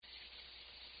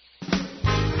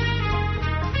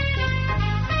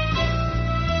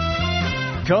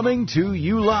Coming to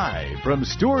you live from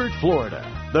Stuart, Florida,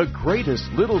 the greatest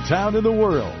little town in the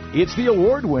world. It's the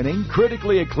award-winning,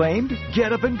 critically acclaimed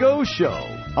Get Up and Go show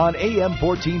on AM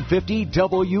 1450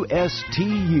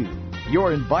 WSTU.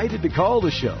 You're invited to call the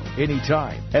show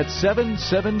anytime at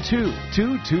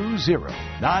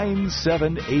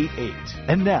 772-220-9788.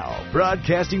 And now,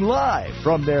 broadcasting live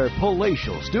from their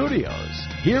palatial studios,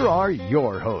 here are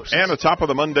your hosts. And a top of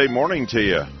the Monday morning to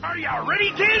you. Are you ready,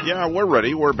 kids? Yeah, we're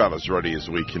ready. We're about as ready as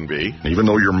we can be. Even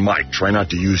though you're Mike, try not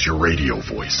to use your radio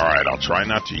voice. All right, I'll try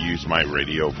not to use my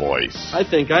radio voice. I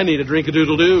think I need a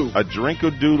drink-a-doodle-doo. A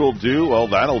drink-a-doodle-doo? Well,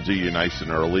 that'll do you nice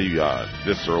and early,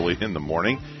 this early in the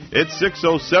morning. It's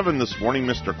 6:07 this morning.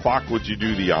 Mr. Clock, would you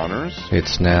do the honors?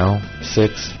 It's now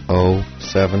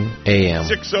 6:07 a.m.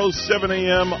 6:07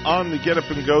 a.m. on the Get Up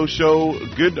and Go show.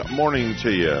 Good morning to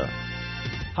you.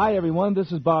 Hi, everyone.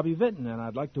 This is Bobby Vinton, and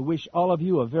I'd like to wish all of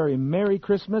you a very Merry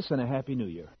Christmas and a Happy New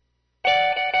Year.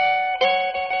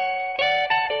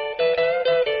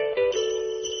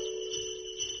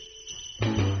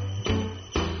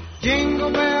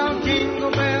 Jingle bell,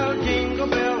 jingle bell, jingle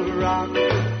bell rock.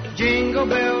 Jingle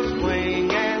bells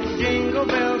swing and jingle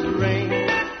bells ring.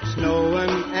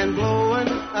 Snowing and blowing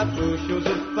up bushels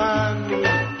of fun.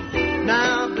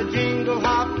 Now the jingle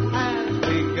hop has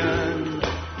begun.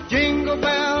 Jingle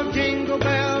bell, jingle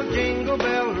bell, jingle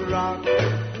bell rock.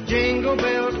 Jingle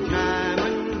bells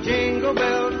chiming, jingle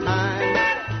bell time.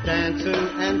 Dancing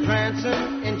and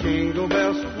prancing in Jingle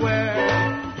Bell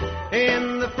Square.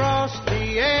 In the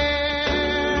frosty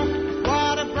air,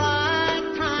 what a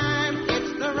bright time.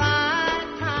 It's the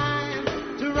right time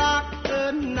to rock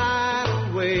the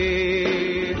night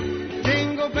away.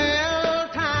 Jingle bell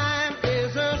time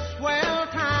is a swell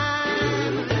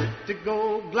time to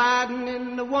go gliding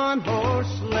in the one-horse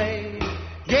sleigh.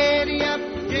 Giddy up,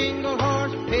 jingle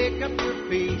horse, pick up your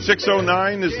feet.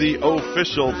 6:09 is the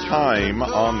official time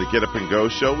on the Get Up and Go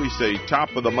show. We say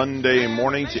top of the Monday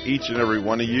morning to each and every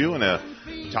one of you, and a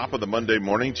top of the Monday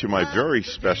morning to my very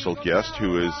special guest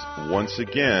who is once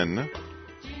again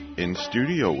in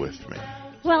studio with me.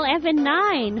 Well, Evan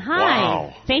Nine, hi.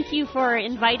 Wow. Thank you for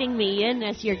inviting me in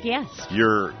as your guest.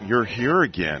 You're here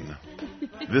again.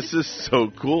 This is so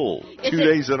cool. Is 2 it-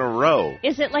 days in a row.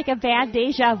 Is it like a bad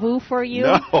deja vu for you?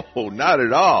 No, not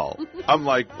at all. I'm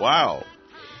like, wow.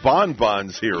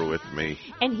 Bonbon's here with me.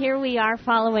 And here we are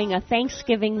following a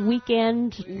Thanksgiving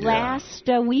weekend, last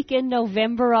week in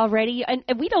November already. And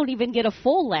we don't even get a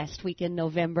full last week in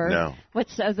November. No.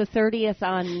 What's the 30th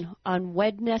on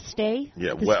Wednesday?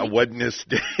 Yeah,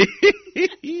 Wednesday.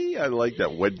 I like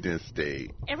that, Wednesday.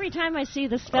 Every time I see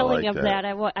the spelling like of that.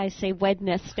 I say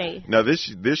Wednesday. Now,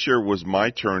 this year was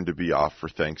my turn to be off for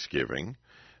Thanksgiving,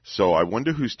 so I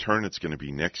wonder whose turn it's going to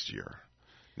be next year.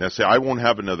 Now, say I won't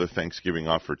have another Thanksgiving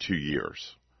off for 2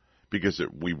 years because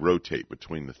we rotate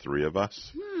between the three of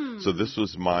us. So this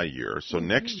was my year. So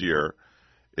next year,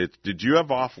 did you have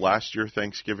off last year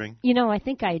Thanksgiving? You know, I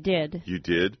think I did. You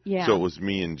did? Yeah. So it was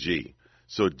me and G.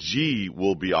 So G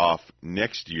will be off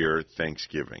next year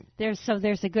Thanksgiving. There's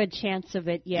a good chance of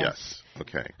it, yes.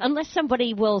 Okay. Unless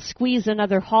somebody will squeeze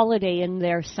another holiday in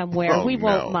there somewhere, we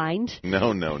won't mind.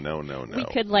 No. We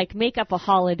could make up a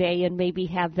holiday and maybe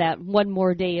have that one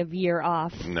more day of year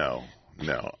off. No.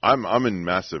 I'm in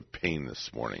massive pain this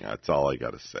morning. That's all I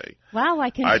got to say. Wow,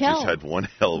 I can I tell. just had one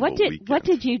hell of a weekend. What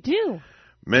did you do?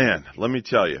 Man, let me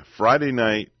tell you. Friday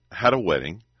night, had a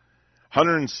wedding.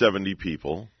 170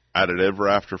 people out at Ever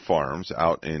After Farms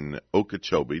out in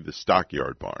Okeechobee, the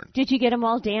Stockyard Barn. Did you get them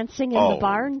all dancing in the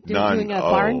barn? Doing a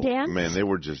barn dance? Man, they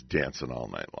were just dancing all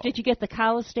night long. Did you get the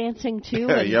cows dancing too?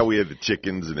 Yeah, we had the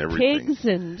chickens and everything. Pigs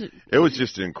and... It was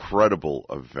just an incredible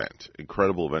event.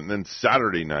 And then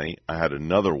Saturday night, I had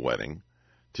another wedding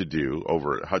to do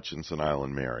over at Hutchinson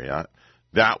Island Marriott.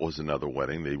 That was another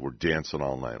wedding. They were dancing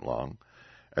all night long.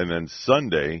 And then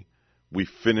Sunday, we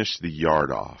finished the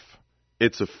yard off.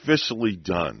 It's officially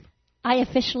done. I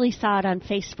officially saw it on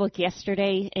Facebook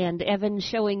yesterday, and Evan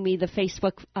showing me the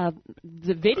Facebook,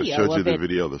 the video. I showed you of the it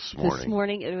video this morning. This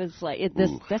morning, it was like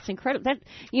that's incredible. That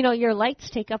your lights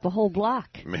take up a whole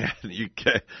block. Man, you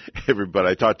can't. Everybody.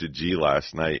 I talked to G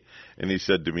last night, and he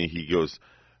said to me, he goes,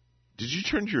 "Did you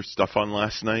turn your stuff on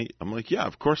last night?" I'm like, "Yeah,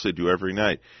 of course I do every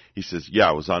night." He says, "Yeah,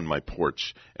 I was on my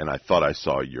porch, and I thought I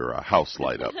saw your house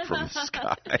light up from the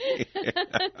sky."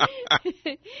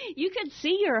 You could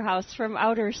see your house from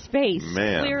outer space,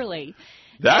 clearly.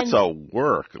 That's a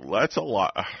work. That's a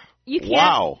lot.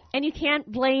 Wow. And you can't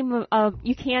blame,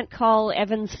 you can't call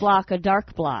Evan's block a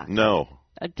dark block. No.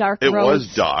 A dark road. It was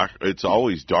roads. dark. It's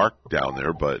always dark down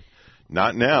there, but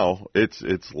Not now. It's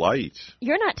light.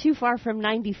 You're not too far from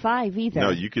 95 either. No,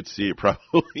 you could see it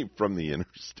probably from the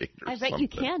interstate or I bet something. you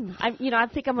can. I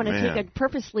think I'm going to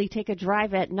purposely take a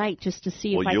drive at night just to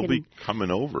see if I can. Well, you'll be coming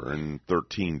over in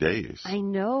 13 days. I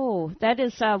know. That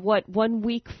is, 1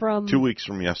 week from? 2 weeks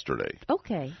from yesterday.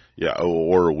 Okay. Yeah,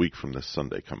 or a week from this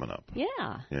Sunday coming up.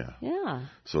 Yeah.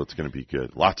 So it's going to be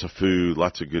good. Lots of food,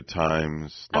 lots of good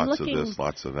times, lots of this,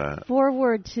 lots of that.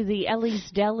 Forward to the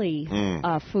Ellie's Deli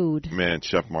food. Man,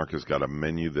 Chef Mark has got a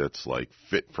menu that's like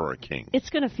fit for a king. It's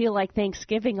going to feel like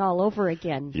Thanksgiving all over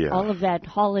again. Yeah. All of that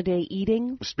holiday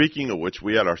eating. Speaking of which,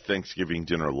 we had our Thanksgiving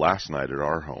dinner last night at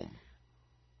our home.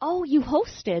 Oh, you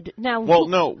hosted. Now,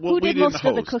 who did we most didn't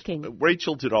of the host. cooking?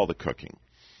 Rachel did all the cooking.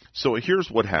 So here's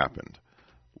what happened.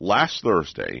 Last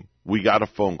Thursday, we got a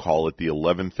phone call at the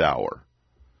 11th hour,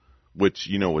 which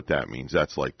you know what that means.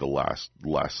 That's like the last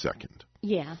second.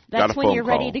 Yeah, that's when you're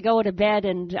ready to go to bed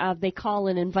and they call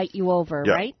and invite you over,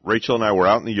 right? Rachel and I were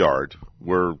out in the yard.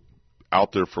 We're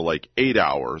out there for like 8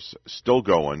 hours, still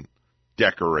going,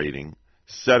 decorating,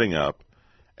 setting up,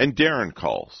 and Darren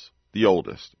calls, the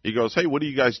oldest. He goes, "Hey, what are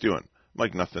you guys doing?" I'm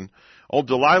like, "Nothing." Oh,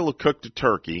 Delilah cooked a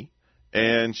turkey.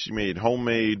 And she made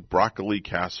homemade broccoli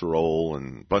casserole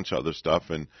and a bunch of other stuff.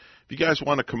 And if you guys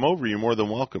want to come over, you're more than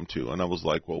welcome to. And I was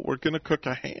like, well, we're going to cook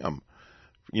a ham,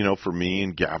 for me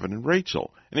and Gavin and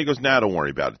Rachel. And he goes, nah, don't worry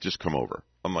about it. Just come over.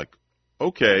 I'm like,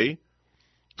 okay.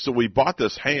 So we bought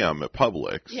this ham at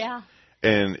Publix. Yeah.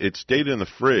 And it stayed in the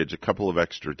fridge a couple of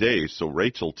extra days. So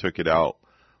Rachel took it out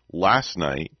last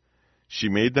night. She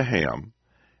made the ham.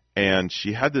 And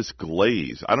she had this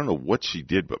glaze. I don't know what she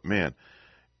did, but, man,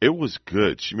 it was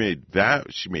good. She made that.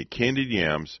 She made candied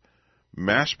yams,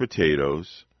 mashed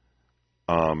potatoes,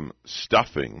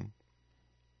 stuffing,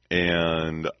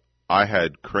 and I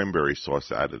had cranberry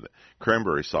sauce out of it.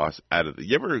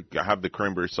 You ever have the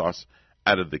cranberry sauce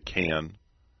out of the can?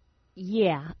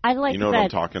 Yeah, I like that. You know what I'm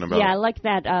talking about? Yeah, I like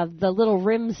that. The little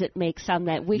rims it makes on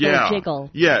that wiggle jiggle.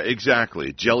 Yeah,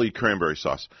 exactly. Jelly cranberry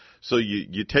sauce. So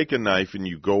you take a knife and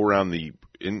you go around the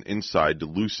inside to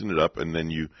loosen it up, and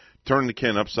then you turn the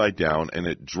can upside down, and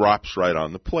it drops right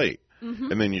on the plate.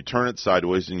 Mm-hmm. And then you turn it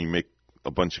sideways, and you make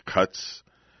a bunch of cuts,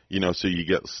 so you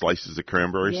get slices of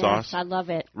cranberry sauce. Yes, I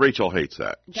love it. Rachel hates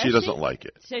that. She doesn't like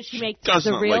it. So she makes does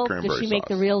the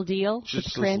real deal? She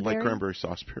just doesn't like cranberry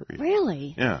sauce, period.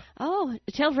 Really? Yeah. Oh,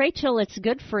 tell Rachel it's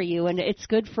good for you, and it's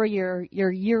good for your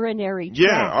urinary tract.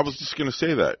 Yeah, I was just going to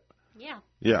say that. Yeah.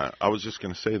 Yeah, I was just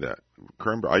going to say that.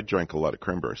 I drank a lot of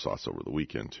cranberry sauce over the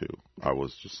weekend, too. I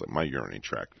was just like, my urinary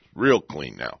tract is real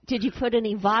clean now. Did you put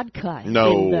any vodka?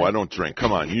 No, I don't drink.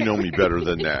 Come on, you know me better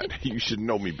than that. You should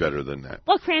know me better than that.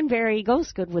 Well, cranberry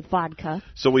goes good with vodka.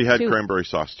 So we had cranberry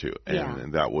sauce, too,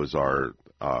 and that was our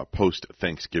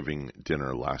post-Thanksgiving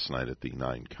dinner last night at the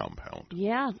 9 compound.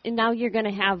 Yeah, and now you're going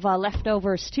to have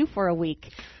leftovers, too, for a week.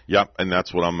 Yep, and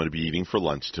that's what I'm going to be eating for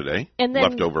lunch today, and then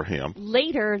leftover ham.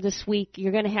 Later this week,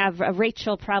 you're going to have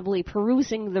Rachel probably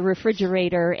perusing the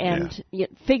refrigerator and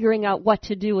figuring out what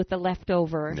to do with the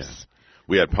leftovers. Yeah.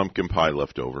 We had pumpkin pie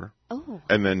left over. Oh.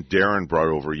 And then Darren brought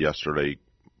over yesterday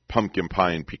pumpkin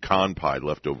pie and pecan pie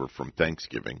left over from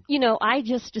Thanksgiving. I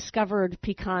just discovered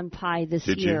pecan pie this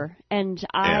year, and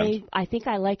I think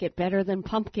I like it better than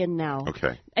pumpkin now.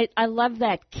 Okay. I love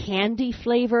that candy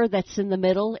flavor that's in the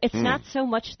middle. It's not so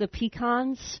much the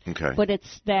pecans, but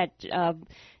it's that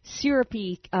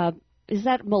syrupy. Is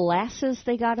that molasses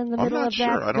they got in the middle of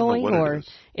that I don't going, know what or it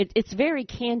is. It's very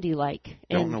candy-like?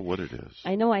 I don't know what it is.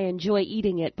 I know I enjoy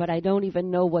eating it, but I don't even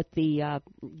know what the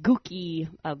gooky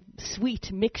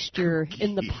sweet mixture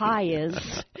in the pie is.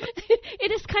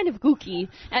 It is kind of gooky.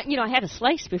 I had a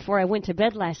slice before I went to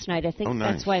bed last night. I think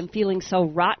that's why I'm feeling so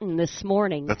rotten this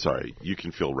morning. That's all right. You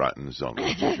can feel rotten as much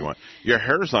as you want. Your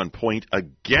hair's on point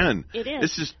again. It is.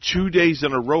 This is 2 days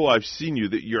in a row I've seen you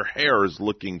that your hair is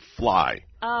looking fly.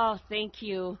 Oh, thank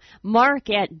you.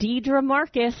 Mark at Deidre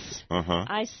Marcus. Uh-huh.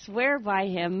 I swear by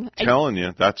him. Telling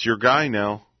you, that's your guy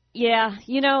now. Yeah,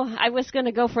 I was going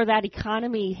to go for that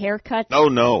economy haircut. Oh,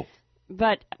 no.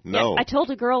 But no. I told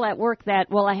a girl at work that,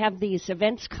 I have these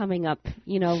events coming up,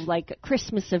 like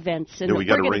Christmas events. And we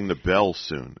got to ring the bell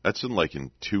soon. That's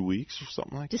in 2 weeks or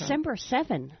something like December that?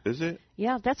 7. Is it?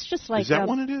 Yeah, that's just like... Is that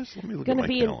when it is? Let me look at my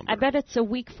calendar. I bet it's a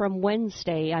week from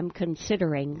Wednesday, I'm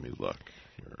considering. Let me look.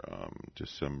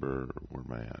 December, where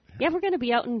am I at? Here. Yeah, we're going to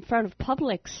be out in front of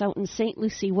Publix out in St.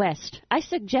 Lucie West. I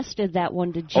suggested that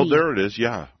one to G. Oh, there it is,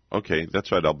 yeah. Okay,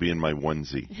 that's right. I'll be in my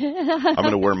onesie. I'm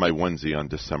going to wear my onesie on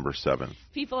December 7th.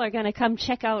 People are going to come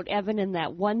check out Evan in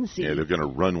that onesie. Yeah, they're going to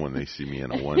run when they see me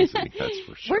in a onesie, that's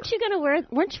for sure. Weren't you going to wear it?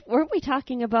 Weren't we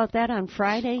talking about that on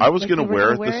Friday? I was going to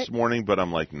wear it this morning, but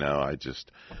I'm like, no,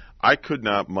 I could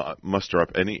not muster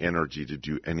up any energy to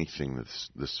do anything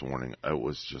this morning. It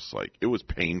was just like, it was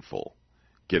painful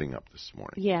getting up this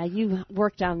morning. Yeah, you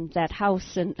worked on that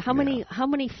house, and how many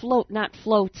not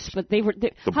floats, but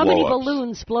how many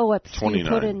balloons, blow-ups do you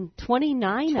put in?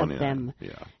 29 of them.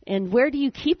 Yeah. And where do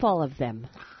you keep all of them?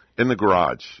 In the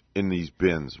garage, in these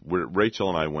bins. Rachel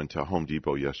and I went to Home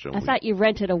Depot yesterday. I thought you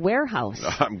rented a warehouse.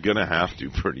 I'm going to have to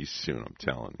pretty soon, I'm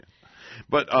telling you.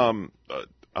 But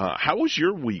how was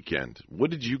your weekend?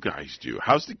 What did you guys do?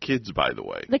 How's the kids, by the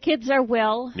way? The kids are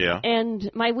well. Yeah.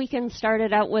 And my weekend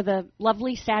started out with a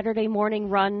lovely Saturday morning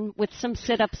run with some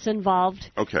sit-ups involved.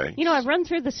 Okay. You know, I run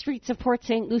through the streets of Port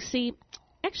St. Lucie.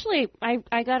 Actually,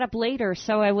 I got up later,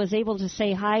 so I was able to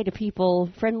say hi to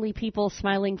people, friendly people,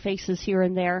 smiling faces here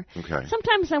and there. Okay.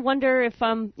 Sometimes I wonder if,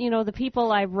 the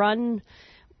people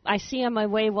I see on my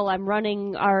way while I'm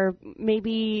running are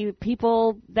maybe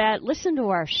people that listen to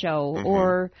our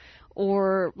show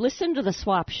or listen to the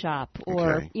Swap Shop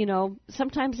or,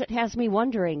 sometimes it has me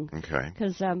wondering. Okay.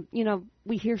 Because,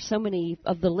 we hear so many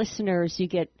of the listeners.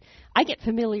 I get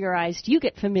familiarized, you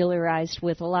get familiarized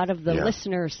with a lot of the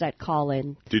listeners that call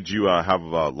in. Did you have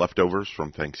leftovers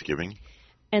from Thanksgiving?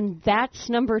 And that's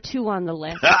number 2 on the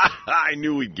list. I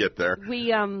knew we'd get there.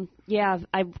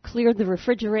 I cleared the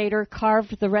refrigerator,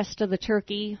 carved the rest of the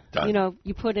turkey. Done.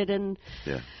 You put it in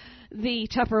the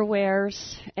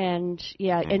Tupperwares, and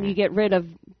and you get rid of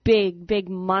big,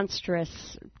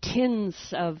 monstrous tins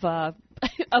of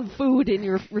food in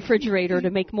your refrigerator to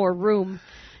make more room.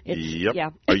 Yep.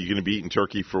 Yeah. Are you going to be eating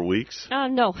turkey for weeks?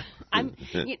 No. I'm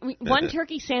one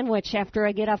turkey sandwich after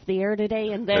I get off the air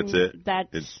today, and then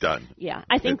it's done. Yeah,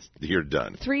 I think you're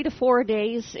done. 3 to 4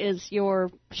 days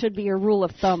should be your rule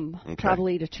of thumb,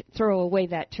 probably to throw away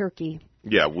that turkey.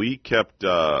 Yeah, we kept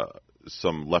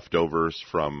some leftovers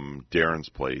from Darren's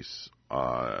place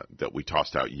that we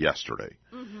tossed out yesterday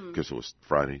because it was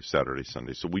Friday, Saturday,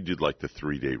 Sunday. So we did like the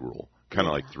 3-day rule. Kind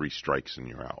of like 3 strikes and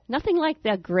you're out. Nothing like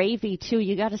the gravy, too.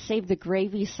 You got to save the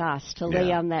gravy sauce to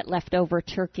lay on that leftover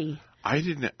turkey. I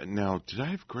didn't. Now, did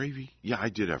I have gravy? Yeah, I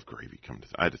did have gravy.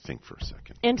 I had to think for a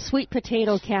second. And sweet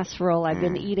potato casserole. I've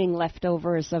been eating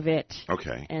leftovers of it.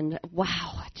 Okay. And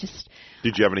wow, just.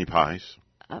 Did you have any pies?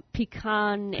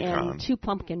 Pecan and 2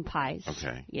 pumpkin pies.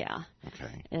 Okay. Yeah.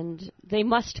 Okay. And they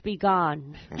must be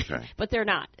gone. Okay. But they're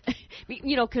not.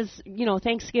 Because,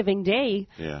 Thanksgiving Day,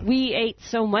 we ate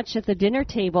so much at the dinner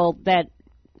table that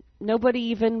nobody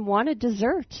even wanted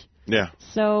dessert. Yeah.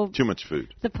 So too much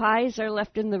food. The pies are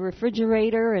left in the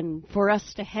refrigerator and for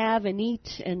us to have and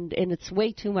eat, and it's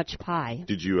way too much pie.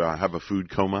 Did you have a food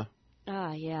coma?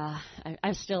 Yeah.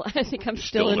 I think I'm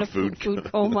still in a food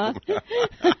coma.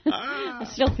 I'm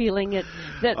still feeling it.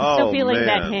 Still feeling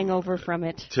that hangover from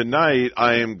it. Tonight,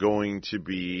 I am going to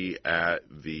be at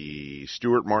the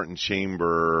Stuart Martin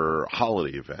Chamber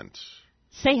holiday event.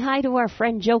 Say hi to our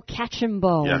friend Joe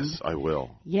Catchambone. Yes, I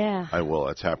will. Yeah. I will.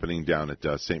 It's happening down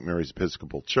at St. Mary's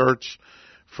Episcopal Church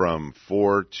from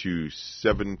 4 to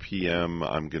 7 p.m.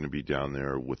 I'm going to be down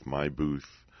there with my booth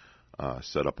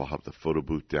set up. I'll have the photo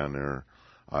booth down there.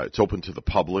 It's open to the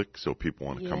public, so people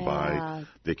want to come by.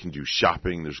 They can do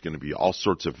shopping. There's going to be all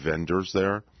sorts of vendors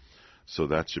there. So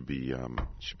that should be a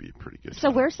pretty good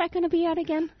time. Where's that going to be at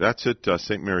again? That's at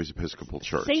St. Mary's Episcopal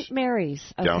Church. St. Mary's.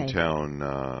 Okay.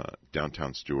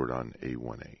 Downtown Stuart on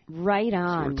A1A. Right on.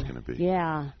 That's where it's going to be.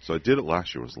 Yeah. So I did it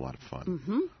last year. It was a lot of fun.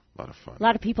 Mm-hmm. A lot of fun. A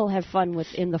lot of people have fun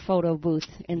in the photo booth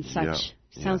and such.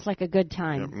 Sounds like a good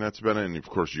time. Yeah, and that's been it. And, of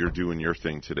course, you're doing your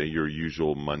thing today, your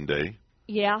usual Monday.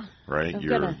 Yeah. Right?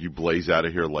 You blaze out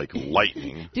of here like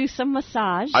lightning. Do some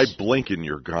massage. I blink and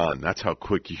you're gone. That's how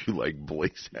quick you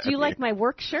blaze out. Do you like my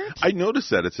work shirt? I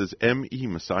noticed that. It says M.E.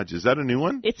 Massage. Is that a new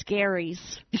one? It's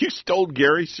Gary's. You stole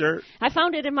Gary's shirt? I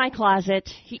found it in my closet.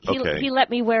 He let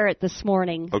me wear it this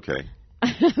morning. Okay.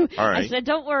 All right. I said,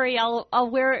 don't worry, I'll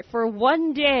wear it for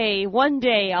one day. One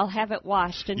day I'll have it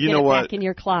washed and get it back in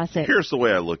your closet. Here's the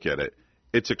way I look at it.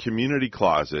 It's a community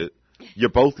closet. You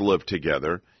both live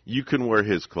together. You can wear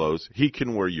his clothes. He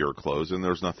can wear your clothes, and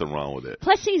there's nothing wrong with it.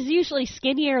 Plus, he's usually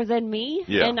skinnier than me,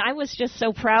 and I was just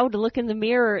so proud to look in the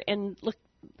mirror and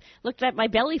look that my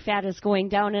belly fat is going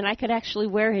down, and I could actually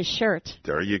wear his shirt.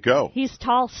 There you go. He's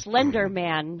tall, slender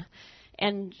man.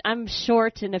 And I'm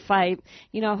short, and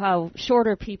you know how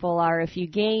shorter people are. If you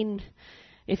gain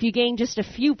just a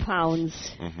few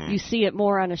pounds, you see it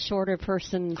more on a shorter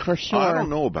person for sure. I don't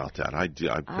know about that. I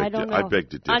beg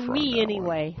to differ on me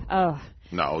anyway. Oh.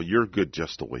 No, you're good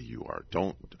just the way you are.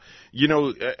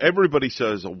 Everybody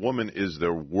says a woman is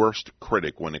their worst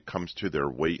critic when it comes to their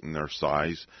weight and their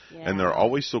size, and they're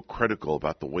always so critical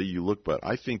about the way you look. But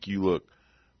I think you look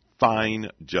fine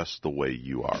just the way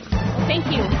you are. Well, thank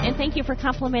you. And thank you for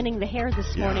complimenting the hair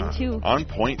this morning, too. On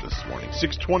point this morning.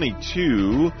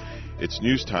 6:22. It's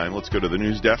news time. Let's go to the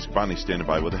news desk. Bonnie's standing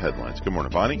by with the headlines. Good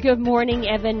morning, Bonnie. Good morning,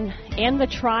 Evan. And the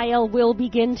trial will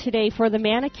begin today for the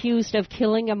man accused of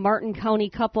killing a Martin County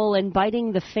couple and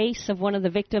biting the face of one of the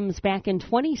victims back in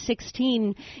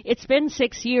 2016. It's been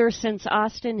 6 years since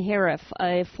Austin Harriff,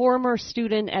 a former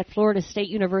student at Florida State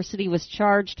University, was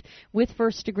charged with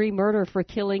first-degree murder for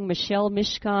killing Michelle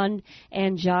Mishkan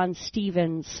and John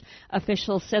Stevens.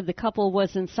 Officials said the couple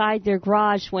was inside their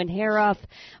garage when Harriff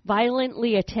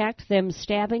violently attacked them,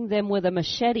 stabbing them with a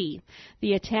machete.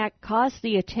 The attack caused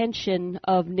the attention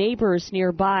of neighbors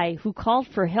nearby who called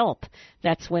for help.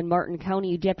 That's when Martin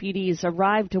County deputies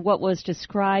arrived to what was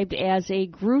described as a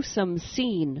gruesome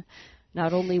scene.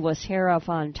 Not only was Harriff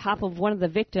on top of one of the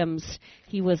victims,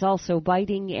 he was also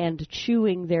biting and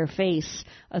chewing their face,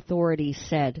 authorities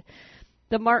said.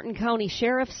 The Martin County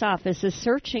Sheriff's Office is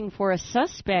searching for a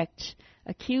suspect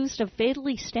accused of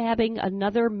fatally stabbing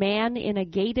another man in a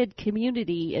gated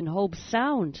community in Hobe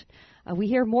Sound. We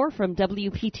hear more from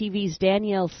WPTV's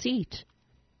Danielle Seat.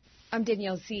 I'm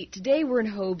Danielle Seat. Today we're in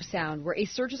Hobe Sound, where a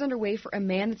search is underway for a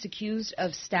man that's accused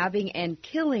of stabbing and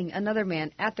killing another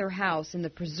man at their house in the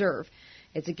Preserve.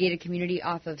 It's a gated community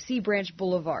off of Sea Branch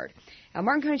Boulevard. Now,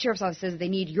 Martin County Sheriff's Office says they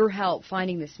need your help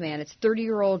finding this man. It's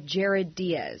 30-year-old Jared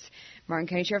Diaz. Martin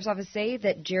County Sheriff's Office say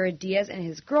that Jared Diaz and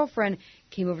his girlfriend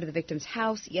came over to the victim's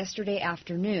house yesterday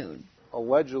afternoon.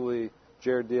 Allegedly,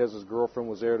 Jared Diaz's girlfriend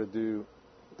was there to do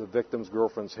the victim's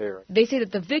girlfriend's hair. They say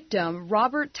that the victim,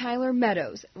 Robert Tyler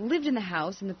Meadows, lived in the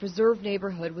house in the Preserve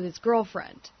neighborhood with his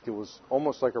girlfriend. It was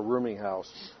almost like a rooming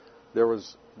house. There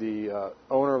was the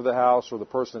owner of the house or the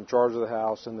person in charge of the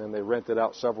house, and then they rented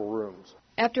out several rooms.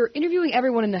 After interviewing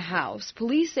everyone in the house,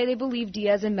 police say they believe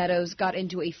Diaz and Meadows got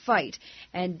into a fight,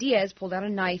 and Diaz pulled out a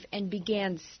knife and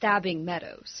began stabbing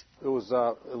Meadows. It was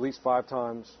at least 5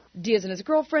 times. Diaz and his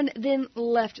girlfriend then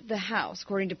left the house,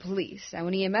 according to police. And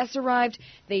when EMS arrived,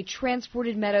 they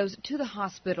transported Meadows to the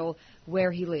hospital,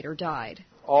 where he later died.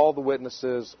 All the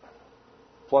witnesses,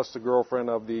 plus the girlfriend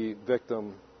of the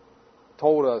victim,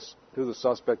 told us who the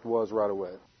suspect was right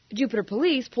away. Jupiter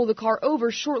police pulled the car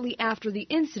over shortly after the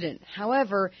incident.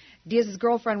 However, Diaz's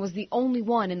girlfriend was the only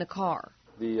one in the car.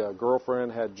 The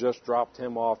girlfriend had just dropped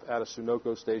him off at a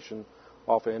Sunoco station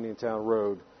off of Indiantown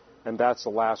Road, and that's the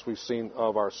last we've seen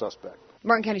of our suspect.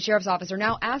 Martin County Sheriff's Office are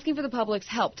now asking for the public's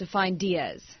help to find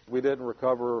Diaz. We didn't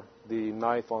recover the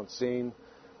knife on scene,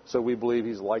 so we believe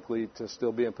he's likely to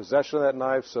still be in possession of that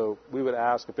knife. So we would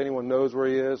ask if anyone knows where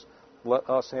he is, let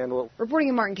us handle it. Reporting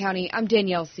in Martin County, I'm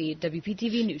Danielle Seed,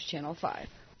 WPTV News Channel 5.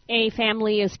 A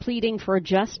family is pleading for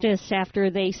justice after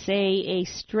they say a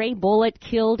stray bullet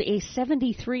killed a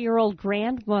 73-year-old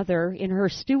grandmother in her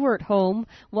Stewart home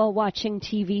while watching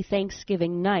TV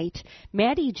Thanksgiving night.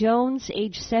 Maddie Jones,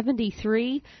 age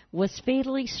 73, was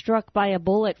fatally struck by a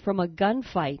bullet from a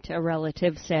gunfight, a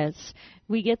relative says.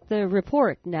 We get the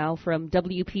report now from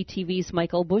WPTV's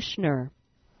Michael Bushner.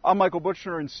 I'm Michael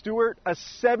Buchner in Stewart. A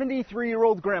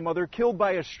 73-year-old grandmother killed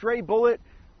by a stray bullet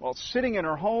while sitting in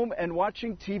her home and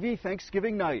watching TV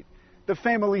Thanksgiving night. The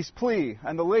family's plea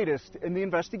and the latest in the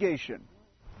investigation.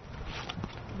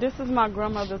 This is my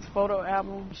grandmother's photo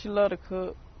album. She loved to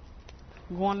cook,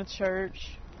 going to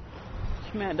church.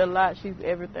 She meant a lot. She's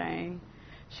everything.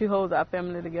 She holds our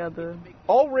family together.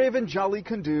 All Raven Jolly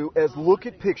can do is look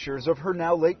at pictures of her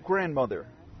now late grandmother.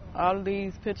 All of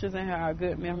these pictures in here are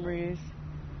good memories.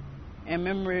 And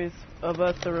memories of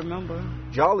us to remember.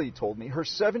 Jolly told me her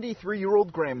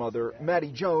 73-year-old grandmother,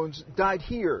 Maddie Jones, died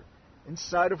here,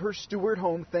 inside of her Stewart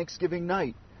home Thanksgiving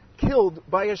night, killed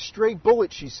by a stray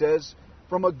bullet, she says,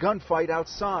 from a gunfight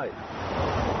outside.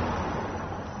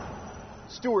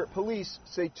 Stewart police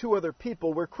say 2 other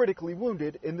people were critically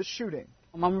wounded in the shooting.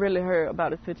 I'm really hurt about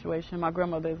the situation. My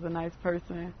grandmother is a nice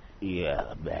person.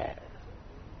 Yeah, bad.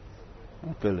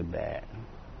 I'm feeling bad.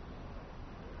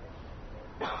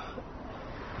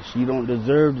 She don't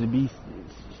deserve to be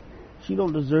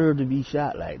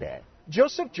shot like that.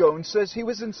 Joseph Jones says he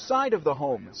was inside of the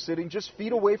home, sitting just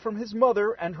feet away from his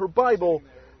mother and her Bible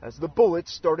as the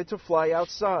bullets started to fly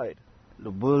outside.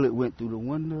 The bullet went through the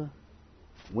window,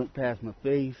 went past my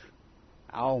face.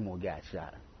 I almost got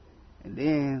shot. And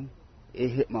then it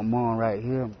hit my mom right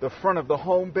here. The front of the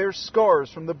home bears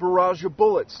scars from the barrage of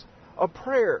bullets. A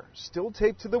prayer still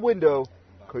taped to the window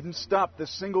couldn't stop the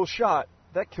single shot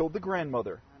that killed the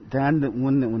grandmother. When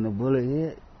the bullet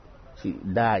hit, she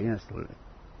died instantly.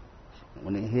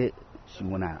 When it hit, she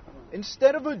went out.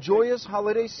 Instead of a joyous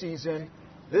holiday season,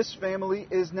 this family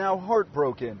is now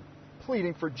heartbroken,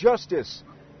 pleading for justice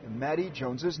in Maddie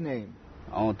Jones's name.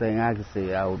 Only thing I can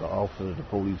say, I was the officer of the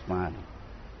police finder.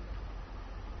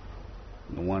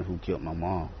 The one who killed my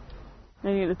mom.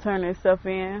 They need to turn themselves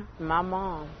in. My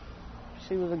mom,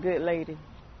 she was a good lady.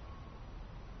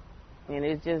 And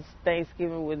it's just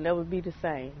Thanksgiving would never be the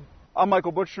same. I'm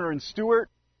Michael Butcher in Stewart.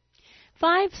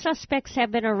 5 suspects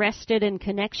have been arrested in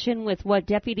connection with what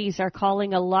deputies are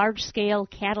calling a large-scale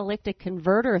catalytic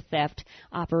converter theft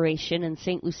operation in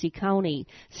St. Lucie County.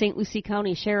 St. Lucie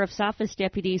County Sheriff's Office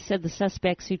deputies said the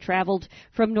suspects who traveled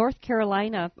from North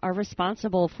Carolina are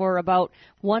responsible for about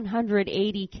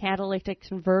 180 catalytic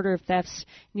converter thefts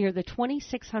near the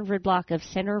 2600 block of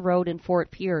Center Road in Fort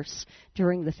Pierce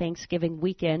during the Thanksgiving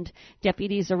weekend.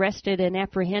 Deputies arrested and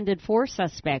apprehended 4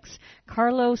 suspects: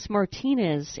 Carlos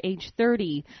Martinez, age 30,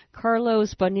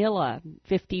 Carlos Bonilla,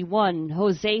 51,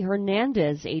 Jose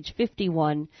Hernandez, age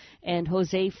 51, and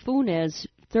Jose Funes,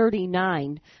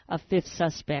 39, a 5th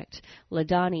suspect.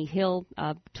 LaDonnie Hill,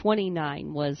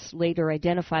 29, was later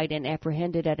identified and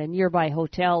apprehended at a nearby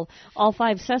hotel. All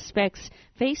 5 suspects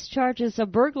face charges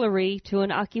of burglary to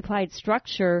an occupied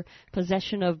structure,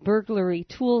 possession of burglary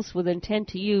tools with intent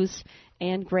to use,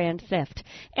 and grand theft.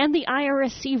 And the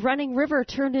IRSC Running River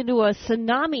turned into a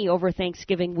tsunami over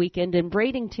Thanksgiving weekend in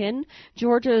Bradenton.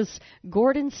 Georgia's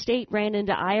Gordon State ran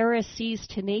into IRSC's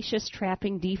tenacious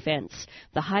trapping defense.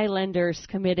 The Highlanders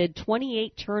committed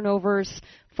 28 turnovers,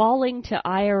 falling to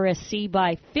IRSC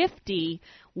by 50,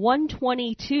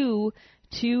 122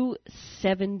 to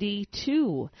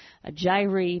 72.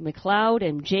 Jairi McLeod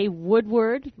and Jay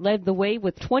Woodward led the way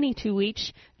with 22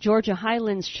 each. Georgia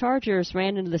Highlands Chargers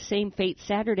ran into the same fate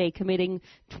Saturday, committing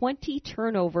 20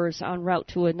 turnovers en route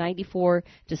to a 94-72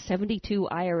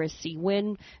 IRSC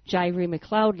win. Jairi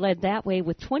McLeod led that way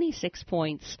with 26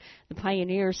 points. The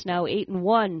Pioneers, now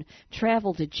 8-1,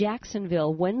 travel to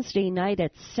Jacksonville Wednesday night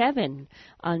at 7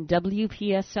 on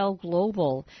WPSL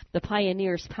Global. The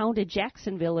Pioneers pounded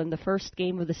Jacksonville in the first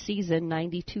game of the season,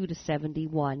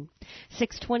 92-71.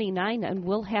 6:29, and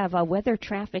we'll have weather,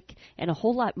 traffic, and a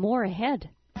whole lot more ahead.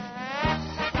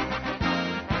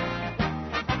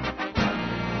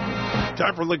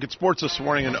 Time for Look at Sports this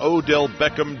morning, and Odell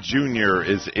Beckham Jr.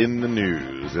 is in the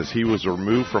news as he was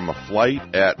removed from a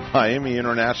flight at Miami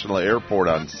International Airport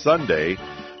on Sunday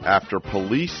after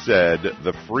police said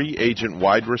the free agent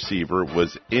wide receiver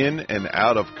was in and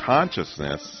out of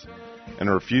consciousness and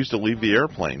refused to leave the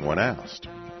airplane when asked.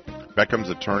 Beckham's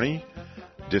attorney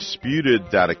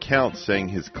disputed that account, saying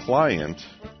his client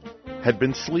had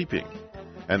been sleeping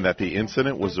and that the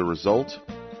incident was a result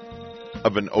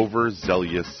of an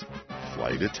overzealous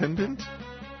flight attendant?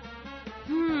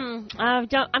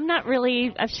 I'm not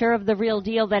really sure of the real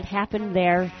deal that happened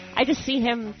there. I just see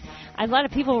him. A lot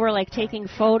of people were taking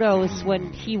photos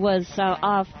when he was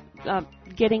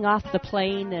getting off the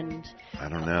plane, and I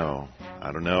don't know.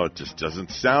 It just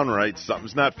doesn't sound right.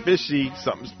 Something's not fishy.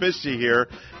 Something's fishy here.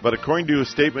 But according to a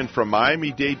statement from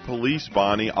Miami-Dade Police,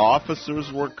 Bonnie,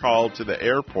 officers were called to the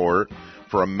airport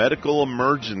for a medical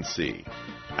emergency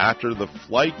after the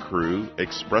flight crew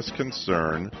expressed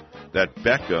concern that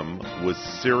Beckham was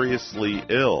seriously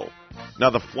ill. Now,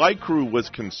 the flight crew was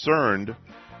concerned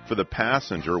for the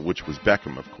passenger, which was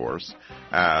Beckham, of course,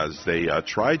 as they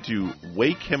tried to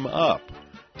wake him up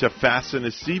to fasten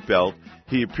his seatbelt.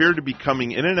 He appeared to be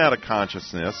coming in and out of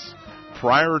consciousness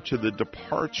prior to the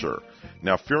departure.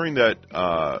 Now, fearing that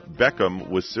Beckham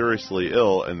was seriously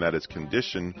ill and that his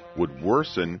condition would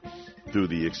worsen through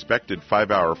the expected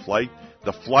 5-hour flight,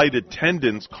 the flight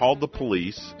attendants called the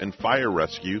police and fire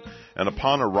rescue, and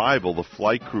upon arrival, the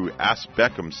flight crew asked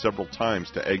Beckham several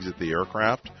times to exit the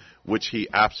aircraft, which he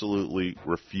absolutely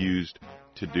refused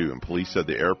to do. And police said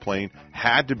the airplane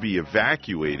had to be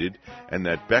evacuated and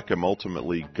that Beckham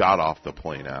ultimately got off the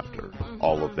plane after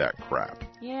all of that crap.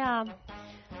 Yeah.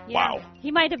 Wow.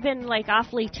 He might have been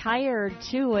awfully tired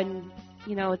too, and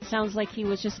it sounds like he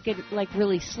was just getting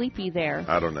really sleepy there.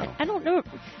 I don't know. I don't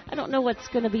know what's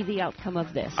going to be the outcome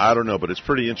of this. I don't know, but it's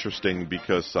pretty interesting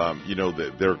because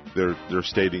they're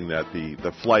stating that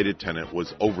the flight attendant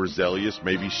was overzealous.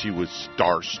 Maybe she was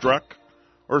starstruck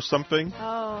or something.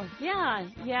 Oh, yeah.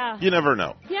 You never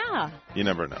know. Yeah. You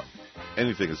never know.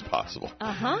 Anything is possible.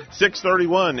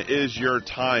 6:31 is your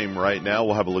time right now.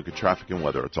 We'll have a look at traffic and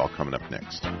weather. It's all coming up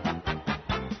next.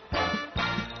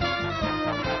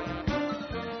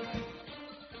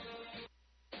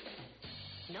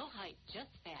 No hype,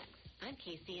 just facts. I'm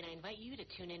Casey, and I invite you to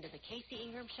tune into the Casey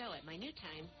Ingram Show at my new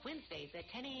time, Wednesdays at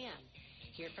 10 a.m.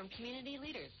 Hear from community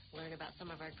leaders, learn about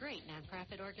some of our great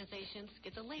nonprofit organizations,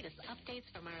 get the latest updates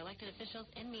from our elected officials,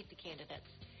 and meet the candidates.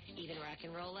 Even rock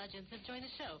and roll legends have joined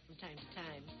the show from time to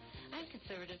time. I'm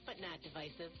conservative but not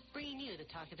divisive, bringing you the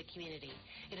talk of the community.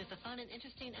 It is a fun and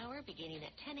interesting hour beginning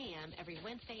at 10 a.m. every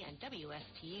Wednesday on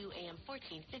WSTU AM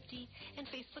 1450 and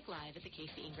Facebook Live at The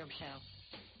Casey Ingram Show.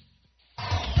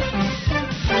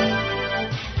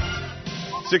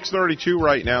 6:32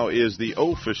 right now is the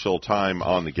official time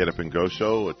on the Get Up and Go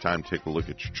show. A time to take a look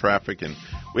at your traffic. And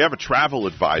we have a travel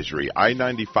advisory.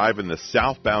 I-95 in the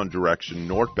southbound direction,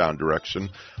 northbound direction,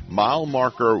 mile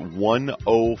marker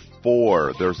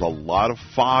 104. There's a lot of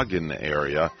fog in the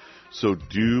area, so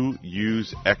do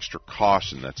use extra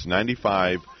caution. That's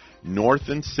 95 north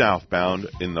and southbound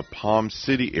in the Palm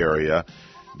City area.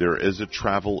 There is a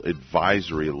travel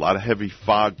advisory, a lot of heavy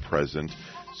fog present.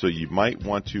 So you might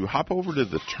want to hop over to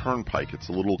the Turnpike. It's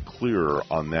a little clearer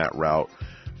on that route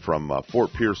from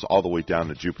Fort Pierce all the way down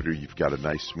to Jupiter. You've got a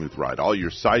nice smooth ride. All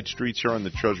your side streets here on the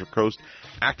Treasure Coast,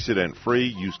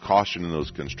 accident-free. Use caution in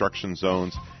those construction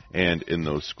zones and in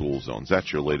those school zones.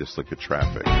 That's your latest look at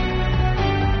traffic.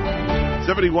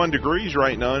 71 degrees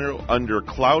right now under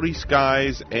cloudy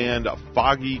skies and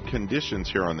foggy conditions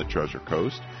here on the Treasure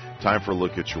Coast. Time for a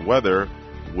look at your weather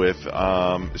with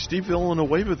Steve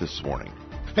Villanueva this morning.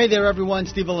 Hey there, everyone.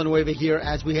 Steve Villanueva here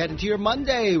as we head into your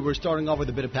Monday. We're starting off with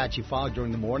a bit of patchy fog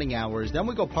during the morning hours. Then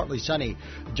we go partly sunny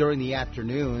during the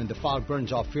afternoon. The fog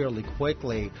burns off fairly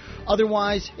quickly.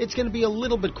 Otherwise, it's going to be a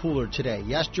little bit cooler today.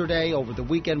 Yesterday, over the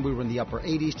weekend, we were in the upper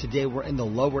 80s. Today, we're in the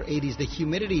lower 80s. The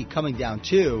humidity coming down,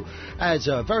 too, as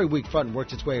a very weak front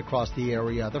works its way across the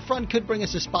area. The front could bring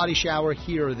us a spotty shower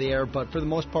here or there, but for the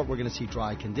most part, we're going to see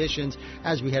dry conditions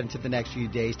as we head into the next few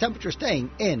days. Temperature staying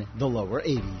in the lower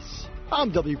 80s.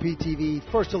 I'm WPTV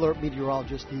First Alert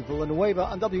Meteorologist Steve Villanueva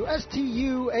on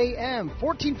WSTU AM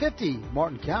 1450,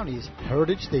 Martin County's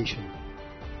Heritage Station.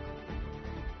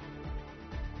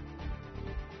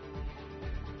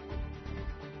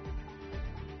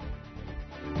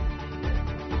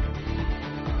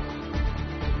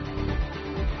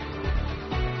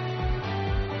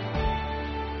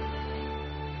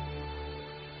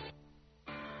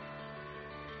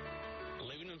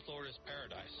 Living in Florida's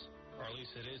paradise. Or at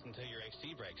least it is until your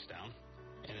AC breaks down.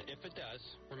 And if it does,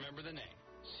 remember the name,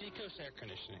 Seacoast Air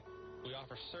Conditioning. We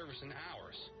offer service in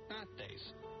hours, not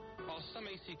days. While some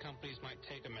AC companies might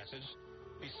take a message,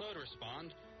 be slow to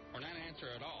respond, or not answer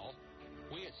at all,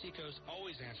 we at Seacoast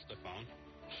always answer the phone,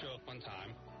 show up on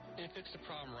time, and fix the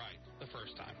problem right the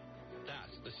first time.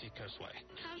 That's the Seacoast way.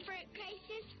 Comfort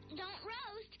crisis, don't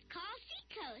roast, call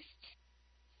Seacoast.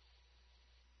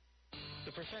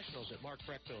 The professionals at Mark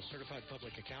Breckville Certified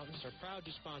Public Accountants are proud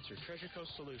to sponsor Treasure Coast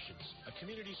Solutions, a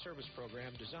community service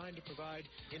program designed to provide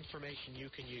information you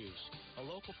can use, a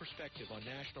local perspective on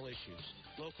national issues,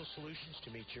 local solutions to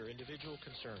meet your individual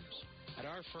concerns. At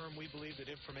our firm, we believe that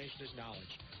information is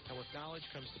knowledge, and with knowledge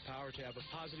comes the power to have a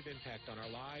positive impact on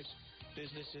our lives,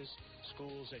 businesses,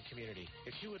 schools, and community.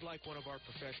 If you would like one of our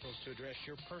professionals to address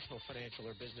your personal financial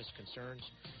or business concerns,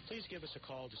 please give us a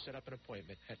call to set up an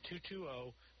appointment at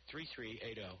 220-3380.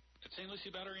 At St.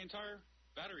 Lucie Battery and Tire,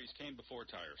 batteries came before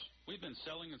tires. We've been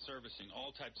selling and servicing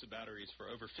all types of batteries for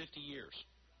over 50 years.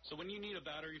 So when you need a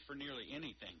battery for nearly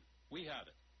anything, we have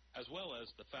it, as well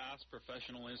as the fast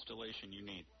professional installation you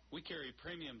need. We carry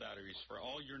premium batteries for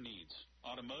all your needs,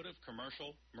 automotive,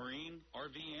 commercial, marine,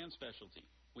 RV, and specialty.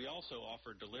 We also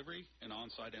offer delivery and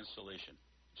on-site installation,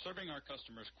 serving our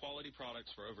customers quality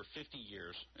products for over 50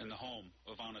 years in the home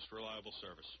of honest, reliable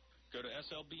service. Go to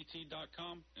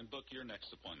slbt.com and book your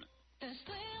next appointment. The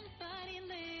Slim Body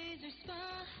Laser Spa,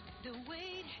 the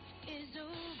wait is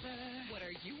over. What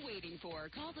are you waiting for?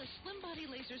 Call the Slim Body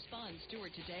Laser Spa in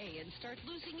Stewart today and start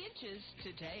losing inches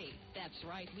today. That's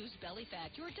right, lose belly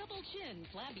fat, your double chin,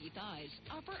 flabby thighs,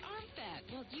 upper arm fat.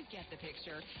 Well, you get the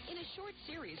picture. In a short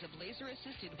series of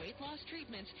laser-assisted weight loss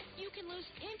treatments, you can lose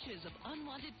inches of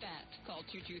unwanted fat. Call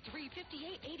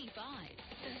 223-5885.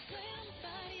 The Slim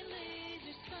Body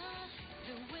Laser Spa,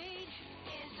 the wait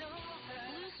is over.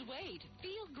 Lose weight,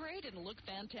 feel great, and look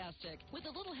fantastic with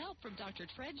a little help from Dr.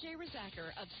 Fred J.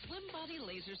 Rizacker of Slim Body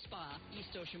Laser Spa,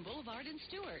 East Ocean Boulevard in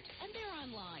Stewart. And they're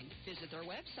online. Visit their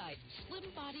website,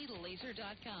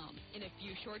 slimbodylaser.com. In a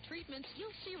few short treatments,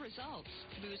 you'll see results.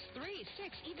 Lose 3,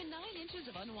 6, even 9 inches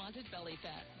of unwanted belly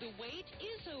fat. The wait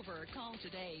is over. Call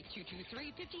today,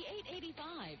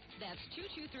 223-5885. That's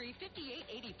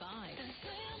 223-5885. The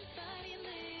Slim Body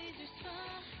Laser Spa,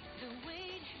 the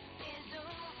wait is over.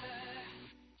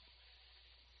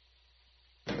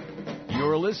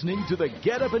 You're listening to the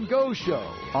Get Up and Go Show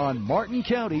on Martin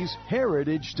County's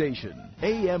Heritage Station,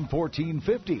 AM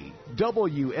 1450,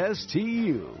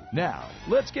 WSTU. Now,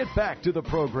 let's get back to the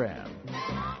program.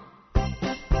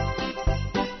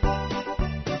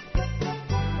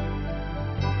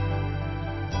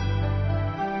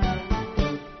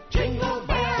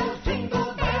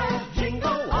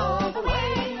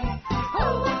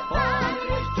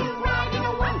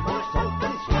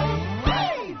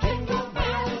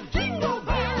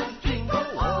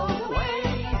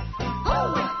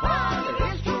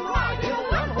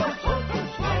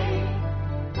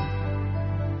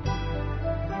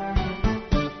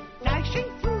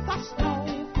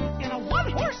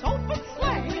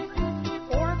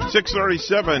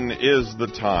 6:37 is the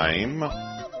time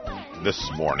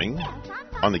this morning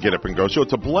on the Get Up and Go Show.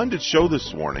 It's a blended show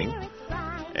this morning.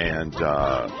 And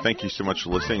thank you so much for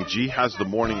listening. G has the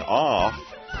morning off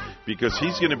because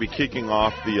he's going to be kicking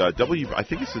off the I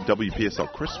think it's the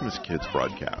WPSL Christmas Kids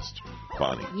broadcast,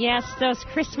 Bonnie. Yes, those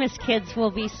Christmas Kids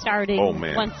will be starting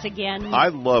once again. I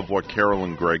love what Carol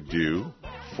and Greg do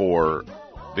for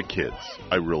the kids.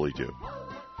 I really do.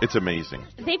 It's amazing.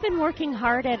 They've been working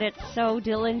hard at it so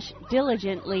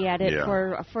diligently at it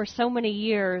for so many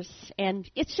years, and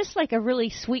it's just like a really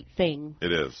sweet thing.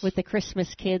 It is. With the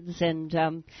Christmas Kids,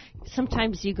 and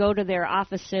sometimes you go to their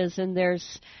offices and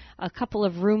there's a couple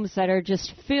of rooms that are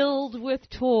just filled with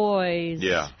toys.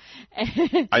 Yeah.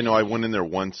 I know. I went in there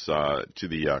once to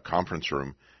the conference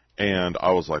room, and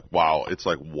I was like, wow, it's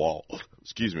like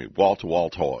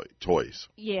wall-to-wall toys.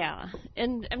 Yeah,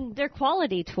 and they're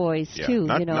quality toys, too.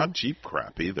 Not cheap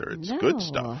crap either. It's good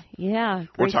stuff. Yeah.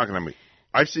 We're talking about,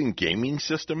 I've seen gaming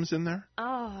systems in there.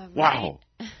 Oh, right. Wow.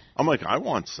 I'm like, I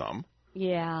want some.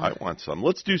 Yeah. I want some.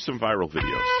 Let's do some viral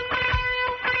videos.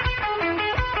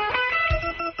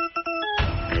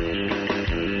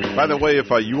 By the way, if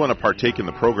you want to partake in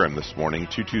the program this morning,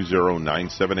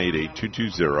 220-9788,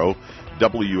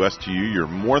 220-WSTU, you're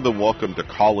more than welcome to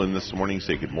call in this morning,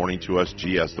 say good morning to us.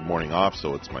 G has the morning off,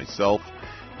 so it's myself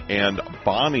and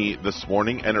Bonnie this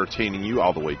morning entertaining you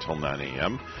all the way till 9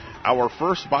 a.m. Our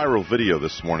first viral video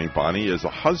this morning, Bonnie, is a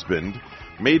husband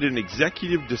made an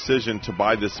executive decision to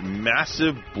buy this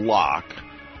massive block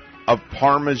of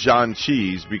Parmesan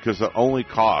cheese because it only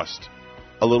cost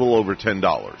a little over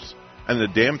 $10. And the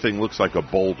damn thing looks like a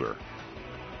boulder.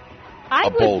 I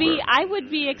would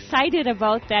be excited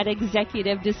about that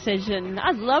executive decision.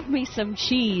 I love me some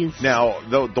cheese. Now,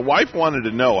 the wife wanted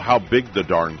to know how big the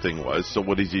darn thing was, so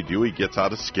what does he do? He gets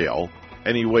out a scale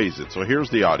and he weighs it. So here's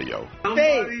the audio.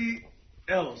 Somebody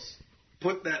else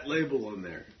put that label on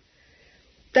there.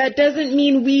 That doesn't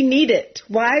mean we need it.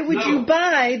 Why would you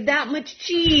buy that much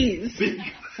cheese?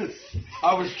 Because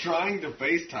I was trying to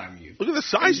FaceTime you. Look at the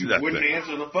size of that thing. You wouldn't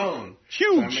answer the phone.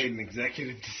 Huge. So I made an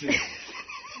executive decision.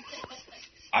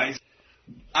 I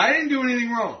didn't do anything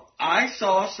wrong. I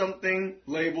saw something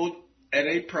labeled at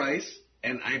a price,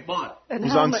 and I bought it. And it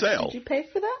was how on much sale. Did you pay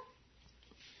for that?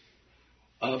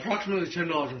 Approximately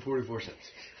 $10.44.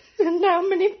 And how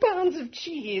many pounds of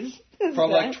cheese is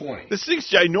From that? like 20. This thing's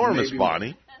ginormous,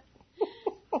 Bonnie.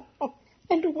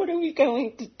 And what are we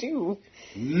going to do?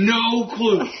 No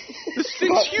clue. This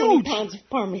thing's huge. 20 pounds of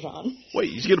Parmesan. Wait,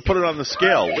 he's going to put it on the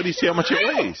scale. Wait, do you see how much it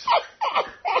weighs?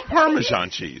 Parmesan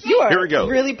cheese. You are Here we go.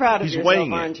 really proud of He's yourself,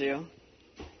 weighing aren't it. you?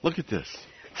 Look at this.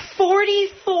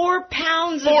 44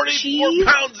 pounds of cheese?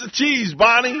 44 pounds of cheese,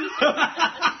 Bonnie.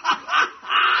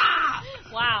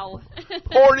 Wow.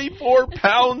 44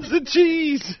 pounds of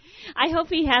cheese. I hope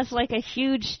he has like a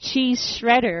huge cheese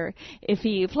shredder if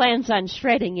he plans on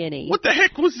shredding any. What the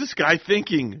heck was this guy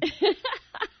thinking?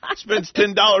 Spends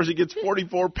 $10, he gets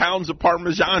 44 pounds of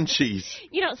Parmesan cheese.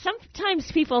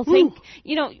 Sometimes people think,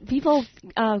 people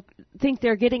think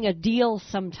they're getting a deal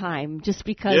sometime just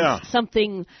because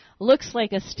something looks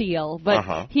like a steal.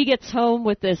 But he gets home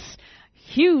with this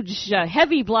huge,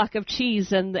 heavy block of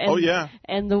cheese, and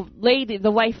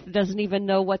the wife doesn't even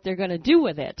know what they're going to do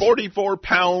with it. 44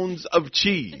 pounds of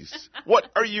cheese. What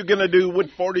are you going to do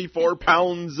with 44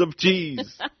 pounds of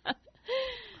cheese?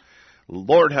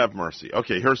 Lord have mercy.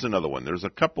 Okay, here's another one. There's a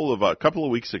couple of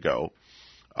weeks ago,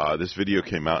 this video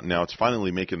came out, and now it's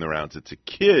finally making the rounds. It's a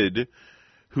kid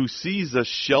who sees a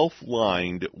shelf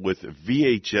lined with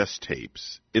VHS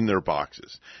tapes in their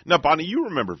boxes. Now, Bonnie, you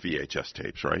remember VHS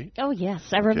tapes, right? Oh,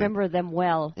 yes. I remember them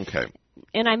well. Okay.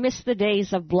 And I miss the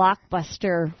days of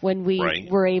Blockbuster when we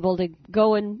were able to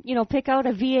go and, pick out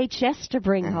a VHS to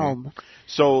bring home.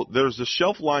 So there's a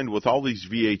shelf lined with all these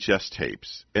VHS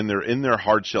tapes, and they're in their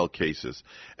hard shell cases.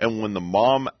 And when the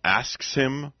mom asks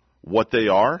him what they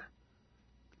are,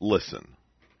 listen.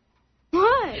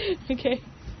 What? Okay.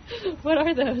 What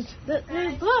are those? They're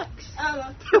books.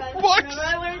 They're books.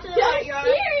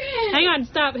 Hang on,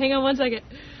 stop. Hang on 1 second.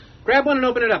 Grab one and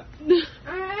open it up.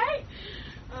 All right.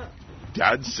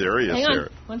 Dad's serious Hang on. here.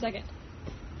 1 second.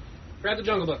 Grab the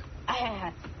Jungle Book.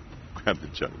 Grab the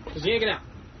Jungle Book. Just yank it out.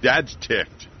 Dad's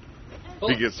ticked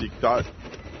because he thought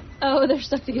Oh, they're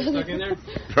stuck together. Stuck in there?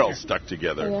 They're all stuck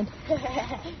together.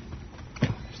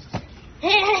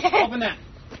 Open that.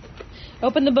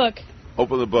 Open the book.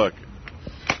 Open the book.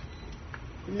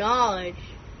 Knowledge.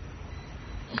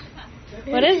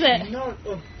 What is it? Not a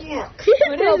book.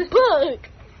 What is a book.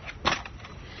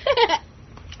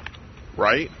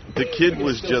 Right? The kid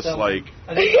was just like...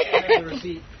 I think I have the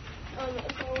receipt.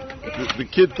 The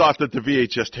kid thought that the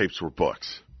VHS tapes were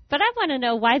books. But I want to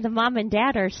know why the mom and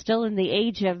dad are still in the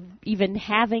age of even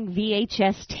having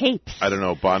VHS tapes. I don't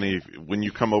know, Bonnie. When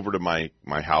you come over to my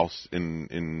house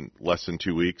in less than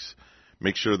 2 weeks,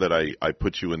 make sure that I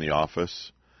put you in the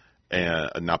office,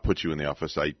 and not put you in the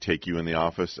office. I take you in the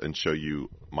office and show you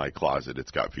my closet.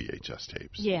 It's got VHS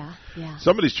tapes. Yeah.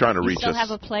 Somebody's trying to you reach us. You still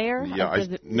have a player? Yeah,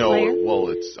 player?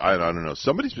 Well, I don't know.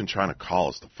 Somebody's been trying to call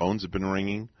us. The phones have been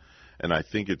ringing, and I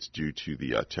think it's due to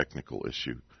the technical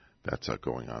issue that's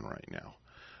going on right now.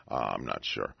 I'm not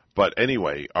sure. But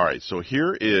anyway, all right, so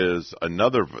here is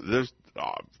another.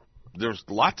 There's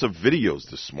lots of videos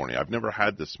this morning. I've never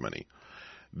had this many.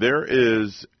 There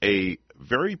is a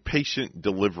very patient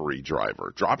delivery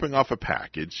driver dropping off a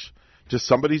package to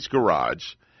somebody's garage,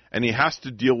 and he has to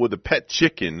deal with a pet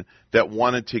chicken that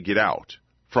wanted to get out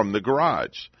from the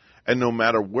garage. And no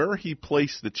matter where he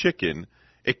placed the chicken,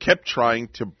 it kept trying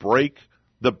to break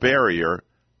the barrier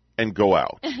and go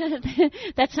out.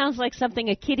 That sounds like something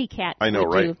a kitty cat I know,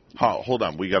 would right? do. Hold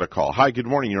on. We got a call. Hi, good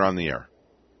morning. You're on the air.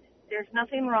 There's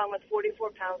nothing wrong with 44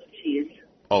 pounds of cheese.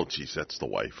 Oh, geez, that's the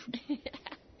wife.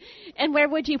 And where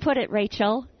would you put it,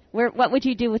 Rachel? What would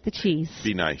you do with the cheese?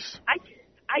 Be nice.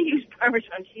 I use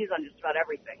Parmesan cheese on just about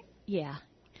everything. Yeah.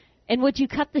 And would you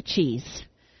cut the cheese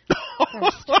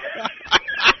first?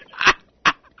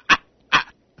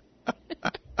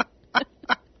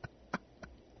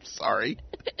 Sorry.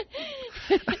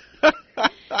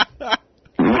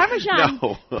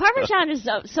 Parmesan is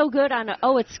so good on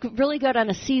it's really good on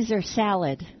a Caesar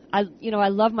salad. I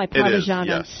love my Parmesan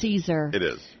on Caesar. It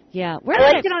is. Yeah.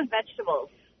 I like it on vegetables.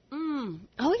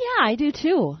 Oh yeah, I do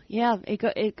too. Yeah,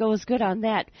 it goes good on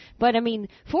that. But I mean,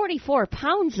 44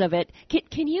 pounds of it.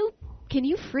 Can you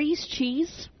freeze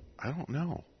cheese? I don't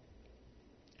know.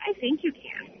 I think you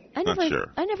can. Not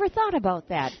sure. I never thought about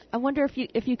that. I wonder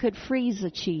if you could freeze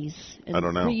a cheese and I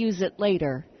don't know. reuse it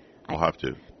later. I'll have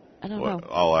to. I don't know.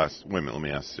 I'll ask. Wait a minute. Let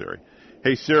me ask Siri.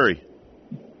 Hey Siri,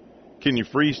 can you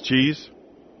freeze cheese?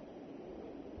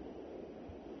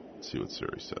 Let's see what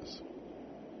Siri says.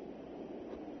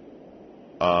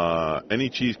 Any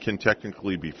cheese can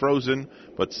technically be frozen,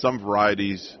 but some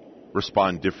varieties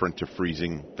respond different to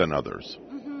freezing than others.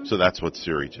 Mm-hmm. So that's what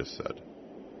Siri just said.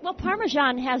 Well,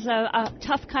 Parmesan has a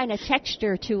tough kind of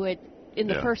texture to it in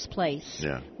the first place.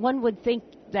 Yeah. One would think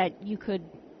that you could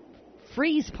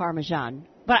freeze Parmesan,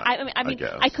 but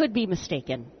I could be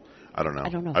mistaken. I don't know. I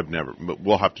don't know. I've never. But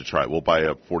we'll have to try it. We'll buy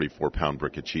a 44-pound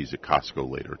brick of cheese at Costco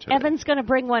later today. Evan's going to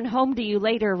bring one home to you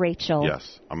later, Rachel.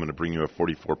 Yes, I'm going to bring you a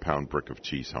 44-pound brick of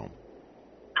cheese home.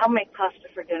 I'll make pasta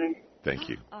for dinner. Thank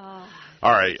you. All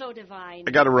right. So divine.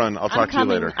 I got to run. I'll talk to you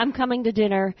later. I'm coming to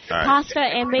dinner. All right. Pasta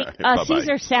and make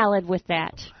Caesar salad with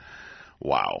that.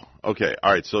 Wow. Okay.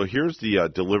 All right. So here's the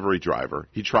delivery driver.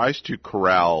 He tries to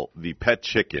corral the pet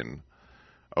chicken.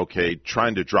 Okay,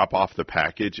 trying to drop off the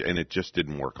package, and it just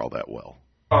didn't work all that well.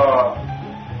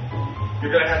 You're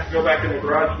going to have to go back in the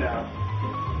garage now.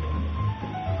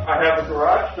 I have a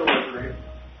garage delivery,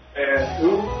 and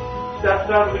who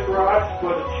steps out of the garage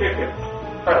with a chicken?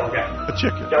 Oh, okay. A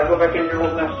chicken. Gotta go back in your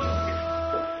old nest.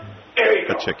 There you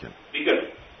go. A chicken. Be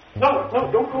good. No,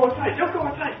 don't go outside. Don't go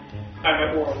outside. I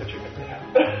meant more of the chicken.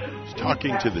 He's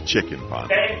talking to the chicken, Bon.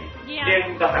 Stay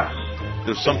in the house.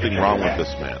 There's something wrong with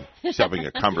this man. He's having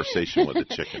a conversation with a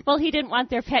chicken. Well, he didn't want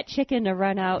their pet chicken to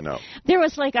run out. No. There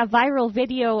was like a viral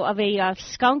video of a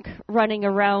skunk running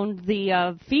around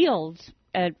the field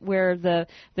where the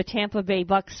Tampa Bay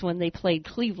Bucks, when they played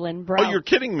Cleveland Browns. Oh, you're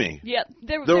kidding me. Yeah.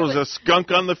 There was a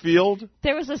skunk on the field?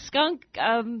 There was a skunk,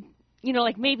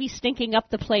 like maybe stinking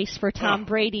up the place for Tom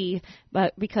Brady,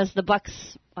 but because the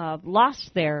Bucks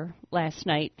lost there last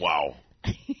night. Wow.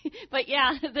 But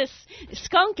yeah, this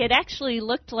skunk, it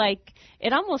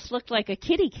almost looked like a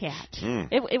kitty cat.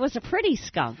 It was a pretty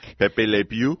skunk. Pepe Le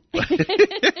Pew?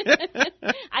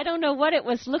 I don't know what it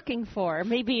was looking for.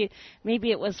 Maybe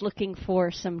it was looking for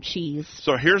some cheese.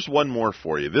 So here's one more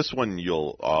for you. This one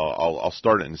I'll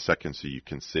start it in a second so you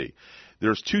can see.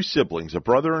 There's two siblings, a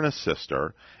brother and a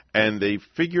sister, and they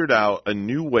figured out a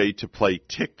new way to play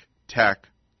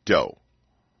tic-tac-toe.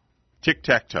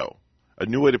 Tic-tac-toe. A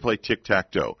new way to play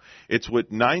tic-tac-toe. It's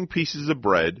with 9 pieces of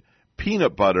bread,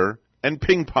 peanut butter, and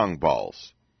ping pong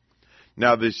balls.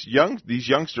 Now, these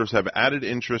youngsters have added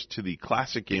interest to the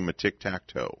classic game of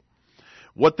tic-tac-toe.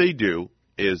 What they do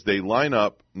is they line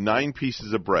up 9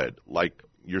 pieces of bread, like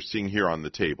you're seeing here on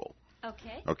the table.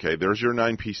 Okay. Okay, there's your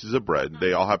 9 pieces of bread.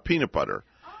 They all have peanut butter.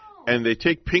 Oh. And they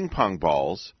take ping pong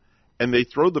balls, and they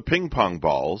throw the ping pong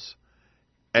balls,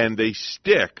 and they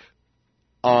stick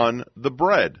on the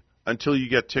bread until you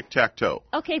get tic-tac-toe.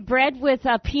 Okay, bread with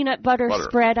peanut butter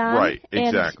spread on. Right,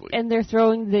 exactly. And they're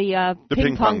throwing the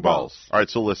ping pong balls. All right,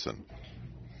 so listen.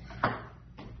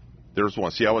 There's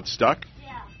one. See how it's stuck?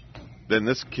 Yeah. Then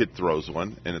this kid throws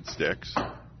one, and it sticks.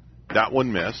 That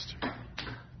one missed.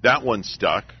 That one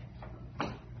stuck.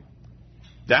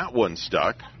 That one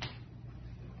stuck.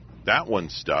 That one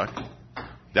stuck.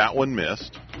 That one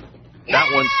missed.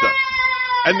 That one stuck.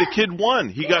 And the kid won.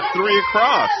 He got 3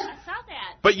 across. I saw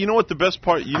that. But you know what the best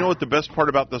part? You know what the best part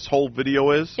about this whole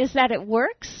video is? Is that it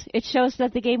works? It shows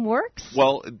that the game works?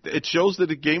 Well, it shows that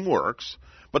the game works.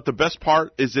 But the best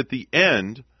part is at the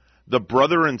end, the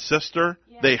brother and sister,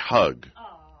 they hug.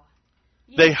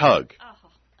 Yeah. They hug.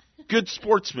 Good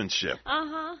sportsmanship.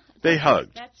 They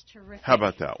hugged. That's terrific. How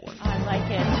about that one? I like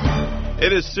it.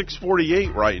 It is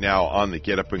 6:48 right now on the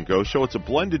Get Up and Go show. It's a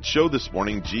blended show this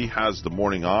morning. G has the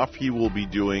morning off. He will be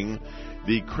doing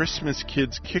the Christmas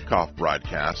Kids kickoff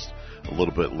broadcast a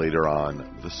little bit later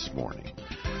on this morning.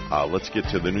 Let's get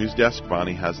to the news desk.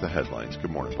 Bonnie has the headlines. Good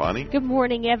morning, Bonnie. Good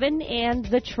morning, Evan. And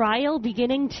the trial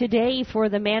beginning today for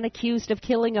the man accused of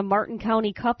killing a Martin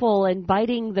County couple and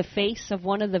biting the face of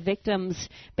one of the victims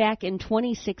back in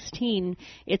 2016.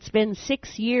 It's been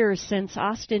 6 years since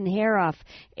Austin Haroff,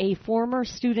 a former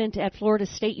student at Florida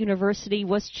State University,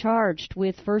 was charged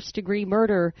with first-degree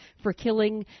murder for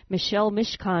killing Michelle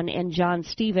Mishkan and John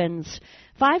Stevens.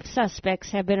 5 suspects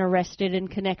have been arrested in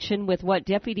connection with what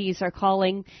deputies are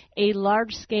calling a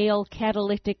large-scale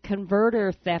catalytic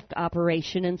converter theft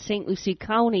operation in St. Lucie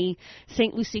County.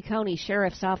 St. Lucie County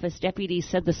Sheriff's Office deputies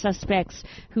said the suspects,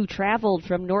 who traveled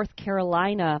from North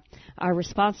Carolina, are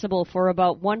responsible for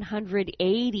about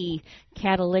 180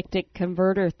 catalytic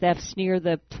converter thefts near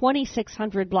the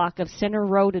 2600 block of Center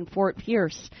Road in Fort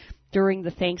Pierce during the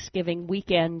Thanksgiving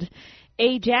weekend.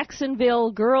 A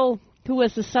Jacksonville girl who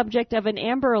was the subject of an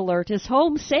Amber Alert is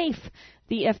home safe.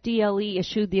 The FDLE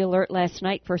issued the alert last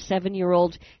night for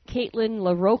 7-year-old Caitlin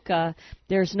LaRocca.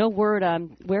 There's no word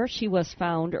on where she was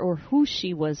found or who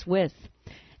she was with.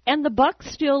 And the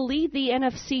Bucs still lead the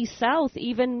NFC South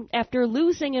even after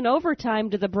losing in overtime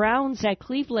to the Browns at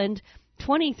Cleveland,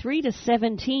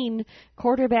 23-17.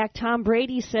 Quarterback Tom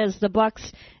Brady says the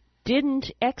Bucs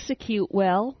didn't execute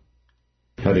well.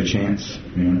 Had a chance,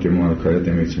 give them a lot of credit.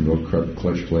 They made some real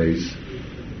clutch plays.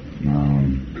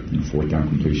 4th down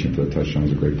completion for the touchdown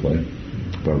was a great play.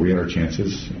 But we had our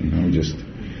chances, we just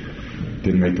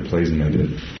didn't make the plays, and they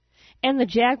did. And the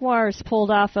Jaguars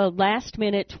pulled off a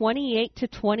last-minute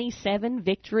 28-27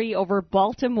 victory over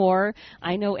Baltimore.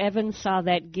 I know Evan saw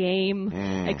that game,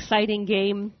 exciting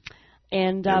game.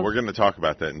 And we're going to talk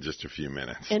about that in just a few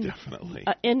minutes, definitely.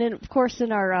 And then, of course,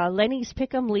 in our Lenny's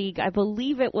Pick'em League, I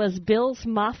believe it was Bills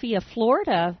Mafia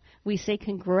Florida. We say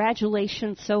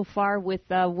congratulations so far with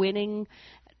winning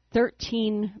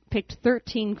 13, picked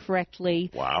 13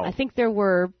 correctly. Wow. I think there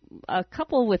were a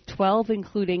couple with 12,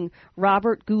 including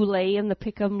Robert Goulet in the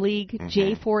Pick'em League,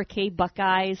 J4K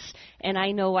Buckeyes, and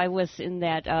I know I was in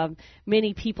that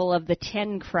many people of the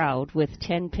 10 crowd with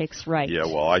 10 picks right. Yeah,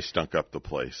 well, I stunk up the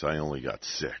place. I only got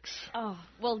 6. Oh,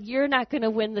 well, you're not going to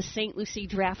win the St. Lucie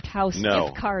Draft House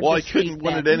gift card. Well, I couldn't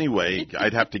win it anyway.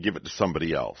 I'd have to give it to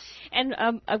somebody else. And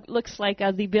it looks like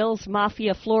the Bills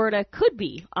Mafia Florida could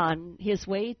be on his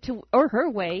way to, or her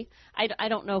way. I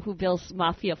don't know who Bills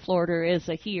Mafia Florida is,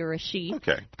 a he or a she.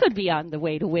 Okay. Could be on the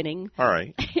way to winning. All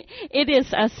right. It is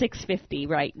 6:50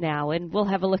 right now, and we'll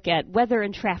have a look at weather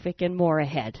and traffic and more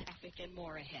ahead. The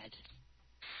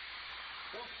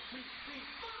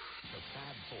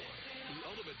Fab Four, the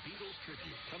ultimate Beatles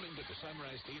tribute, coming to the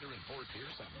Sunrise Theater in Fort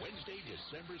Pierce on Wednesday,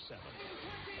 December 7th.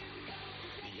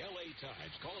 The LA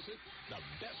Times calls it the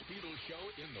best Beatles show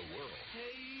in the world.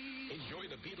 Enjoy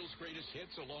the Beatles' greatest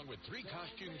hits along with 3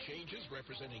 costume changes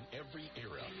representing every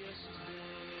era.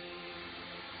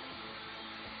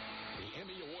 The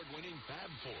Emmy Award-winning Fab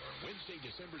Four, Wednesday,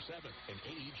 December 7th, an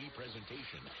AEG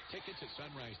presentation. Tickets at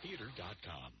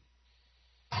sunrisetheater.com.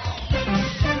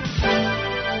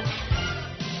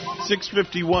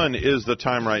 6:51 is the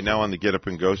time right now on the Get Up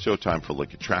and Go show. Time for a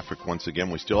look at traffic once again.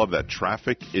 We still have that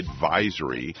traffic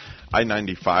advisory.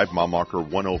 I-95, mile marker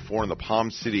 104 in the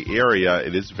Palm City area.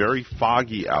 It is very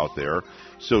foggy out there,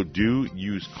 so do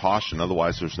use caution.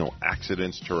 Otherwise, there's no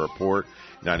accidents to report.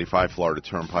 95 Florida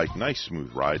Turnpike, nice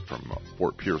smooth ride from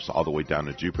Fort Pierce all the way down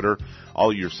to Jupiter.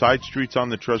 All your side streets on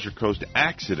the Treasure Coast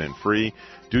accident-free.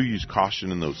 Do use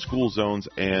caution in those school zones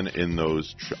and in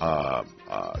those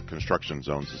construction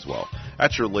zones as well.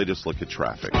 That's your latest look at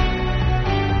traffic.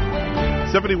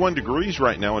 71 degrees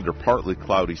right now under partly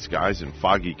cloudy skies and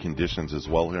foggy conditions as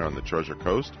well here on the Treasure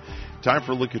Coast. Time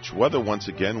for a look at your weather once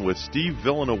again with Steve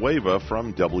Villanueva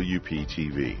from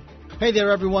WPTV. Hey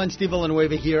there, everyone. Steve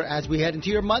Villanueva here as we head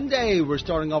into your Monday. We're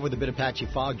starting off with a bit of patchy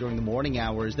fog during the morning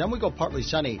hours. Then we go partly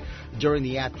sunny during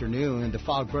the afternoon. The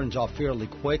fog burns off fairly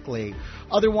quickly.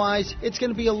 Otherwise, it's going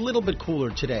to be a little bit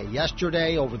cooler today.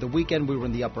 Yesterday, over the weekend, we were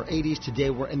in the upper 80s. Today,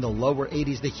 we're in the lower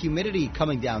 80s. The humidity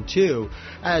coming down, too,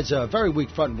 as a very weak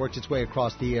front works its way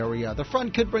across the area. The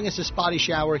front could bring us a spotty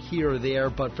shower here or there,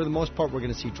 but for the most part, we're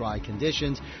going to see dry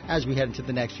conditions as we head into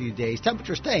the next few days.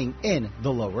 Temperature staying in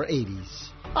the lower 80s.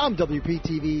 I'm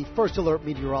WPTV First Alert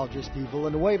Meteorologist Steve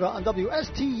Villanueva on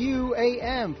WSTU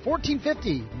AM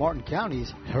 1450, Martin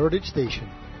County's Heritage Station.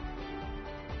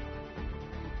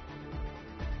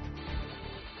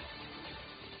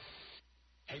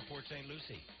 Hey, Port St.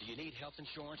 Lucie, do you need health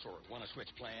insurance or want to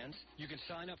switch plans? You can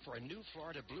sign up for a new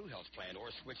Florida Blue Health plan or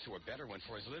switch to a better one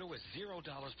for as little as $0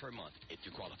 per month if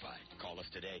you qualify. Call us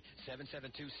today,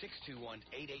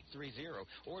 772-621-8830,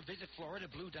 or visit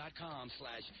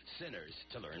floridablue.com/sinners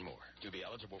to learn more. To be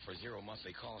eligible for zero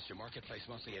monthly costs, your Marketplace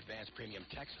monthly advance premium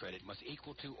tax credit must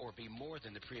equal to or be more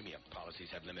than the premium.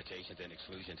 Policies have limitations and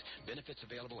exclusions. Benefits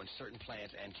available in certain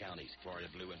plans and counties.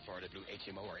 Florida Blue and Florida Blue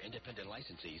HMO are independent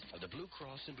licensees of the Blue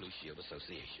Cross and Blue Shield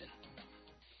Association.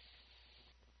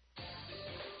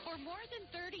 For more than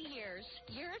 30 years,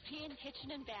 European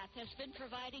Kitchen and Bath has been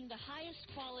providing the highest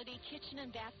quality kitchen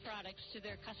and bath products to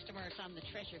their customers on the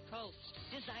Treasure Coast.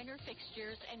 Designer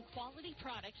fixtures and quality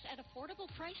products at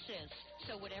affordable prices.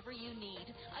 So whatever you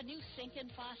need, a new sink and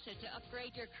faucet to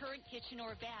upgrade your current kitchen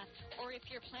or bath, or if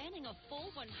you're planning a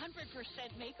full 100%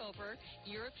 makeover,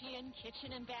 European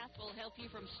Kitchen and Bath will help you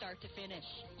from start to finish.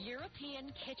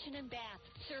 European Kitchen and Bath,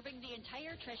 serving the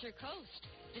entire Treasure Coast.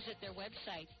 Visit their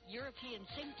website,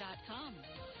 EuropeanSink.com.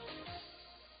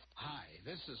 Hi,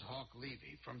 this is Hawk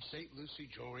Levy from St. Lucie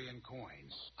Jewelry and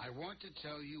Coins. I want to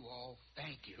tell you all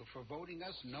thank you for voting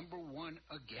us number one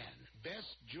again.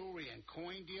 Best jewelry and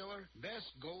coin dealer,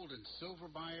 best gold and silver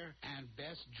buyer, and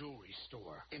best jewelry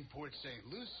store in Port St.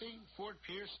 Lucie, Fort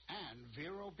Pierce, and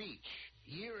Vero Beach.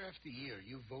 Year after year,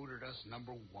 you voted us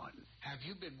number one. Have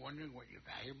you been wondering what your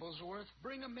valuables are worth?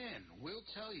 Bring them in. We'll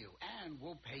tell you, and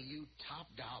we'll pay you top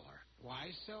dollar.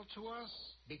 Why sell to us?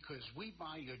 Because we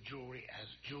buy your jewelry as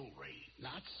jewelry,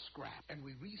 not scrap. And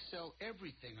we resell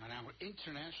everything on our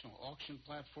international auction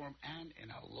platform and in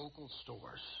our local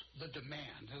stores. The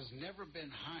demand has never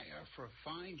been higher for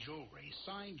fine jewelry,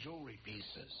 signed jewelry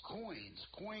pieces, coins,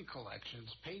 coin collections,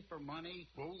 paper money,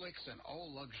 Rolex and all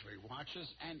luxury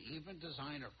watches, and even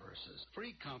designer purses.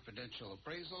 Free confidential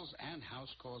appraisals and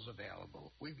house calls available.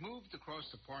 We've moved across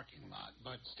the parking lot,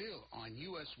 but still on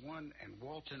US 1 and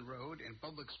Walton Road in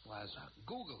Publix Plaza.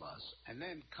 Google us and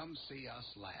then come see us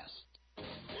last.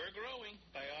 We're growing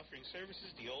by offering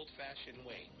services the old-fashioned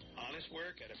way. Honest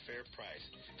work at a fair price.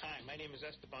 Hi, my name is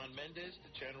Esteban Mendez,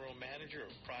 the General Manager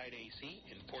of Pride AC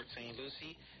in Port St.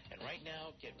 Lucie. And right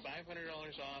now, get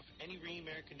 $500 off any Rheem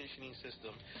air conditioning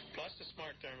system, plus the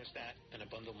smart thermostat and a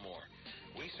bundle more.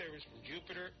 We service from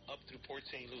Jupiter up through Port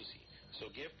St. Lucie. So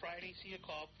give Pride AC a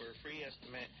call for a free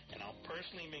estimate, and I'll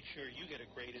personally make sure you get a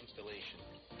great installation.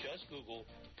 Just Google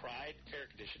Pride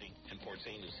Air Conditioning in Port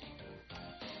St. Lucie.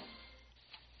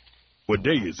 What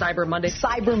day is it? Cyber Monday.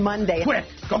 Cyber Monday. Quick,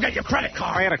 go get your credit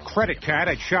card. I had a credit card.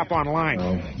 I'd shop online.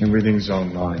 Everything's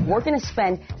online. We're going to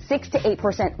spend 6 to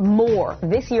 8% more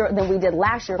this year than we did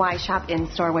last year. Why shop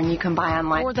in-store when you can buy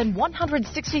online? More than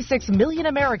 166 million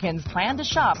Americans plan to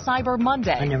shop Cyber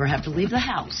Monday. I never have to leave the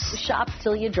house. Shop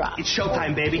till you drop. It's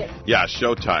showtime, baby. Yeah,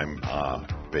 showtime,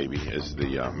 baby, as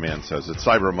the man says. It's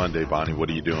Cyber Monday, Bonnie. What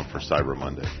are you doing for Cyber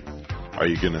Monday? Are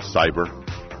you going to cyber?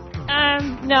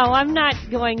 No, I'm not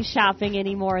going shopping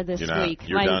anymore this week.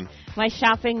 You're done? My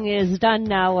shopping is done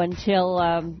now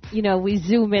until, we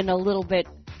zoom in a little bit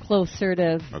closer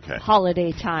to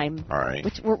holiday time. All right.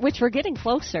 Which we're getting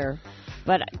closer.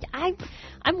 But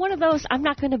I'm one of those, I'm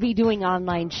not going to be doing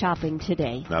online shopping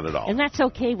today. Not at all. And that's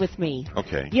okay with me.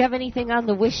 Okay. Do you have anything on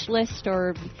the wish list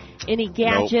or any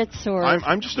gadgets or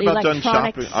I'm just about done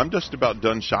shopping. I'm just about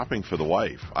done shopping for the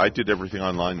wife. I did everything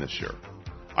online this year.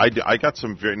 I got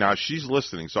some now she's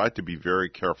listening, so I have to be very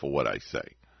careful what I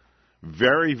say.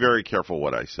 Very, very careful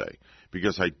what I say,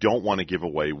 because I don't want to give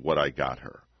away what I got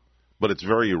her. But it's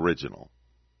very original.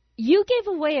 You gave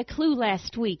away a clue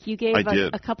last week. You gave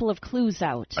a couple of clues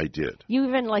out. I did. You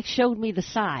even showed me the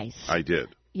size. I did.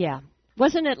 Yeah.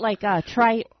 Wasn't it like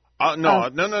try? No.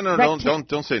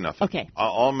 Don't say nothing. Okay.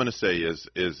 All I'm going to say is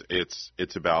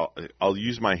it's about. I'll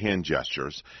use my hand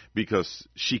gestures because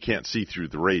she can't see through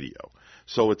the radio.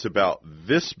 So it's about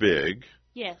this big,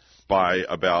 Yes. By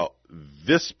about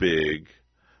this big,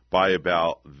 by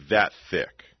about that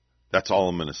thick. That's all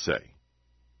I'm going to say.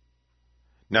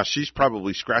 Now, she's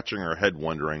probably scratching her head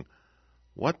wondering,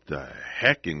 what the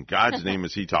heck in God's name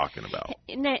is he talking about?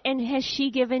 And has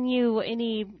she given you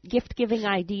any gift-giving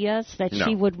ideas that No.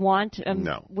 she would want?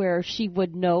 No. Where she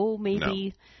would know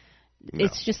maybe No.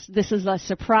 it's just this is a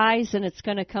surprise and it's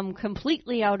going to come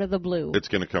completely out of the blue? It's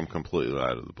going to come completely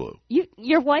out of the blue.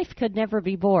 Your wife could never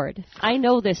be bored. I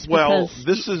know this Well, because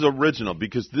this is original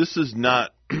because this is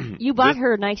not... you bought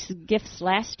her nice gifts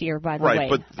last year, by the way.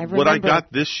 Right, but what I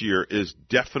got this year is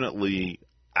definitely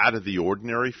out of the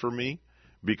ordinary for me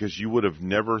because you would have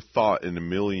never thought in a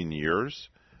million years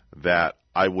that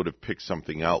I would have picked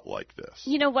something out like this.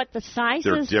 You know what? The sizes,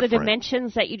 They're the different.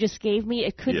 dimensions that you just gave me,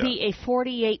 it could be a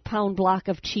 48-pound block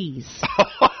of cheese.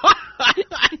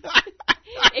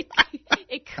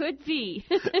 It could be.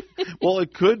 Well,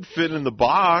 it could fit in the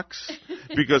box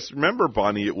because remember,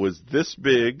 Bonnie, it was this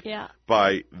big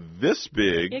by this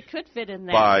big. It could fit in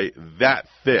there. By that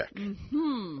thick.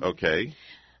 Mm-hmm. Okay?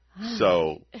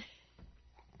 So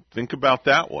think about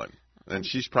that one. And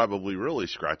she's probably really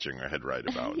scratching her head right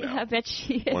about now. I bet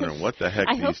she is. Wondering what the heck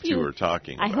these two are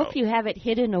talking about. I hope you have it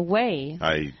hidden away.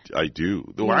 I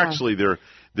do. Well, actually,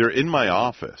 they're in my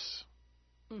office.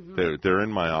 Mm-hmm. They're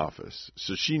in my office,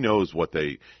 so she knows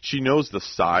she knows the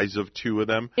size of two of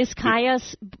them. Is Kaya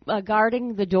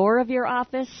guarding the door of your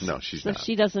office? No, she's not. not. So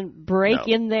she doesn't break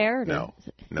in there? No,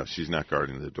 she's not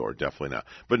guarding the door. Definitely not.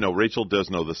 But no, Rachel does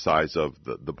know the size of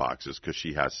the boxes because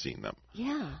she has seen them.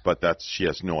 Yeah. But she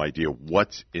has no idea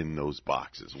what's in those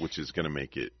boxes, which is going to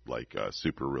make it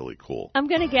super really cool. I'm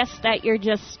going to guess that you're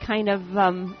just kind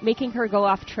of making her go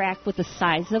off track with the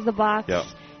size of the box. Yep.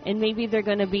 And maybe they're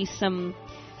going to be some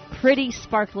pretty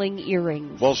sparkling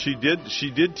earrings. Well, she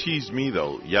did tease me,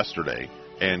 though, yesterday,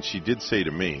 and she did say to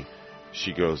me,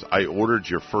 she goes, I ordered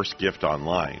your first gift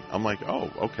online. I'm like, oh,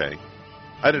 okay.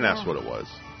 I didn't ask what it was,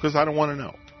 because I don't want to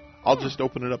know. I'll just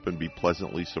open it up and be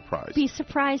pleasantly surprised. Be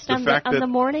surprised on the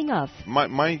morning of.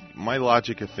 My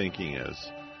logic of thinking is,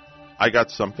 I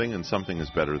got something, and something is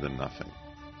better than nothing.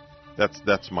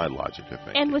 That's my logic of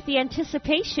thinking. And with the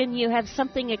anticipation, you have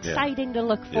something exciting to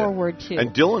look forward to.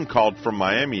 And Dylan called from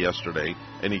Miami yesterday,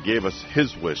 and he gave us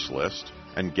his wish list,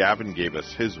 and Gavin gave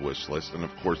us his wish list. And, of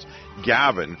course,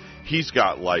 Gavin, he's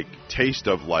got, taste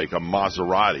of, a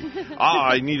Maserati.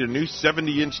 I need a new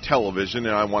 70-inch television,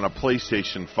 and I want a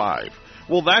PlayStation 5.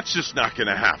 Well, that's just not going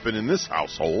to happen in this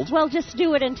household. Well, just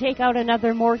do it and take out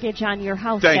another mortgage on your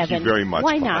house, Thank Evan. you very much,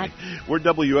 Why Bonnie. not? We're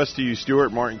WSTU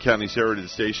Stewart, Martin County's Heritage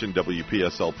Station,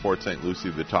 WPSL Port St.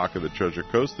 Lucie, the talk of the Treasure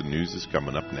Coast. The news is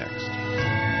coming up next.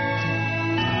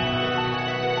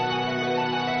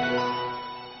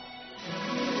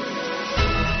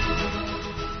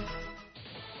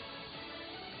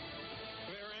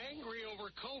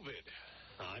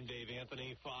 I'm Dave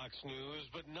Anthony, Fox News,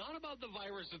 but not about the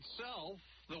virus itself,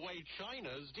 the way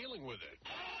China's dealing with it.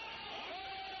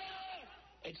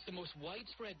 It's the most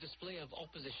widespread display of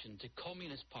opposition to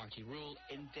Communist Party rule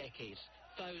in decades.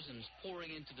 Thousands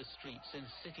pouring into the streets in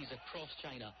cities across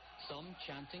China, some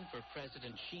chanting for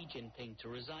President Xi Jinping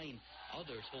to resign,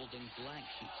 others holding blank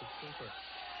sheets of paper.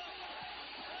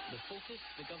 The focus,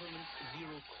 the government's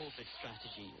zero-COVID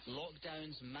strategy.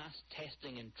 Lockdowns, mass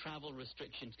testing, and travel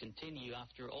restrictions continue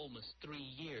after almost 3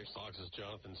 years. Fox's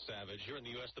Jonathan Savage. Here in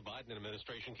the U.S., the Biden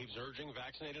administration keeps urging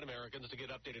vaccinated Americans to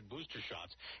get updated booster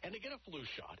shots and to get a flu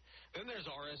shot. Then there's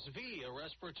RSV, a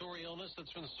respiratory illness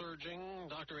that's been surging.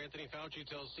 Dr. Anthony Fauci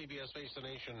tells CBS Face the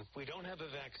Nation, we don't have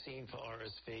a vaccine for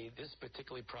RSV. This is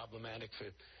particularly problematic for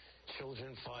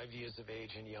children 5 years of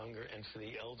age and younger, and for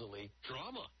the elderly.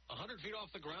 Drama. 100 feet off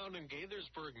the ground in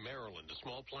Gaithersburg, Maryland. A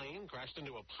small plane crashed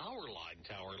into a power line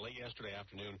tower late yesterday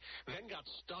afternoon, then got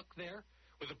stuck there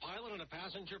with a pilot and a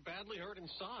passenger badly hurt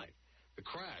inside. The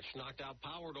crash knocked out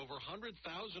power to over 100,000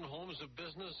 homes of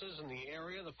businesses in the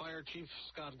area. The fire chief,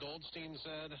 Scott Goldstein,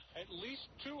 said, at least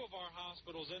 2 of our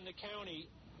hospitals in the county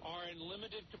are in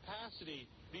limited capacity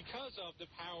because of the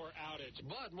power outage.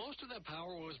 But most of that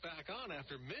power was back on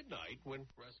after midnight when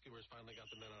rescuers finally got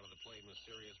the men out of the plane with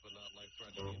serious but not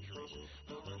life-threatening injuries.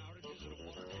 Power outages at a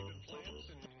water treatment plant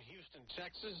in Houston,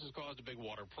 Texas has caused a big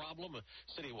water problem. A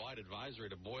citywide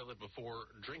advisory to boil it before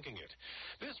drinking it.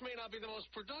 This may not be the most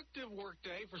productive work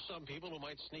day for some people who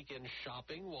might sneak in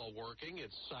shopping while working.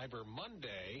 It's Cyber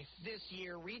Monday. This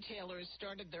year, retailers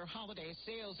started their holiday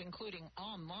sales, including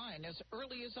online, as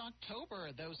early as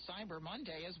October, though Cyber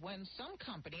Monday is when some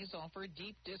companies offer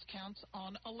deep discounts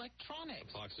on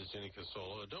electronics. Fox's Jenny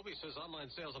Casola. Adobe says online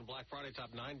sales on Black Friday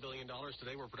topped $9 billion.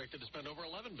 Today we're predicted to spend over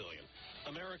 $11 billion.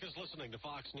 America's listening to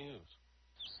Fox News.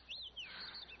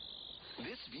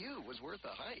 This view was worth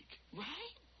a hike.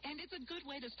 Right? And it's a good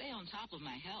way to stay on top of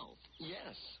my health.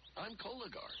 Yes, I'm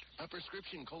Cologuard, a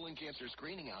prescription colon cancer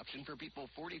screening option for people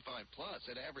 45 plus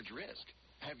at average risk.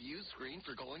 Have you screened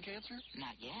for colon cancer?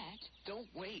 Not yet. Don't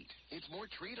wait. It's more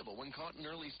treatable when caught in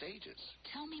early stages.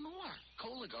 Tell me more.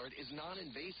 Cologuard is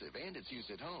non-invasive and it's used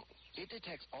at home. It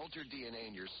detects altered DNA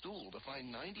in your stool to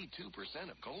find 92%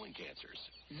 of colon cancers.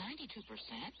 92%?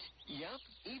 Yep,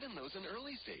 even those in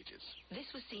early stages. This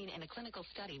was seen in a clinical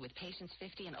study with patients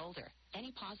 50 and older.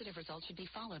 Any positive results should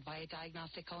be followed by a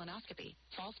diagnostic colonoscopy.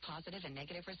 False positive and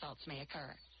negative results may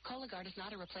occur. Cologuard is not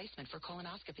a replacement for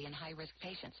colonoscopy in high-risk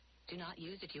patients. Do not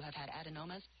use if you have had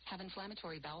adenomas, have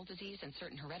inflammatory bowel disease and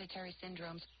certain hereditary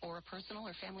syndromes, or a personal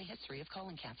or family history of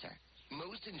colon cancer.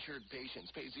 Most insured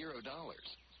patients pay $0.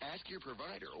 Ask your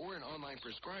provider or an online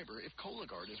prescriber if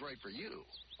Cologuard is right for you,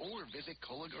 or visit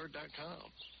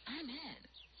Cologuard.com. I'm in.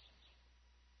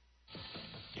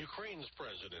 Ukraine's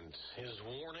president is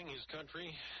warning his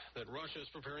country that Russia is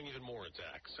preparing even more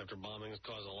attacks after bombings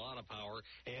cause a lot of power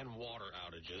and water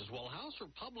outages. While House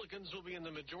Republicans will be in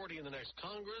the majority in the next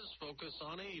Congress, focus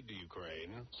on aid to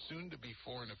Ukraine. Soon-to-be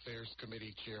Foreign Affairs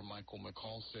Committee Chair Michael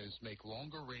McCall says make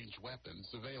longer-range weapons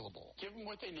available. Give them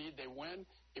what they need, they win.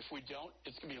 If we don't,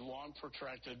 it's going to be a long,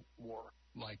 protracted war.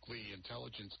 Likely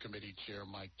Intelligence Committee Chair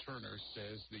Mike Turner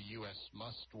says the U.S.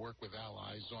 must work with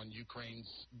allies on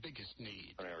Ukraine's biggest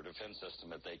need. Our defense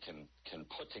system that they can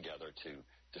put together to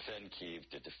defend Kyiv,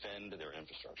 to defend their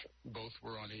infrastructure. Both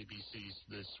were on ABC's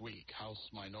This Week. House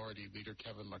Minority Leader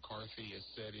Kevin McCarthy has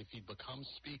said if he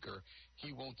becomes Speaker,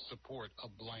 he won't support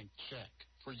a blank check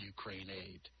for Ukraine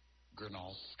aid.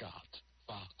 Gernal Scott,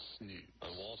 Fox News.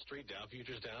 On Wall Street, Dow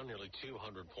futures down nearly 200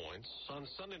 points. On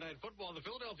Sunday Night Football, the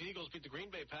Philadelphia Eagles beat the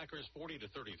Green Bay Packers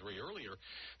 40-33 earlier.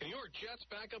 The New York Jets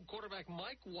backup quarterback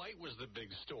Mike White was the big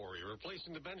story,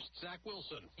 replacing the benched Zach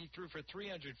Wilson. He threw for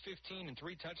 315 and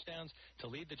 3 touchdowns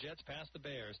to lead the Jets past the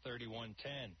Bears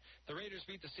 31-10. The Raiders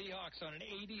beat the Seahawks on an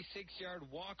 86-yard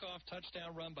walk-off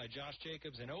touchdown run by Josh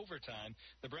Jacobs in overtime.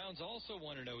 The Browns also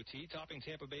won in OT, topping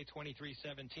Tampa Bay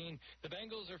 23-17. The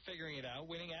Bengals are figuring it out,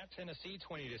 winning at Tennessee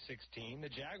 20-16.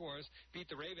 The Jaguars beat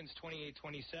the Ravens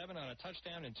 28-27 on a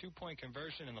touchdown and 2-point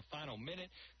conversion in the final minute.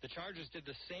 The Chargers did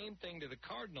the same thing to the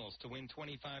Cardinals to win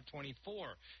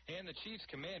 25-24. And the Chiefs,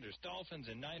 Commanders, Dolphins,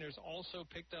 and Niners also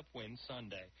picked up wins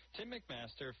Sunday. Tim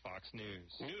McMaster, Fox News.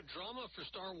 New drama for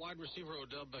star wide receiver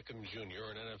Odell Beckham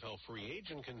Jr., an NFL free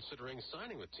agent considering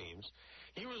signing with teams.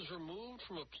 He was removed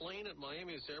from a plane at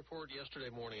Miami's airport yesterday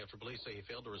morning after police say he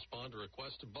failed to respond to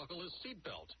requests to buckle his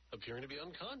seatbelt, appearing to be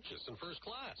unconscious in first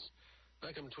class.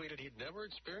 Beckham tweeted he'd never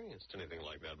experienced anything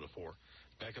like that before.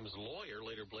 Beckham's lawyer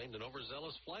later blamed an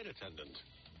overzealous flight attendant.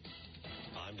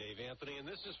 I'm Dave Anthony, and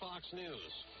this is Fox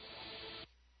News.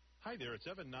 Hi there, it's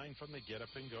Evan 9 from the Get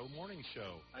Up and Go Morning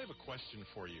Show. I have a question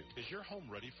for you. Is your home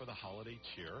ready for the holiday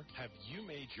cheer? Have you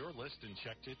made your list and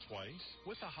checked it twice?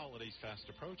 With the holidays fast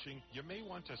approaching, you may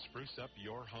want to spruce up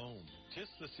your home. 'Tis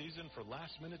the season for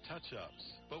last-minute touch-ups.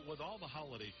 But with all the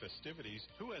holiday festivities,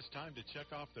 who has time to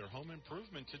check off their home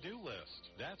improvement to-do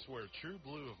list? That's where True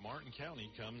Blue of Martin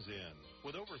County comes in.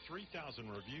 With over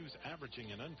 3,000 reviews averaging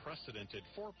an unprecedented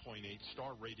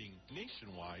 4.8-star rating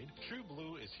nationwide, True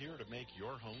Blue is here to make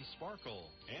your home sparkle.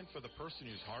 And for the person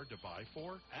who's hard to buy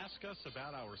for, ask us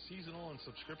about our seasonal and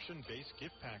subscription-based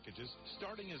gift packages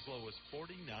starting as low as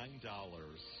 $49.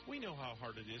 We know how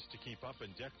hard it is to keep up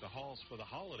and deck the halls for the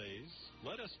holidays.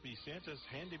 Let us be Santa's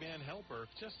handyman helper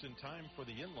just in time for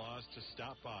the in-laws to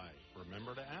stop by.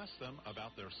 Remember to ask them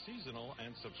about their seasonal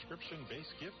and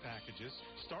subscription-based gift packages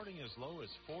starting as low as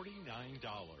 $49.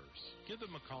 Give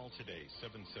them a call today,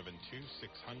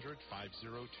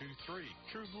 772-600-5023.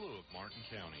 True Blue of Martin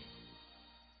County.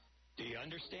 Do you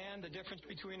understand the difference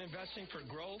between investing for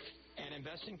growth and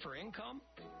investing for income?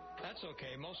 That's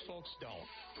okay. Most folks don't.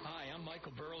 Hi, I'm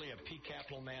Michael Burley of P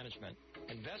Capital Management.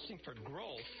 Investing for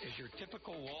growth is your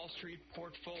typical Wall Street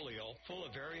portfolio full of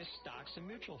various stocks and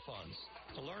mutual funds.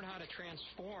 To learn how to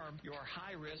transform your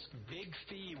high-risk,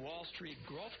 big-fee Wall Street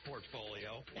growth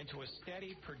portfolio into a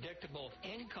steady, predictable,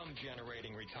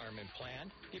 income-generating retirement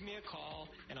plan, give me a call,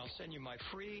 and I'll send you my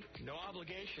free,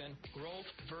 no-obligation Growth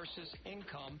versus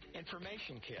Income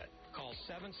information kit. Call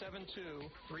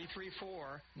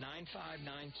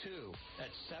 772-334-9592.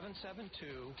 That's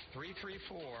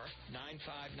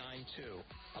 772-334-9592.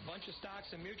 A bunch of stocks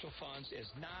and mutual funds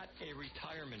is not a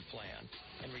retirement plan.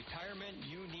 In retirement,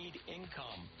 you need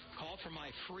income. Call for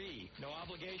my free,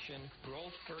 no-obligation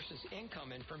Growth versus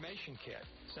Income information kit.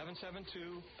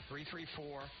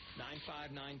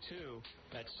 772-334-9592.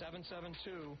 That's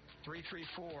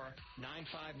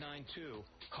 772-334-9592.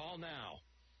 Call now.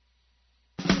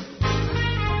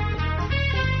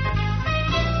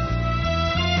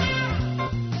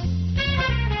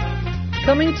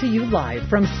 Coming to you live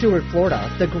from Stuart,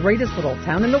 Florida, the greatest little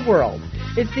town in the world.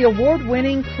 It's the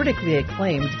award-winning, critically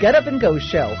acclaimed Get Up and Go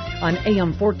show on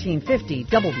AM 1450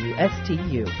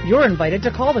 WSTU. You're invited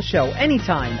to call the show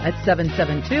anytime at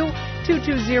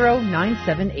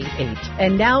 772-220-9788.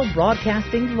 And now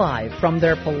broadcasting live from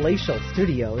their palatial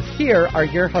studios, here are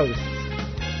your hosts.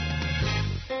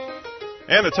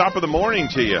 And the top of the morning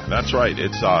to you. That's right.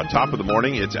 It's top of the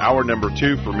morning. It's hour number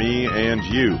 2 for me and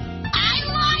you. I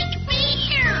like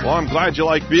beer. Well, I'm glad you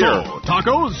like beer. So,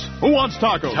 tacos? Who wants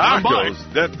tacos? Tacos?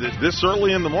 This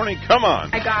early in the morning? Come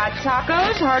on. I got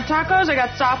tacos, hard tacos. I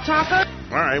got soft tacos.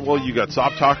 All right. Well, you got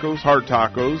soft tacos, hard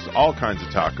tacos, all kinds of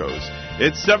tacos.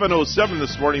 It's 7:07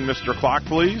 this morning, Mr. Clock,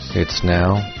 please. It's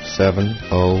now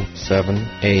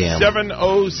 7:07 a.m.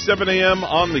 7:07 a.m.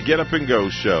 on the Get Up and Go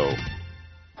show.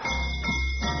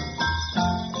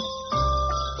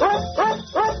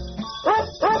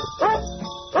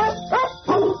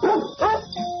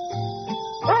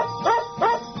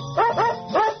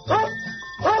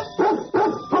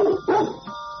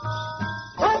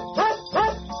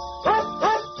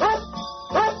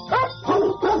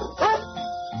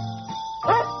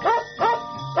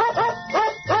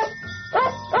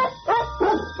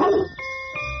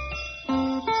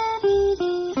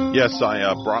 Yes,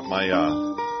 I brought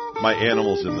my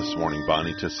animals in this morning,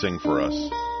 Bonnie, to sing for us.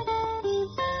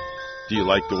 Do you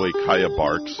like the way Kaya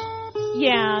barks?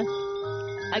 Yeah,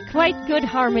 a quite good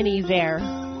harmony there.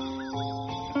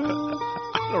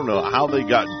 I don't know how they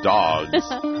got dogs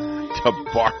to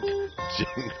bark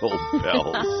jingle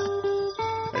bells.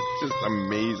 That just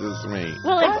amazes me.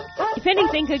 Well, if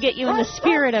anything could get you in the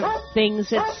spirit of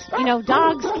things, it's,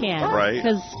 dogs can. Right.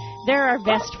 Because they're our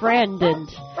best friend and...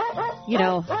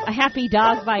 a happy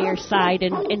dog by your side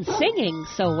and singing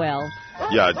so well.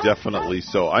 Yeah, definitely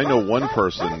so. I know one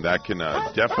person that can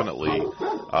definitely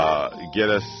get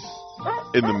us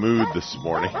in the mood this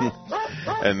morning,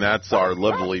 and that's our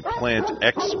lovely plant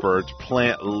expert,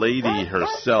 plant lady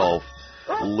herself,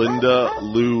 Linda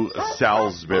Lou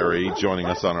Salisbury, joining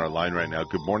us on our line right now.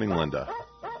 Good morning, Linda.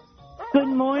 Good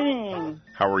morning.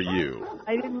 How are you?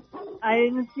 I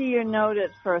didn't see your note at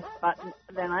first, but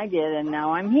then I did, and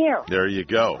now I'm here. There you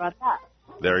go. How about that?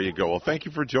 There you go. Well, thank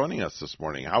you for joining us this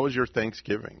morning. How was your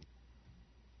Thanksgiving?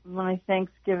 My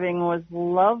Thanksgiving was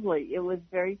lovely. It was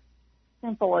very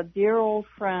simple. A dear old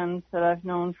friend that I've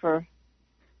known for,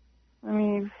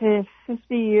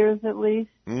 50 years at least,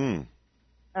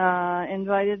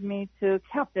 invited me to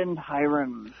Captain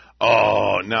Hiram.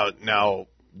 Oh, now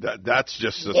that's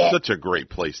just such a great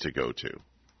place to go to.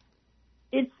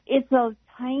 It's the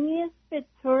tiniest bit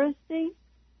touristy,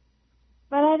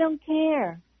 but I don't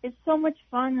care. It's so much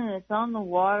fun, and it's on the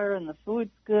water, and the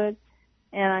food's good.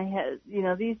 And I had,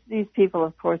 these people,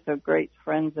 of course, are great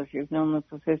friends if you've known them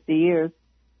for 50 years.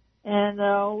 And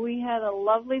we had a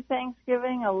lovely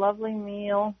Thanksgiving, a lovely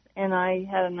meal, and I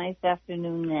had a nice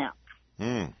afternoon nap.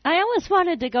 I always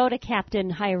wanted to go to Captain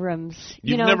Hiram's.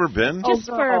 You've never been? Just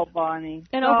for Bonnie.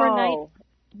 An overnight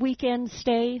weekend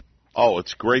stay. Oh,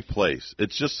 it's a great place.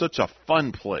 It's just such a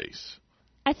fun place.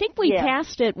 I think we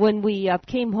passed it when we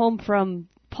came home from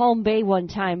Palm Bay one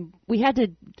time. We had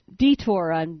to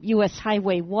detour on U.S.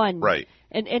 Highway 1. Right.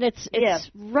 And it's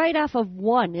right off of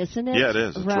 1, isn't it? Yeah, it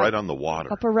is. It's right on the water.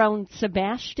 Up around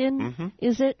Sebastian,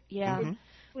 is it? Yeah.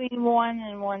 Between 1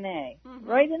 and 1A.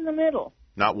 Right in the middle.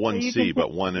 Not 1C,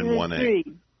 but 1 and 1A.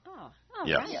 Oh,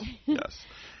 yes, right. Yes.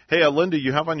 Hey, Linda,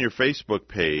 you have on your Facebook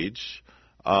page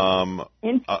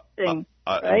interesting,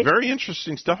 right? very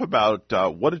interesting stuff about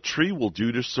what a tree will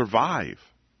do to survive.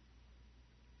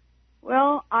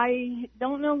 Well, I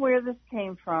don't know where this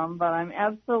came from, but I'm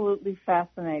absolutely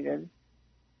fascinated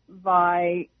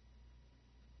by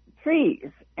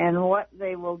trees and what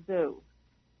they will do.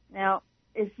 Now,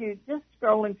 if you're just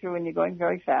scrolling through and you're going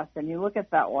very fast and you look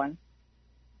at that one,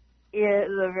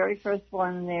 the very first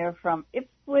one there from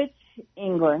Ipswich,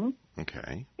 England.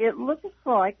 Okay. It looks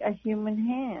like a human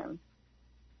hand.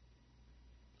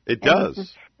 It does. And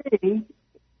the tree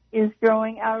is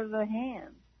growing out of the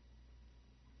hand.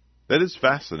 That is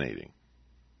fascinating.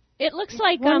 It looks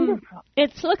like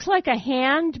a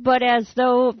hand, but as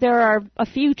though there are a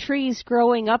few trees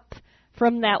growing up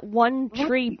from that one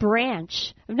tree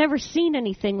branch. I've never seen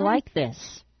anything like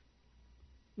this.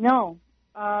 No.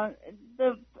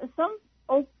 Some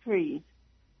oak trees,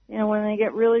 when they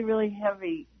get really, really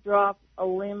heavy, drop a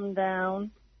limb down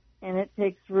and it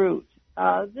takes root.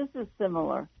 This is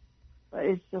similar, but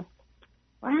it's just,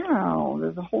 wow,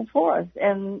 there's a whole forest.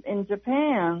 And in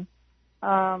Japan,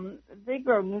 they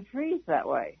grow new trees that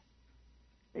way.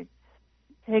 They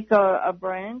take a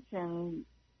branch and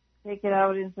take it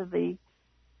out into the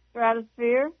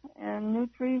stratosphere, and new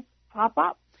trees pop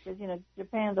up. Because,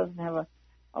 Japan doesn't have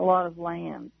a lot of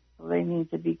land, so they need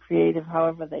to be creative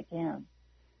however they can.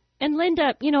 And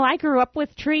Linda, I grew up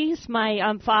with trees. My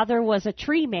father was a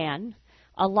tree man,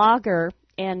 a logger,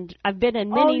 and I've been in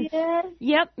many,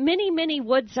 many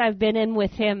woods I've been in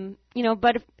with him.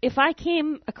 But if I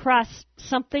came across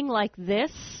something like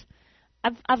this,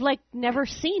 I've like never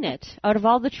seen it. Out of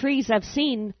all the trees I've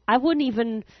seen, I wouldn't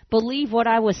even believe what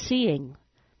I was seeing.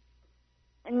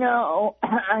 No,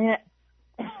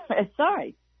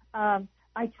 sorry.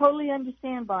 I totally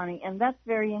understand, Bonnie, and that's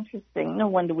very interesting. No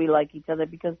wonder we like each other,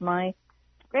 because my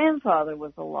grandfather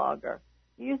was a logger.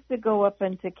 He used to go up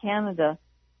into Canada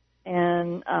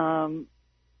and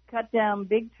cut down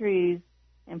big trees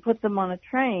and put them on a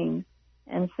train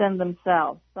and send them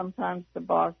south, sometimes to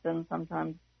Boston,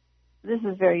 sometimes. This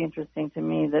is very interesting to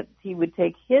me that he would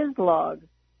take his logs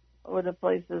over to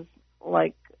places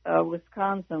like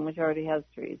Wisconsin, which already has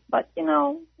trees. But,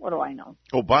 what do I know?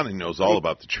 Oh, Bonnie knows all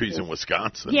about the trees in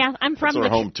Wisconsin. Yeah, I'm from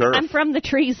home turf. I'm from the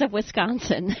trees of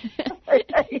Wisconsin.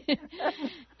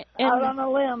 Out on a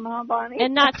limb, huh, Bonnie?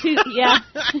 And not too, yeah,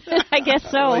 I guess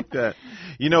so. I like that.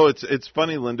 It's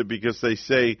funny, Linda, because they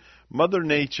say Mother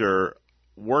Nature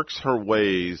works her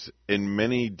ways in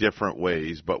many different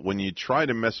ways, but when you try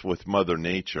to mess with Mother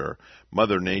Nature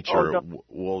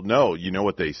will know. You know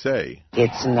what they say?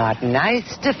 It's not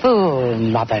nice to fool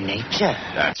Mother Nature.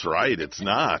 That's right, it's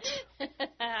not.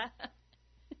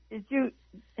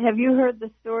 Have you heard the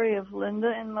story of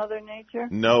Linda and Mother Nature?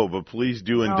 No, but please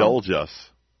do indulge us.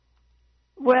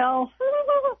 Well,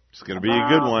 it's going to be a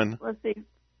good one. Let's see,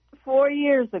 4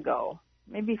 years ago,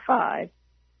 maybe 5,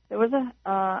 there was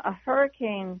a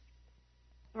hurricane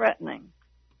threatening,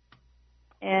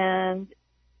 and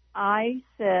I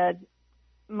said,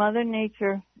 Mother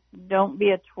Nature, don't be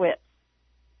a twit.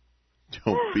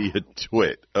 Don't be a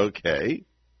twit, okay.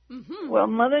 Mm-hmm. Well,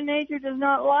 Mother Nature does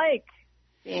not like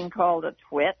being called a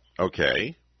twit.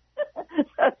 Okay.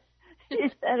 She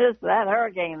sent us that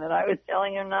hurricane that I was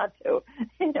telling her not to.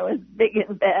 And it was big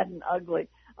and bad and ugly.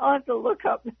 I'll have to look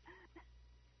up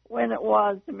when it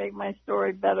was to make my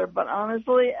story better. But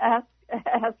honestly, ask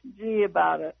G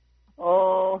about it.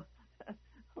 Oh,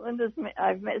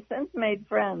 I've since made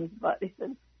friends, but he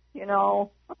said,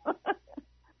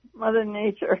 Mother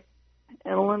Nature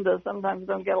and Linda sometimes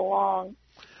don't get along.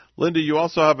 Linda, you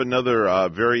also have another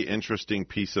very interesting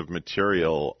piece of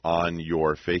material on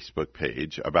your Facebook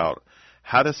page about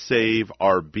how to save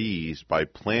our bees by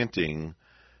planting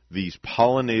these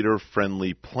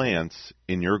pollinator-friendly plants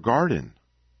in your garden.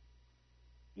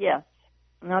 Yes.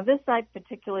 Now, this I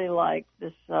particularly like,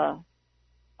 this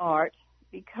art,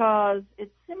 because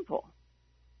it's simple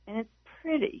and it's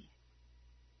pretty.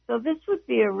 So this would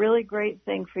be a really great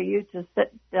thing for you to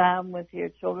sit down with your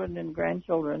children and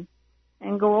grandchildren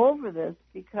and go over this,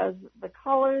 because the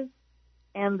colors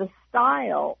and the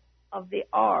style of the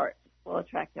art will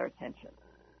attract their attention.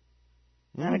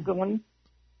 Isn't that a good one?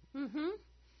 Mm-hmm.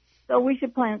 So we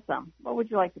should plant some. What would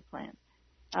you like to plant?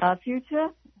 Fuchsia?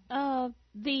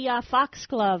 The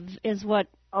foxglove is what.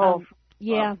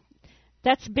 Yeah.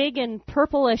 That's big and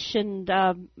purplish and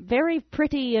very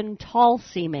pretty and tall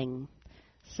seeming.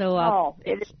 So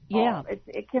it is tall.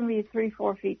 It can be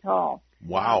 3-4 feet tall.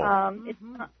 Wow.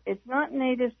 It's not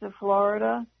native to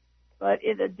Florida, but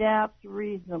it adapts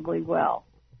reasonably well.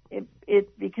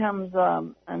 It becomes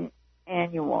an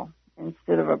annual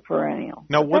instead of a perennial.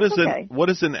 Now, what is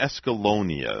an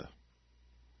escallonia?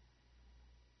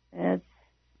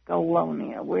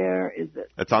 Escallonia. Where is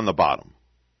it? It's on the bottom.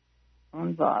 On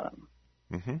the bottom.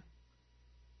 Mm-hmm.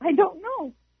 I don't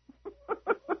know.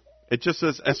 It just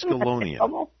says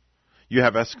escallonia. You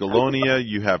have escallonia,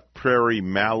 you have prairie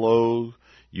mallow,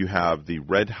 you have the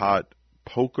red hot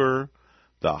poker,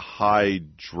 the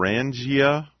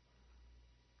hydrangea.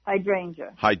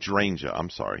 Hydrangea, I'm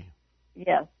sorry.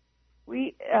 Yes.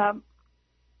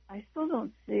 I still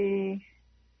don't see.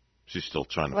 She's still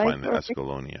trying to find the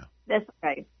escallonia. That's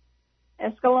right.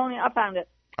 Escallonia, I found it.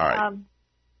 All right.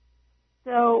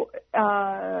 So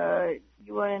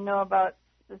you want to know about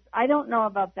this? I don't know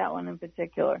about that one in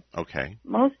particular. Okay.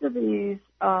 Most of these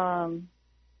are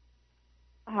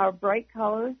bright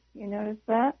colors. You notice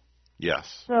that?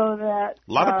 Yes. So that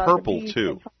a lot of purple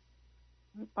too.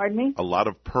 Pardon me? A lot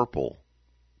of purple.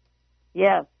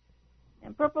 Yes.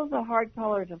 And purple's a hard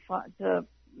color to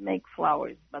make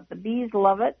flowers, but the bees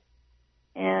love it.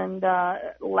 And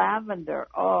lavender.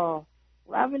 Oh,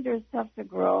 lavender is tough to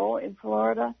grow in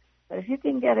Florida, but if you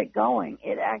can get it going,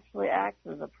 it actually acts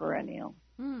as a perennial.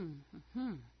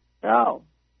 Mm-hmm. So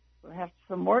we'll have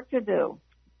some work to do.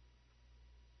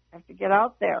 I have to get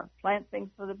out there, plant things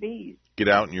for the bees. Get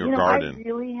out in your garden. I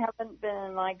really haven't been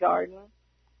in my garden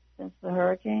since the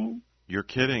hurricane. You're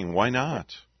kidding. Why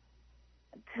not?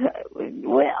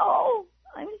 Well,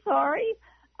 I'm sorry.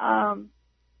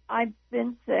 I've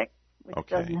been sick, which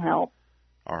doesn't help.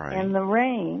 All right. And the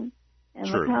rain, and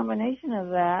True. the combination of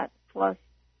that, plus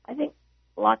I think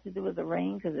a lot to do with the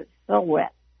rain because it's so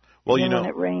wet. Well, when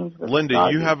it rains, Linda,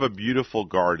 soggy. you have a beautiful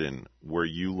garden where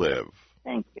you live.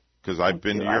 Thank you. Because I've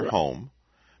been to your home,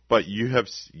 but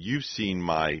you've seen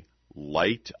my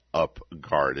light up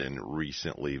garden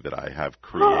recently that I have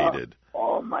created.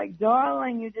 Oh, my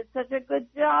darling, you did such a good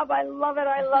job. I love it,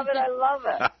 I love it, I love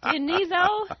it. Didn't he,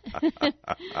 though?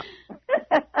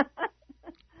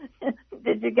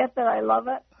 Did you get that I love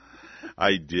it?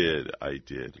 I did.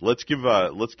 Let's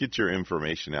get your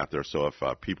information out there. So if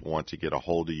people want to get a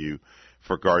hold of you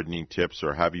for gardening tips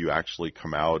or have you actually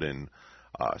come out and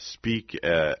speak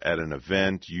at an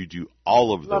event, you do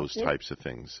all of those types of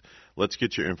things. Let's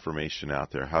get your information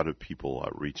out there. How do people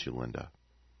reach you, Linda?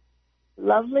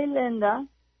 Lovely Linda.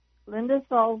 Linda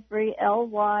Salisbury,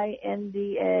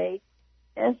 LyndaSalsbury,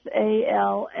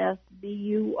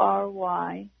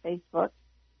 Facebook.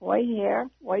 White hair,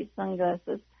 white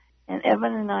sunglasses. And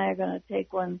Evan and I are going to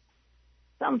take one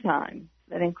sometime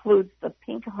that includes the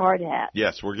pink hard hat.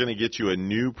 Yes, we're going to get you a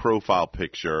new profile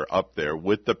picture up there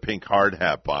with the pink hard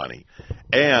hat, Bonnie.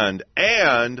 And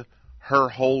her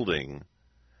holding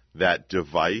that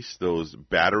device, those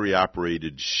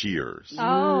battery-operated shears.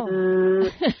 Oh.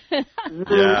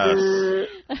 Yes.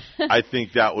 I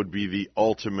think that would be the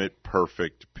ultimate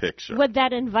perfect picture. Would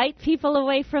that invite people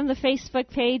away from the Facebook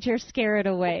page or scare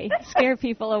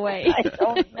people away? I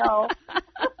don't know.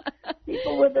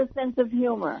 People with a sense of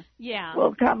humor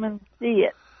will come and see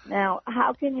it. Now,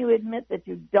 how can you admit that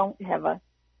you don't have a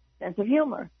sense of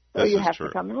humor? So you have to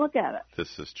come and look at it.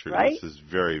 This is true. Right? This is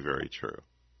very, very true.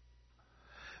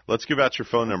 Let's give out your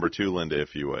phone number, too, Linda,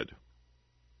 if you would.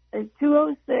 It's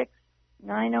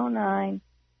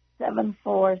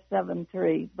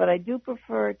 206-909-7473, but I do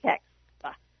prefer text.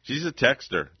 She's a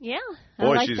texter. Yeah.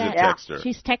 Boy, like she's that. a texter.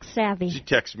 She's tech savvy. She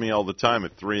texts me all the time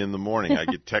at 3 in the morning. I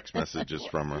get text messages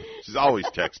from her. She's always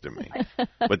texting me,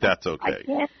 but that's okay. I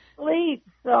can't sleep,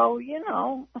 so,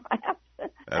 I have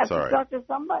to all right. talk to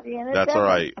somebody. And That's all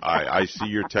right. I see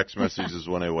your text messages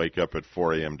when I wake up at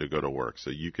 4 a.m. to go to work,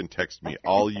 so you can text me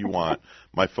all you want.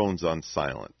 My phone's on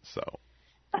silent, so.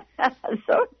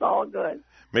 So it's all good.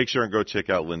 Make sure and go check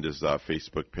out Linda's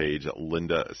Facebook page,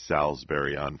 Linda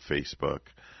Salisbury on Facebook.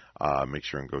 Make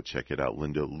sure and go check it out.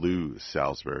 Linda Lou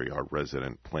Salisbury, our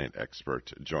resident plant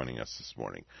expert, joining us this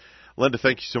morning. Linda,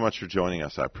 thank you so much for joining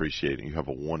us. I appreciate it. You have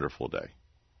a wonderful day.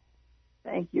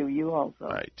 Thank you. You also. All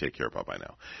right. Take care. Bye-bye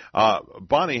now.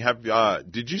 Bonnie,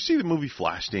 did you see the movie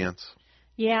Flashdance?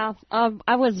 Yeah.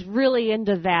 I was really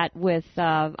into that with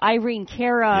Irene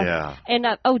Cara. Yeah. And,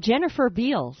 Jennifer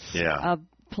Beals. Yeah.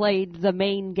 Played the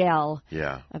main gal.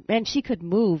 Yeah. And she could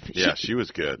move. Yeah, she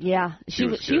was good. Yeah. She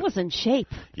was in shape.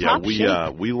 Yeah, Top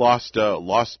shape. We lost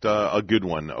a good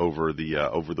one over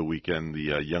the weekend.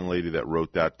 The young lady that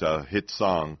wrote that hit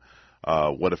song,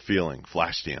 What a Feeling,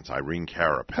 Flashdance, Irene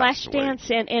Cara passed away.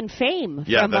 Flashdance and Fame.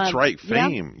 Yeah, from, that's right,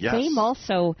 Fame. Yeah, yes. Fame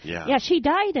also. Yeah, she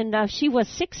died and she was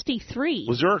 63.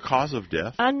 Was there a cause of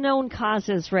death? Unknown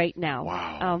causes right now.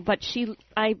 Wow. But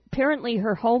apparently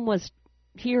her home was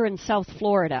here in South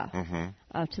Florida,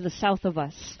 to the south of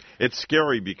us. It's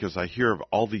scary because I hear of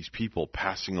all these people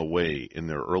passing away in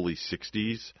their early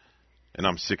 60s, and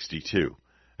I'm 62.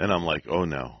 And I'm like, oh,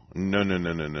 no.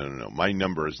 My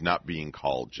number is not being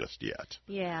called just yet.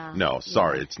 Yeah. No,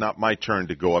 sorry. Yeah. It's not my turn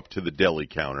to go up to the deli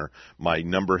counter. My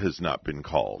number has not been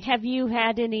called. Have you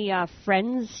had any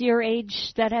friends your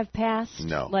age that have passed?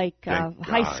 No. Like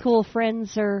high school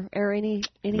friends or any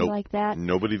nope. like that?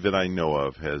 Nobody that I know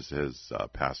of has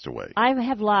passed away. I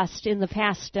have lost in the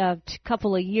past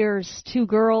couple of years 2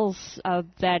 girls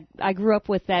that I grew up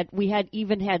with that we had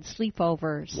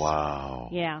sleepovers. Wow.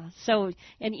 Yeah. So,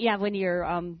 and yeah, when you're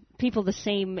people the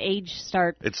same age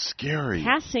start it's scary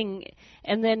passing,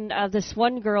 and then this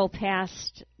one girl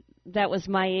passed that was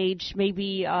my age.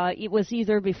 Maybe it was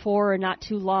either before or not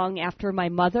too long after my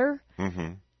mother.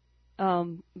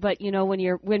 Mm-hmm. But when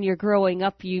you're growing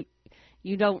up, you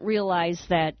don't realize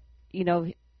that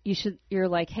you're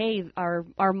like, hey,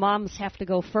 our moms have to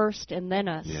go first and then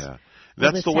us. Yeah,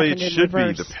 that's the way it should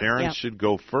be. The parents should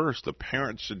go first. The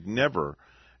parents should never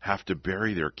have to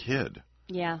bury their kid.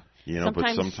 Yeah.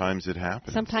 But sometimes it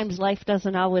happens. Sometimes life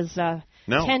doesn't always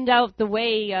tend out the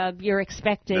way you're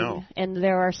expecting, and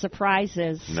there are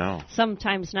surprises. No.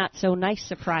 Sometimes not so nice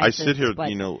surprises. I sit here,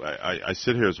 I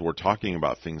sit here as we're talking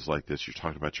about things like this. You're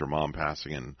talking about your mom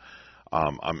passing, and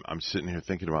I'm sitting here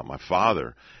thinking about my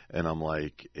father, and I'm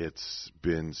like, it's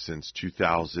been since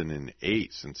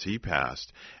 2008 since he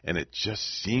passed, and it just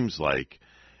seems like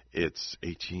it's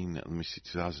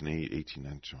 2008, 18,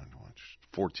 19,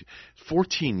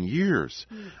 14 years.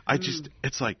 Mm-hmm.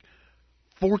 It's like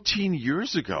 14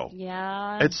 years ago.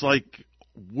 Yeah. It's like,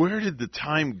 where did the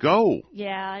time go?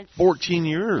 Yeah. 14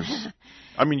 years.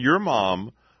 I mean, your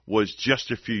mom was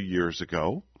just a few years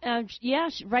ago.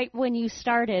 Right when you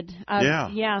started.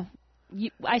 Yeah.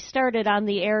 I started on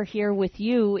the air here with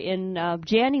you in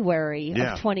January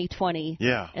of 2020.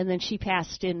 Yeah. And then she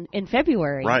passed in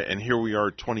February. Right, and here we are,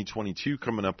 2022,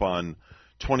 coming up on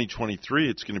 2023.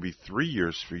 It's going to be 3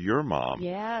 years for your mom.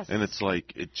 Yes. And it's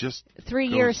like, it just 3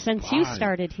 years since you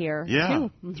started here. Yeah,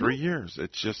 too. Mm-hmm. 3 years.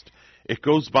 It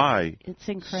goes by. It's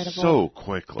incredible. So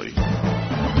quickly.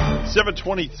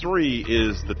 7:23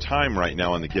 is the time right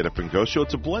now on the Get Up and Go show.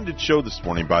 It's a blended show this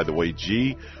morning, by the way.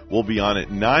 G will be on at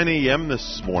 9 a.m.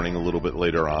 this morning, a little bit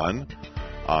later on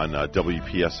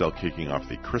WPSL, kicking off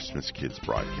the Christmas Kids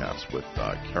broadcast with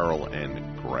Carol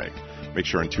and Greg. Make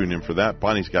sure and tune in for that.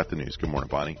 Bonnie's got the news. Good morning,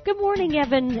 Bonnie. Good morning,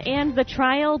 Evan. And the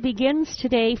trial begins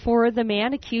today for the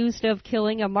man accused of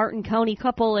killing a Martin County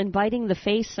couple and biting the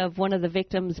face of one of the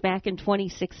victims back in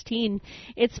 2016.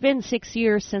 It's been 6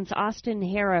 years since Austin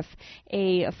Hariff,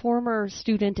 a former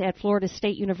student at Florida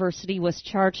State University, was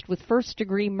charged with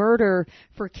first-degree murder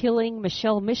for killing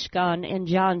Michelle Mishkan and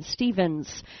John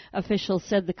Stevens. Officials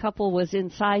said the couple was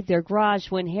inside their garage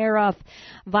when Hariff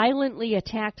violently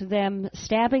attacked them,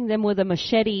 stabbing them with a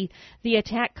machete. The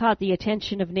attack caught the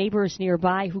attention of neighbors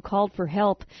nearby who called for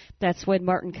help. That's when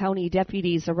Martin County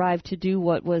deputies arrived to do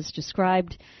what was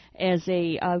described as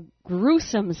a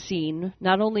gruesome scene.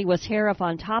 Not only was Hariff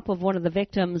on top of one of the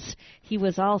victims, he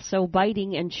was also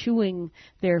biting and chewing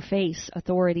their face,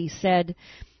 authorities said.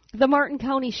 The Martin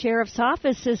County Sheriff's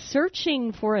Office is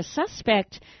searching for a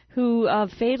suspect who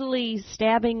fatally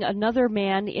stabbing another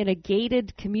man in a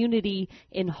gated community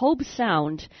in Hobe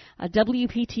Sound.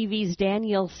 WPTV's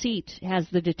Danielle Seat has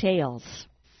the details.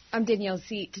 I'm Danielle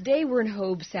Seat. Today we're in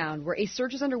Hobe Sound, where a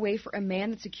search is underway for a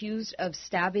man that's accused of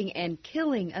stabbing and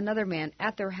killing another man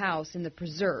at their house in the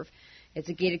Preserve. It's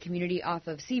a gated community off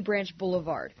of Sea Branch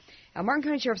Boulevard. Now, Martin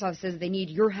County Sheriff's Office says they need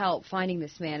your help finding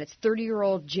this man. It's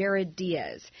 30-year-old Jared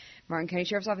Diaz. Martin County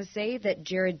Sheriff's Office say that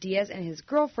Jared Diaz and his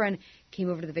girlfriend came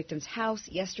over to the victim's house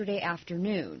yesterday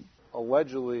afternoon.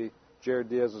 Allegedly, Jared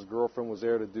Diaz's girlfriend was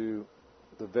there to do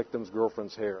the victim's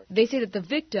girlfriend's hair. They say that the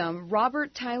victim,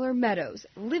 Robert Tyler Meadows,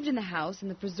 lived in the house in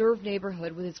the Preserve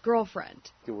neighborhood with his girlfriend.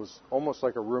 It was almost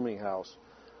like a rooming house.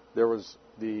 There was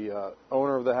the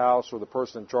owner of the house or the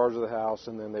person in charge of the house,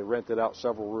 and then they rented out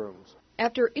several rooms.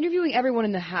 After interviewing everyone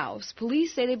in the house,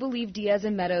 police say they believe Diaz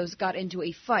and Meadows got into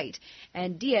a fight,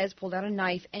 and Diaz pulled out a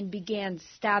knife and began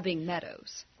stabbing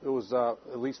Meadows. It was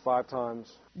at least 5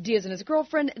 times. Diaz and his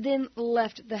girlfriend then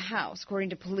left the house,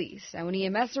 according to police. And when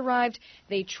EMS arrived,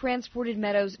 they transported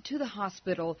Meadows to the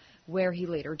hospital, where he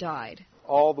later died.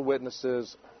 All the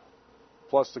witnesses,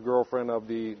 plus the girlfriend of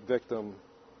the victim,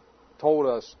 told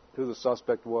us who the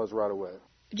suspect was right away.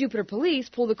 Jupiter police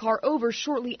pulled the car over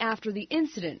shortly after the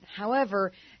incident.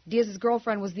 However, Diaz's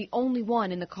girlfriend was the only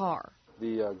one in the car.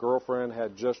 The girlfriend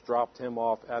had just dropped him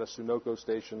off at a Sunoco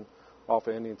station off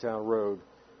of Indiantown Road,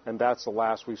 and that's the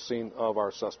last we've seen of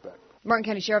our suspect. Martin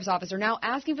County Sheriff's Office are now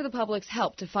asking for the public's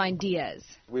help to find Diaz.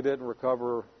 We didn't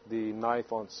recover the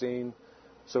knife on scene,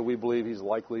 so we believe he's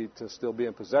likely to still be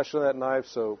in possession of that knife.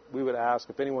 So we would ask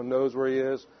if anyone knows where he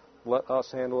is, let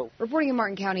us handle it. Reporting in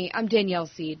Martin County, I'm Danielle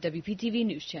Seed, WPTV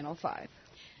News Channel 5.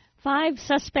 5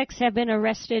 suspects have been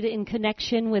arrested in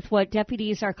connection with what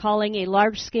deputies are calling a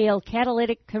large-scale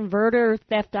catalytic converter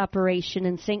theft operation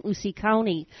in St. Lucie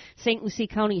County. St. Lucie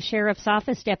County Sheriff's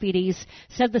Office deputies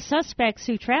said the suspects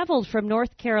who traveled from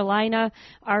North Carolina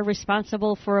are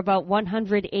responsible for about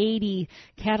 180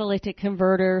 catalytic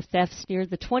converter thefts near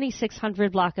the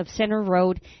 2600 block of Center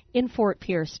Road in Fort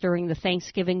Pierce during the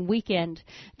Thanksgiving weekend.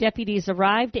 Deputies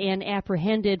arrived and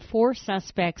apprehended 4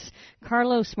 suspects.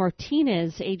 Carlos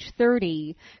Martinez, age age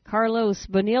 30. Carlos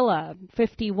Bonilla,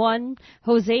 51.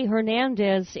 Jose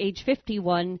Hernandez, age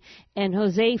 51. And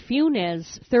Jose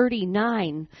Funes,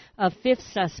 39. A fifth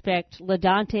suspect,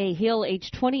 LaDante Hill,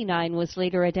 age 29, was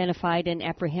later identified and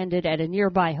apprehended at a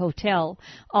nearby hotel.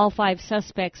 All 5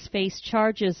 suspects face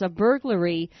charges of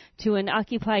burglary to an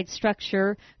occupied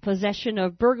structure, possession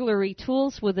of burglary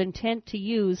tools with intent to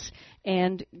use,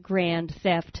 and grand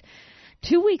theft.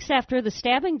 2 weeks after the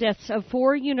stabbing deaths of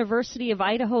 4 University of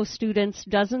Idaho students,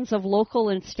 dozens of local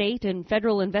and state and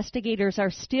federal investigators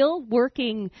are still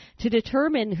working to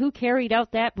determine who carried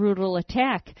out that brutal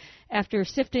attack. After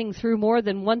sifting through more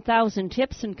than 1,000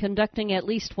 tips and conducting at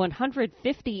least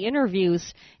 150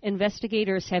 interviews,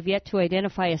 investigators have yet to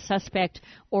identify a suspect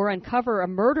or uncover a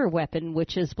murder weapon,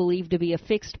 which is believed to be a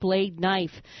fixed blade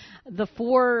knife. The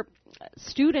 4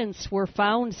 students were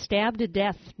found stabbed to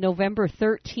death November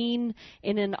 13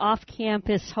 in an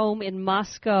off-campus home in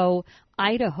Moscow,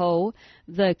 Idaho.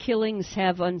 The killings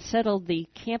have unsettled the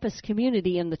campus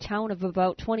community in the town of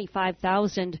about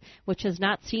 25,000, which has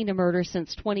not seen a murder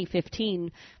since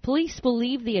 2015. Police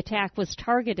believe the attack was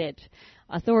targeted.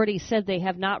 Authorities said they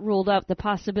have not ruled out the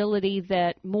possibility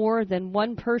that more than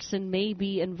one person may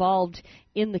be involved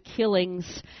in the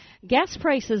killings. Gas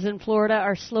prices in Florida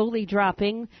are slowly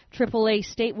dropping. AAA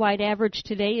statewide average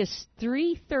today is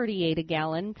 $3.38 a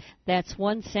gallon. That's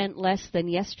 1 cent less than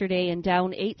yesterday and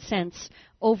down 8 cents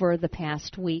over the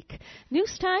past week.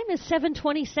 News time is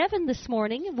 7:27 this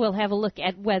morning. We'll have a look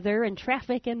at weather and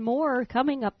traffic and more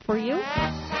coming up for you.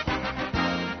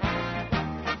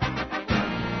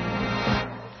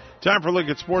 Time for a look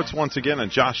at sports once again,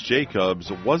 and Josh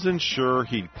Jacobs wasn't sure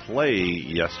he'd play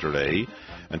yesterday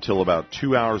until about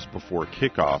 2 hours before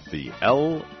kickoff. The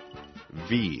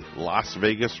LV, Las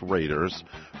Vegas Raiders,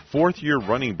 fourth-year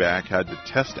running back had to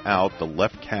test out the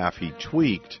left calf he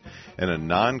tweaked in a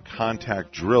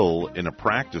non-contact drill in a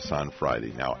practice on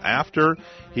Friday. Now, after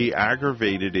he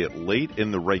aggravated it late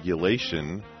in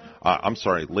regulation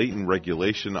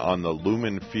on the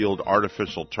Lumen Field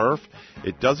artificial turf,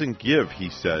 it doesn't give,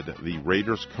 he said. The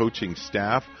Raiders coaching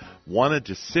staff wanted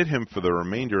to sit him for the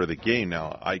remainder of the game.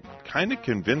 Now, I kind of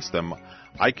convinced them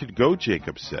I could go,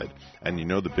 Jacobs said. And you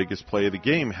know, the biggest play of the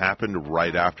game happened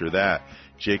right after that.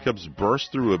 Jacobs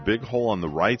burst through a big hole on the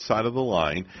right side of the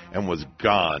line and was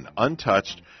gone,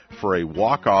 untouched, for a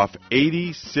walk-off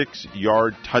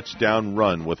 86-yard touchdown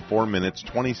run with 4 minutes,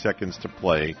 20 seconds to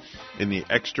play in the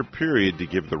extra period to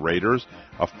give the Raiders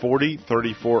a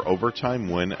 40-34 overtime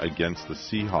win against the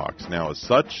Seahawks. Now, as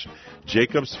such,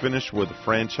 Jacobs finished with a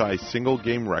franchise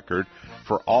single-game record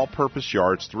for all-purpose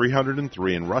yards,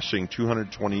 303, and rushing,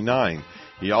 229.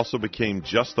 He also became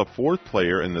just the 4th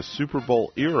player in the Super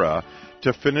Bowl era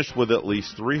to finish with at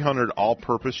least 300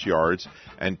 all-purpose yards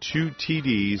and 2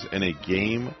 TDs in a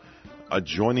game,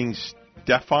 adjoining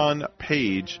Stephon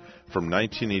Page from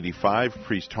 1985,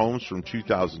 Priest Holmes from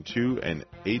 2002, and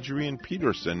Adrian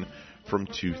Peterson from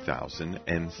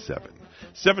 2007.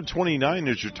 7:29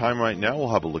 is your time right now.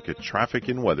 We'll have a look at traffic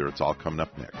and weather. It's all coming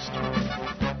up next.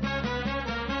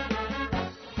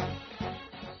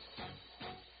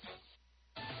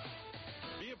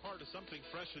 Something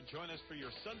fresh and join us for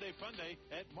your Sunday Fun Day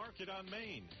at Market on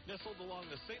Main. Nestled along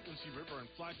the St. Lucie River in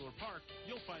Flagler Park,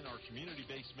 you'll find our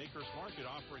community-based makers market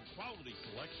offering quality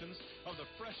selections of the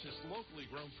freshest locally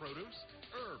grown produce,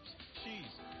 herbs,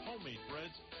 cheese, homemade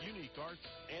breads, unique arts,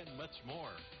 and much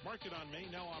more. Market on Main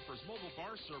now offers mobile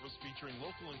bar service featuring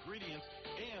local ingredients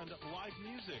and live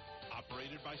music.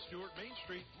 Operated by Stewart Main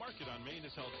Street, Market on Main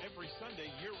is held every Sunday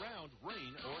year-round,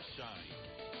 rain or shine.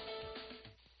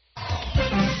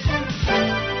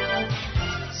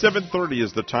 7:30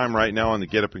 is the time right now on the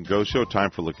Get Up and Go show.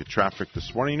 Time for a look at traffic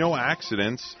this morning. No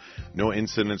accidents, no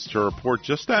incidents to report.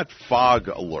 Just that fog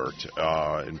alert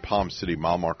in Palm City,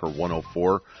 mile marker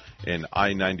 104 and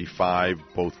I-95,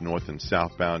 both north and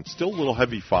southbound. Still a little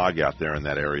heavy fog out there in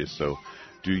that area, so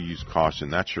do use caution.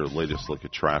 That's your latest look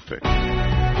at traffic.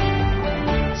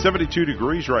 72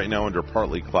 degrees right now under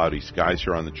partly cloudy skies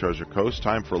here on the Treasure Coast.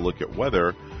 Time for a look at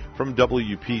weather from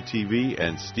WPTV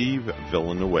and Steve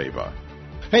Villanueva.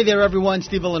 Hey there, everyone.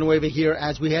 Steve Villanueva here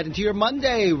as we head into your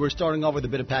Monday. We're starting off with a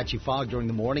bit of patchy fog during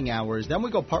the morning hours. Then we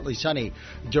go partly sunny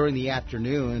during the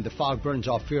afternoon. The fog burns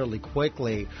off fairly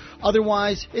quickly.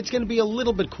 Otherwise, it's going to be a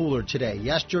little bit cooler today.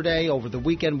 Yesterday, over the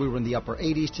weekend, we were in the upper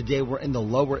 80s. Today, we're in the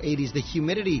lower 80s. The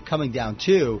humidity coming down,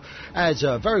 too, as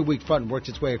a very weak front works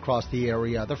its way across the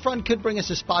area. The front could bring us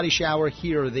a spotty shower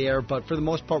here or there, but for the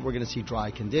most part, we're going to see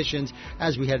dry conditions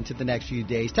as we head into the next few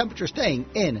days. Temperature staying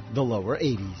in the lower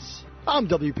 80s. I'm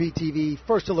WPTV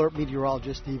First Alert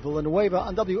Meteorologist Steve Villanueva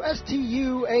on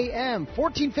WSTU AM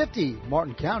 1450,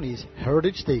 Martin County's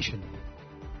Heritage Station.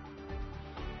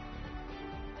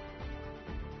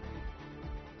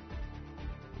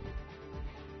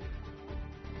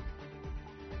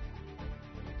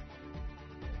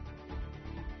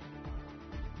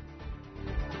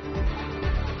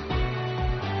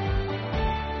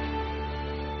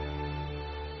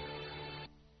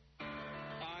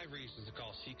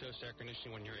 Air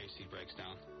conditioning when your AC breaks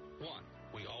down. 1.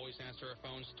 We always answer our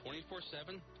phones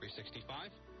 24/7,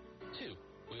 365. 2.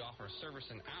 We offer service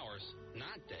in hours,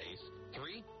 not days.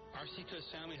 3. Our Seacoast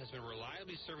family has been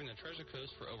reliably serving the Treasure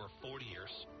Coast for over 40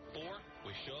 years. 4.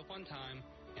 We show up on time.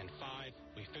 And 5.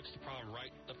 We fix the problem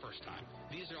right the first time.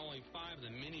 These are only 5 of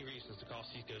the many reasons to call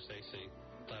Seacoast AC.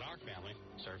 Let our family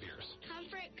serve yours.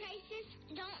 Comfort crisis?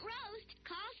 Don't roast.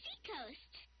 Call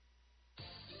Seacoast.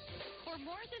 For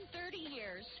more than 30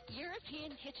 years,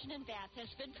 European Kitchen & Bath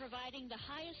has been providing the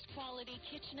highest quality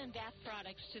kitchen and bath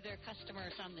products to their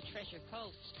customers on the Treasure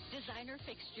Coast. Designer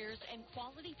fixtures and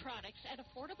quality products at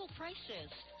affordable prices.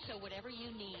 So whatever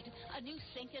you need, a new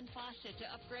sink and faucet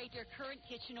to upgrade your current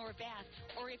kitchen or bath,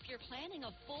 or if you're planning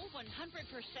a full 100%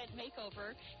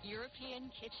 makeover,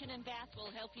 European Kitchen & Bath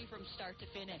will help you from start to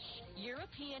finish.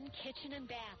 European Kitchen &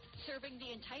 Bath, serving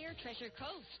the entire Treasure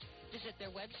Coast. Visit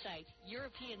their website,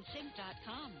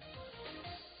 EuropeanSink.com.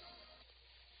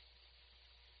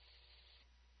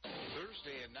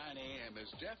 Thursday at 9 a.m.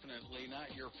 is definitely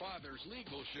not your father's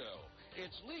legal show.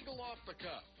 It's Legal Off the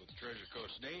Cuff with Treasure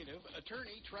Coast native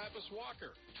attorney Travis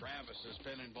Walker. Travis has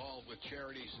been involved with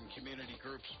charities and community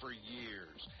groups for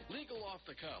years. Legal Off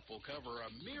the Cuff will cover a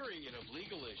myriad of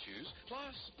legal issues,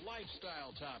 plus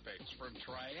lifestyle topics from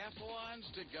triathlons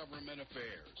to government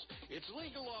affairs. It's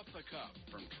Legal Off the Cuff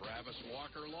from Travis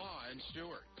Walker Law in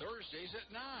Stewart. Thursdays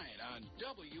at 9 on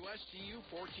WSTU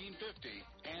 1450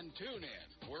 and tune in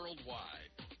worldwide.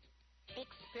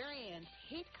 Experience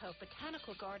Heathcote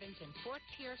Botanical Gardens in Fort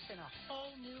Pierce in a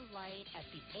whole new light at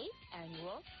the 8th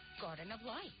Annual Garden of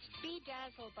Light. Be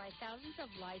dazzled by thousands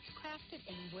of lights crafted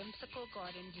in whimsical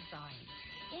garden designs.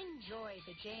 Enjoy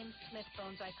the James Smith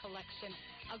Bonsai Collection,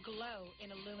 aglow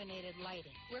in illuminated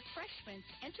lighting. Refreshments,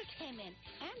 entertainment,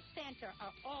 and Santa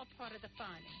are all part of the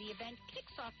fun. The event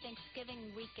kicks off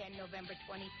Thanksgiving weekend, November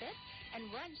 25th,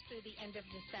 and runs through the end of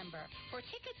December. For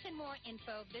tickets and more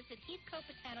info, visit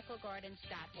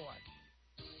heathcotebotanicalgardens.org.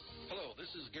 Hello,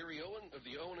 this is Gary Owen of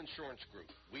the Owen Insurance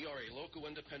Group. We are a local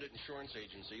independent insurance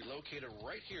agency located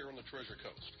right here on the Treasure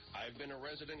Coast. I've been a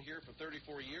resident here for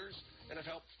 34 years and have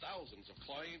helped thousands of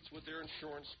clients with their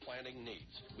insurance planning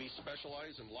needs. We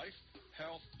specialize in life,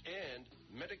 health, and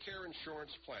Medicare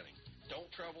insurance planning. Don't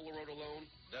travel the road alone.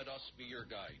 Let us be your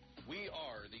guide. We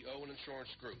are the Owen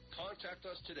Insurance Group. Contact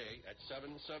us today at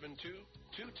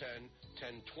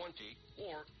 772-210-1020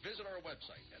 or visit our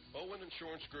website at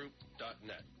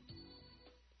oweninsurancegroup.net.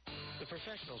 The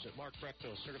professionals at Mark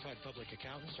Breckville Certified Public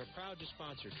Accountants are proud to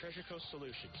sponsor Treasure Coast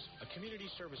Solutions, a community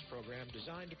service program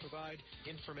designed to provide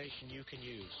information you can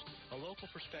use, a local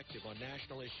perspective on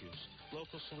national issues,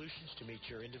 local solutions to meet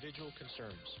your individual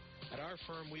concerns. At our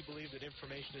firm, we believe that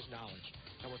information is knowledge,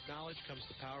 and with knowledge comes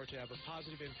the power to have a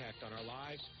positive impact on our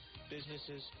lives,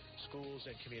 businesses, schools,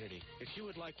 and community. If you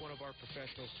would like one of our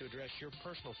professionals to address your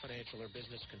personal financial or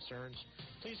business concerns,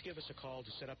 please give us a call to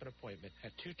set up an appointment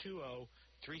at 220-3380.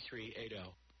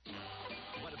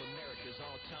 One of America's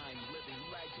all-time living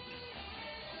legends.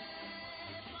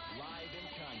 Live in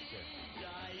concert.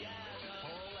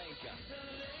 Paul Anka.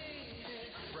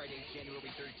 Friday,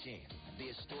 January 13th.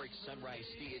 The historic Sunrise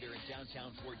Theater in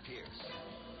downtown Fort Pierce.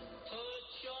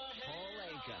 Paul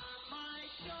Anka.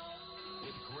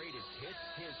 With greatest hits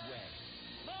his way.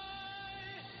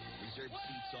 Reserved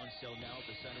seats on sale now at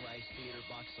the Sunrise Theater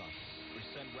box office or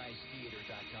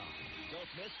sunrisetheater.com.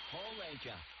 Don't miss Paul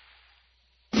Anka.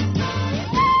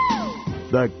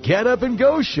 The Get Up and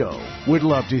Go Show would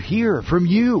love to hear from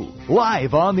you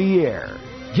live on the air.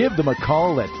 Give them a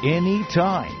call at any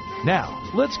time.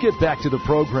 Now, let's get back to the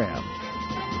program.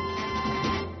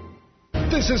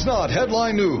 This is not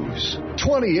headline news.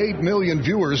 28 million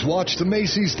viewers watched the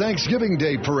Macy's Thanksgiving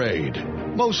Day Parade,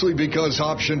 mostly because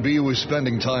Option B was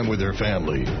spending time with their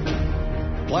family.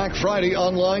 Black Friday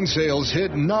online sales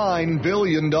hit $9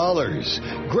 billion.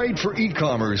 Great for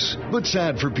e-commerce, but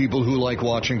sad for people who like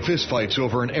watching fistfights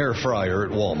over an air fryer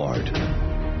at Walmart.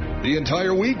 The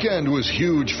entire weekend was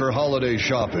huge for holiday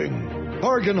shopping.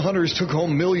 Bargain hunters took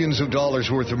home millions of dollars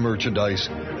worth of merchandise,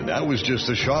 and that was just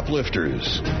the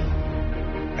shoplifters.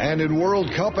 And in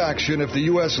World Cup action, if the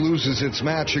U.S. loses its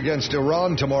match against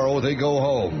Iran tomorrow, they go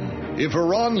home. If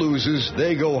Iran loses,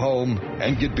 they go home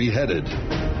and get beheaded.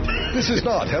 This is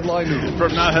not Headline News.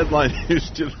 From not Headline News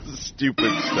to the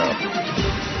stupid stuff.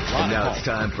 And now it's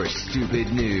time for Stupid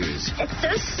News. It's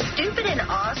so stupid and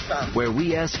awesome. Where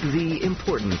we ask the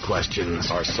important questions.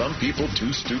 Are some people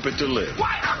too stupid to live?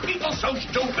 Why are people so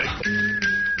stupid?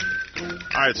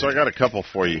 All right, so I got a couple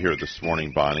for you here this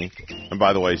morning, Bonnie. And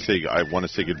by the way, I want to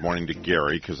say good morning to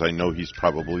Gary, because I know he's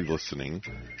probably listening,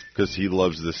 because he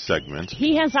loves this segment.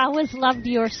 He has always loved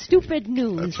your stupid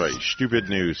news. That's right, stupid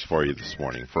news for you this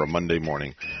morning, for a Monday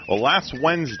morning. Well, last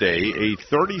Wednesday, a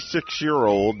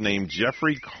 36-year-old named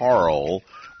Jeffrey Carl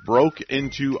broke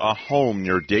into a home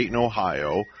near Dayton,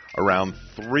 Ohio, around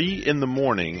 3 in the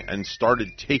morning and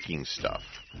started taking stuff.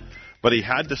 But he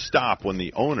had to stop when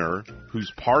the owner,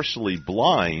 who's partially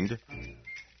blind,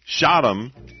 shot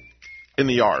him in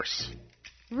the arse.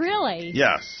 Really?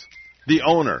 Yes. The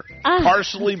owner,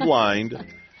 partially blind,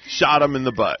 shot him in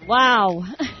the butt. Wow.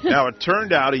 Now, it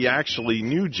turned out he actually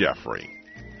knew Jeffrey.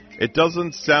 It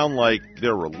doesn't sound like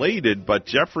they're related, but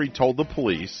Jeffrey told the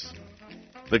police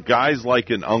the guy's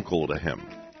like an uncle to him.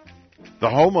 The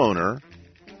homeowner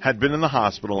had been in the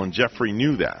hospital, and Jeffrey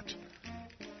knew that.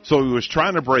 So he was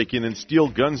trying to break in and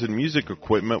steal guns and music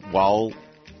equipment while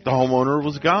the homeowner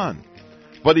was gone.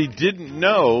 But he didn't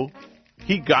know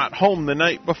he got home the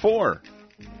night before.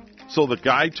 So the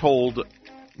guy told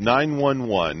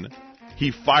 911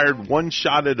 he fired one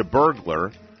shot at a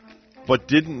burglar, but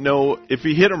didn't know if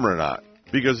he hit him or not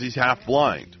because he's half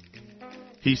blind.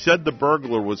 He said the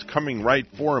burglar was coming right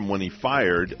for him when he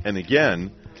fired, and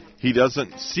again, he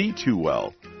doesn't see too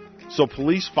well. So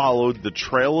police followed the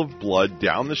trail of blood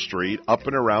down the street, up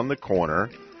and around the corner,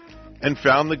 and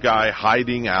found the guy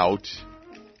hiding out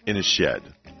in a shed.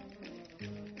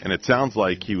 And it sounds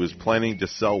like he was planning to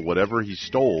sell whatever he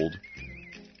stole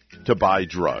to buy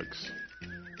drugs.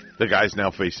 The guy's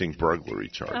now facing burglary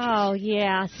charges. Oh,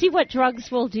 yeah. See what drugs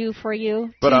will do for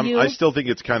you. But I still think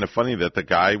it's kind of funny that the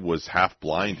guy was half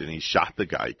blind and he shot the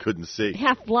guy. He couldn't see.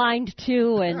 Half blind,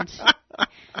 too, and...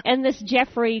 And this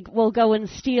Jeffrey will go and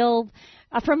steal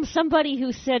from somebody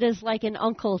who said is like an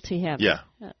uncle to him. Yeah.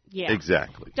 Yeah.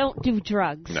 Exactly. Don't do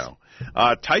drugs. No.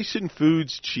 Tyson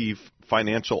Foods Chief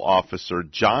Financial Officer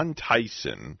John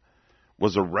Tyson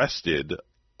was arrested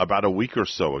about a week or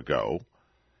so ago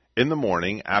in the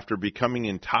morning after becoming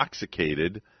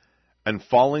intoxicated and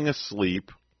falling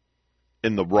asleep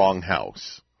in the wrong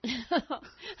house.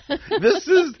 This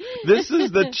is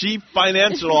the chief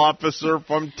financial officer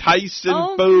from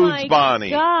Tyson Foods,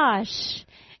 Bonnie. Gosh.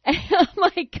 Oh,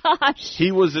 my gosh.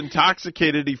 He was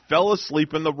intoxicated. He fell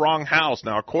asleep in the wrong house.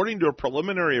 Now, according to a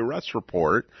preliminary arrest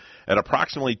report, at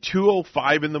approximately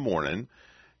 2:05 in the morning,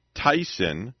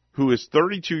 Tyson, who is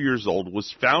 32 years old,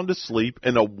 was found asleep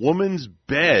in a woman's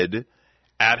bed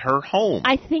at her home.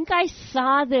 I think I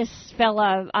saw this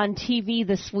fella on TV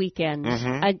this weekend,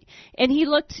 and he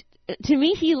looked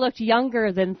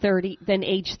younger than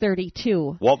age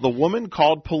 32. Well, the woman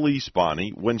called police,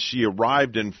 Bonnie, when she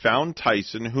arrived and found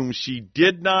Tyson, whom she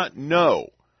did not know.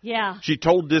 Yeah. She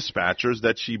told dispatchers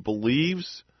that she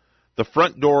believes the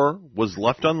front door was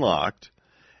left unlocked,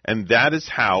 and that is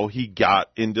how he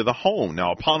got into the home.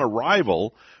 Now, upon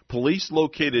arrival, police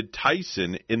located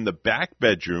Tyson in the back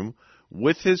bedroom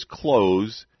with his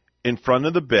clothes in front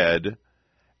of the bed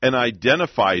and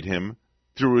identified him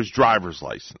through his driver's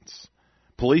license.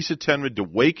 Police attempted to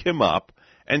wake him up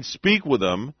and speak with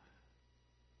him,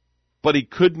 but he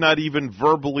could not even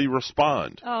verbally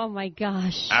respond. Oh, my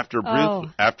gosh.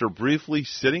 After briefly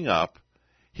sitting up,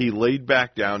 he laid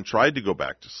back down, tried to go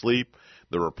back to sleep.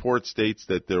 The report states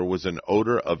that there was an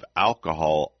odor of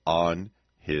alcohol on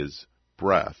his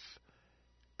breath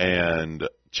and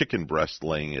chicken breast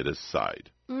laying at his side.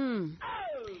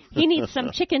 He needs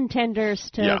some chicken tenders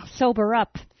to sober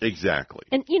up. Exactly.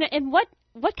 And and what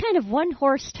kind of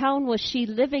one-horse town was she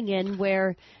living in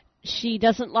where she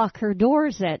doesn't lock her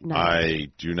doors at night? I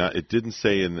do not. It didn't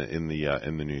say in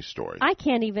the news story.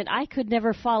 I could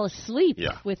never fall asleep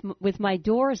with my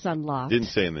doors unlocked. Didn't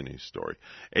say in the news story.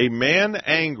 A man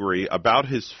angry about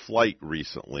his flight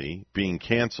recently being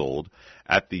canceled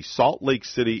at the Salt Lake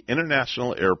City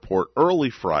International Airport early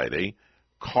Friday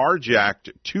carjacked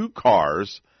 2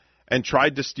 cars and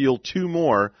tried to steal 2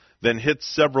 more, then hit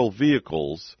several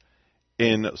vehicles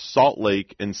in Salt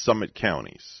Lake and Summit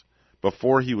counties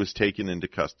before he was taken into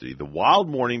custody. The wild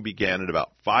morning began at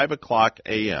about 5 o'clock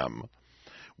a.m.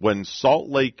 when Salt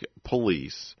Lake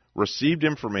police received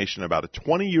information about a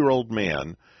 20-year-old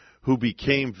man who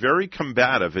became very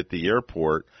combative at the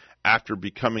airport after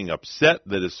becoming upset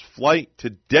that his flight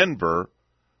to Denver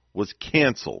was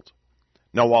canceled.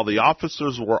 Now, while the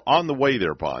officers were on the way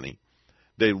there, Bonnie,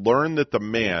 they learned that the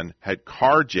man had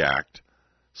carjacked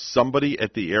somebody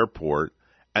at the airport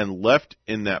and left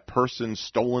in that person's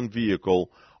stolen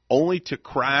vehicle only to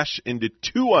crash into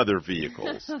 2 other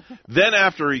vehicles. Then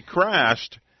after he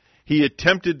crashed, he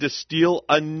attempted to steal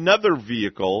another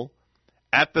vehicle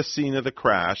at the scene of the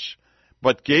crash,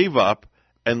 but gave up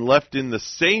and left in the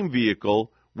same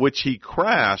vehicle which he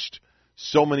crashed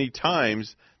so many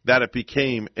times that it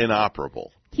became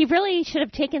inoperable. He really should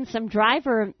have taken some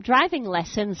driving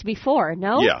lessons before,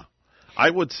 no? Yeah, I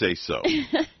would say so.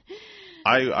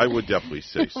 I would definitely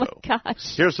say so. Oh, my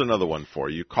gosh. Here's another one for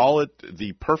you. Call it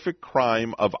the perfect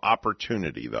crime of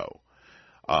opportunity, though.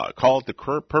 Call it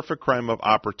the perfect crime of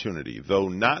opportunity, though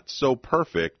not so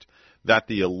perfect that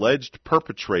the alleged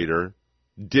perpetrator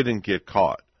didn't get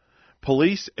caught.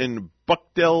 Police in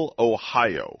Buckdale,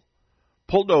 Ohio,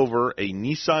 pulled over a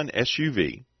Nissan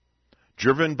SUV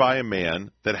driven by a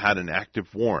man that had an active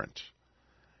warrant.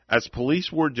 As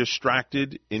police were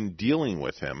distracted in dealing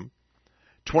with him,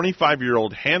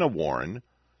 25-year-old Hannah Warren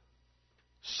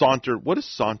sauntered. What does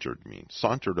sauntered mean?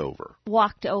 Sauntered over.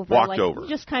 Walked over. Walked over.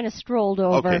 Just kind of strolled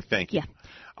over. Okay, thank you.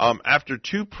 Yeah. After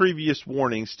 2 previous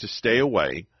warnings to stay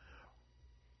away,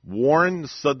 Warren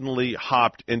suddenly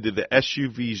hopped into the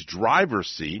SUV's driver's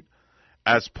seat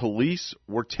as police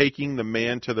were taking the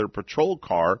man to their patrol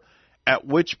car, at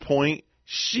which point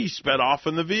she sped off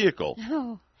in the vehicle.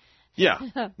 Oh.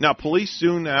 Yeah. Now, police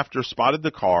soon after spotted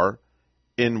the car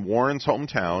in Warren's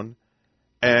hometown,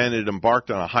 and it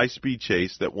embarked on a high-speed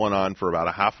chase that went on for about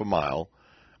a half a mile,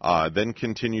 then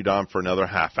continued on for another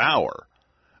half hour,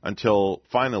 until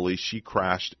finally she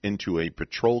crashed into a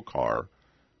patrol car,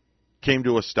 came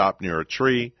to a stop near a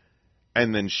tree,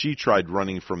 and then she tried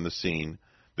running from the scene.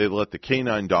 They let the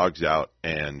canine dogs out,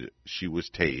 and she was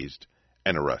tased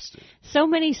and arrested. So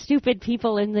many stupid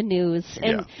people in the news.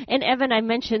 And Evan, I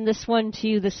mentioned this one to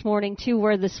you this morning, too,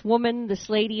 where this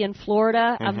lady in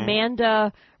Florida,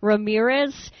 Amanda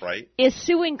Ramirez, is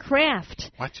suing Kraft.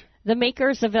 What? The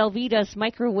makers of Velveeta's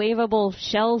microwavable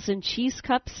shells and cheese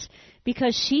cups,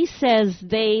 because she says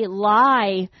they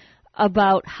lie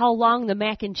about how long the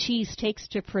mac and cheese takes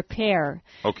to prepare.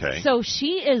 Okay. So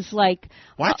she is like,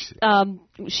 what?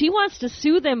 She wants to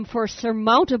sue them for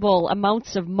surmountable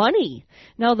amounts of money.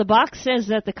 Now, the box says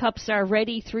that the cups are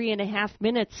ready 3.5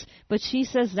 minutes, but she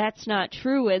says that's not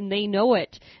true, and they know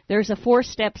it. There's a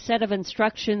 4-step set of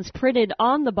instructions printed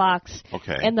on the box,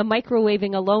 and the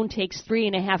microwaving alone takes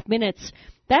 3.5 minutes.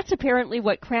 That's apparently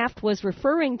what Kraft was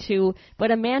referring to,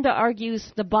 but Amanda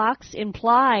argues the box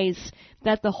implies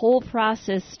that the whole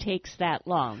process takes that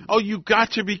long. Oh, you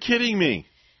got to be kidding me.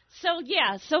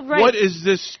 Right. What is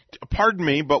this, pardon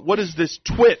me, but what is this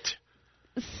twit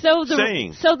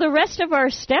saying? So the rest of our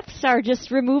steps are just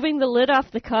removing the lid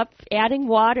off the cup, adding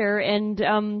water, and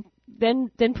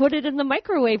then put it in the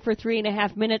microwave for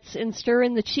 3.5 minutes and stir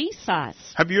in the cheese sauce.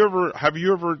 Have you ever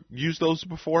used those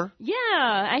before? Yeah,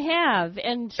 I have,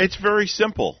 and it's very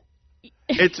simple.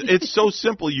 It's so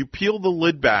simple. You peel the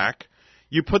lid back,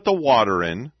 you put the water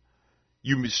in,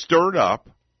 you stir it up,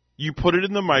 you put it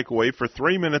in the microwave for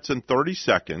 3 minutes and 30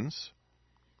 seconds.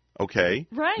 Okay.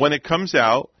 Right. When it comes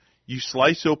out, you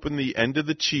slice open the end of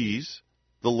the cheese,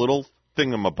 the little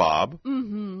thingamabob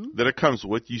that it comes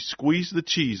with. You squeeze the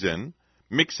cheese in,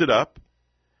 mix it up,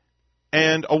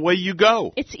 and away you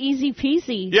go. It's easy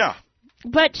peasy. Yeah.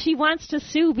 But she wants to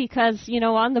sue because,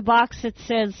 on the box it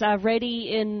says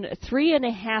ready in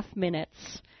 3.5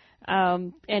 minutes.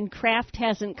 And Kraft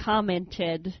hasn't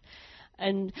commented.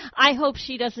 And I hope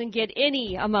she doesn't get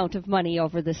any amount of money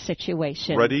over this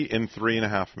situation. Ready in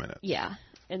 3.5 minutes. Yeah.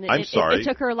 And I'm sorry. It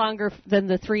took her longer than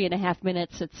the 3.5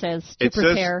 minutes it says to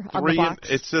prepare on the box.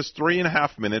 It says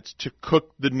 3.5 minutes to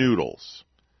cook the noodles.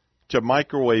 To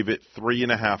microwave it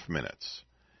 3.5 minutes.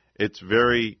 It's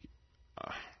very...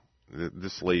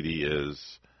 this lady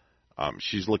is...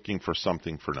 she's looking for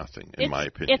something for nothing, in my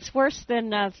opinion. It's worse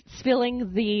than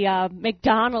spilling the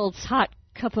McDonald's hot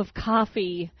cup of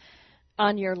coffee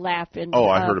on your lap. And,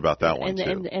 I heard about that one,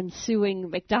 too. And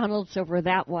suing McDonald's over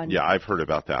that one. Yeah, I've heard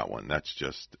about that one. That's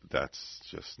just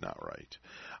not right.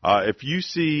 If you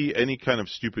see any kind of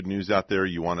stupid news out there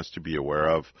you want us to be aware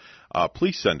of,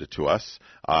 please send it to us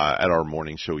at our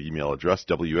morning show email address,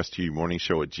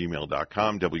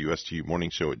 WSTUmorningshow@gmail.com,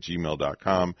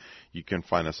 WSTUmorningshow@gmail.com. You can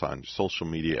find us on social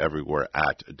media everywhere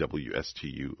at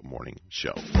WSTU Morning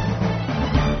Show.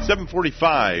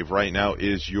 7:45 right now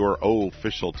is your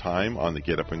official time on the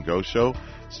Get Up and Go show.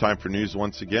 It's time for news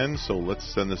once again, so let's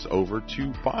send this over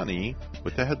to Bonnie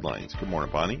with the headlines. Good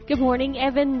morning, Bonnie. Good morning,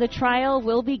 Evan. The trial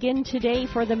will begin today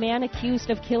for the man accused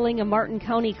of killing a Martin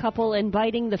County couple and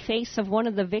biting the face of one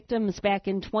of the victims back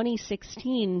in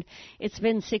 2016. It's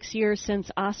been 6 years since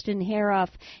Austin Haroff,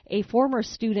 a former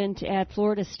student at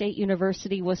Florida State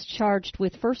University, was charged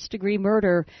with first-degree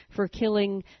murder for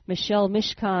killing Michelle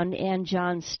Mishkon and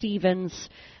John Stevens.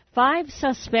 5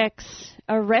 suspects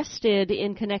arrested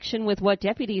in connection with what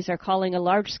deputies are calling a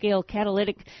large-scale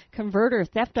catalytic converter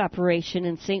theft operation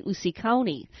in St. Lucie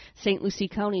County. St. Lucie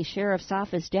County Sheriff's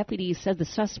Office deputies said the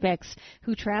suspects,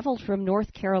 who traveled from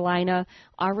North Carolina,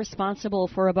 are responsible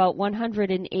for about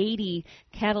 180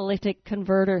 catalytic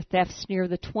converter thefts near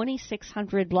the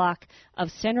 2600 block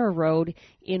of Center Road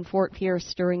in Fort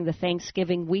Pierce during the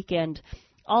Thanksgiving weekend.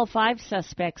 All 5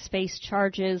 suspects face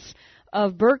charges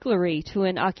of burglary to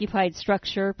an occupied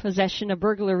structure, possession of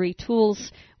burglary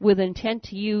tools with intent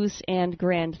to use, and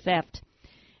grand theft.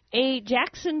 A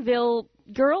Jacksonville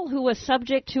girl who was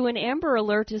subject to an Amber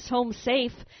Alert is home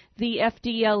safe. The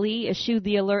FDLE issued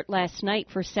the alert last night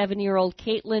for 7-year-old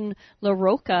Caitlin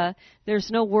LaRocca. There's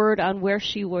no word on where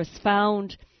she was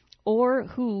found or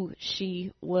who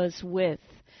she was with.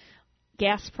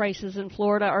 Gas prices in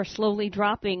Florida are slowly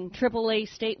dropping. AAA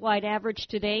statewide average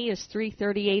today is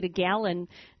 $3.38 a gallon.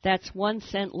 That's 1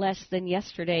 cent less than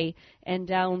yesterday and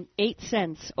down 8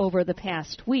 cents over the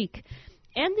past week.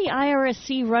 And the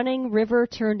IRSC Running River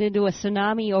turned into a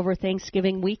tsunami over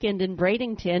Thanksgiving weekend in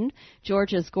Bradenton.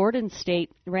 Georgia's Gordon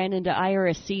State ran into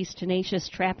IRSC's tenacious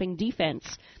trapping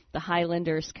defense. The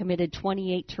Highlanders committed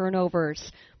 28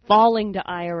 turnovers, falling to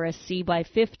IRSC by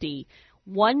 50.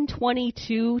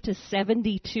 122 to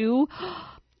 72.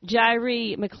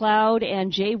 Jairi McLeod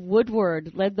and Jay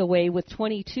Woodward led the way with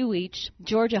 22 each.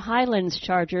 Georgia Highlands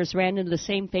Chargers ran into the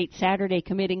same fate Saturday,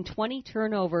 committing 20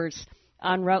 turnovers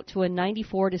en route to a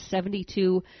 94 to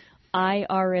 72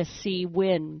 IRSC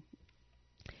win.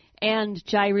 And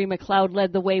Jairi McLeod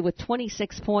led the way with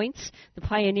 26 points. The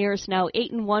Pioneers, now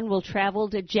 8-1, will travel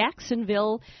to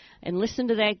Jacksonville and listen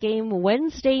to that game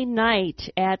Wednesday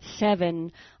night at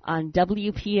 7 on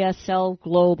WPSL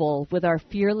Global with our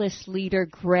fearless leader,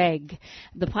 Greg.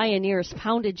 The Pioneers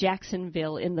pounded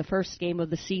Jacksonville in the first game of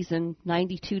the season,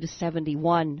 92 to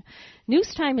 71.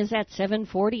 News time is at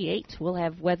 7:48. We'll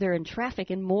have weather and traffic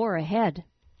and more ahead.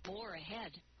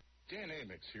 Dan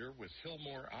Amix here with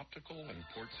Hillmore Optical in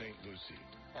Port St. Lucie.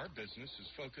 Our business is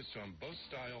focused on both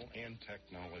style and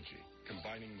technology,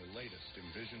 combining the latest in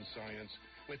vision science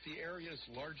with the area's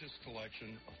largest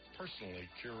collection of personally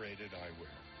curated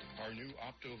eyewear. Our new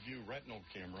OptoView retinal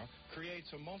camera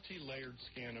creates a multi-layered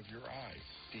scan of your eye,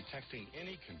 detecting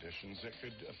any conditions that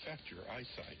could affect your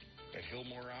eyesight. At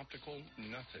Hillmore Optical,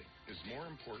 nothing is more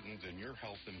important than your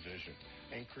health and vision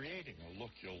and creating a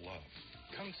look you'll love.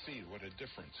 Come see what a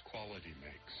difference quality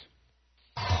makes.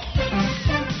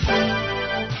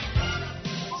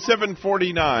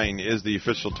 7:49 is the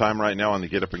official time right now on the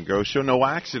Get Up and Go show. No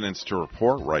accidents to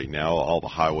report right now. All the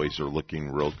highways are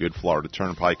looking real good. Florida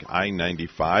Turnpike,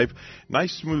 I-95.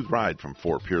 Nice smooth ride from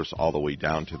Fort Pierce all the way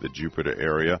down to the Jupiter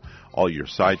area. All your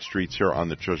side streets here on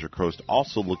the Treasure Coast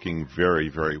also looking very,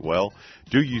 very well.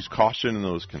 Do use caution in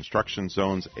those construction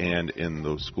zones and in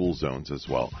those school zones as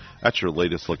well. That's your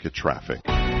latest look at traffic.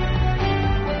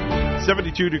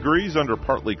 72 degrees under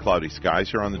partly cloudy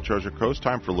skies here on the Treasure Coast.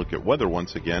 Time for a look at weather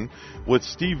once again with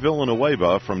Steve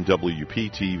Villanueva from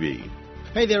WPTV.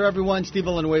 Hey there, everyone. Steve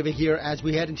Villanueva here as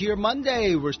we head into your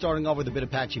Monday. We're starting off with a bit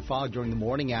of patchy fog during the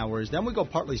morning hours. Then we go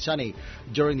partly sunny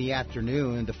during the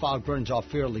afternoon. The fog burns off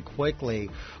fairly quickly.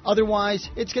 Otherwise,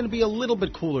 it's going to be a little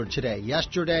bit cooler today.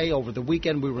 Yesterday, over the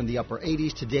weekend, we were in the upper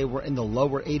 80s. Today, we're in the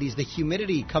lower 80s. The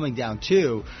humidity coming down,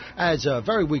 too, as a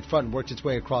very weak front works its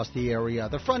way across the area.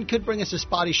 The front could bring us a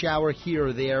spotty shower here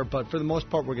or there, but for the most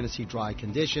part, we're going to see dry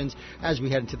conditions as we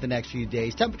head into the next few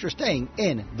days. Temperature staying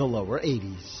in the lower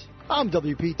 80s. I'm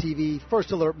WPTV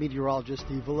First Alert Meteorologist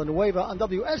Steve Villanueva on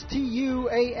WSTU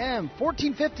AM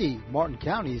 1450, Martin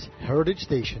County's Heritage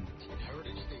Station.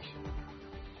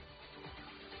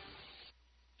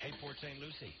 Hey, Port St.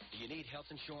 Lucie, do you need health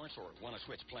insurance or want to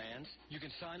switch plans? You can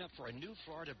sign up for a new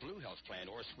Florida Blue Health plan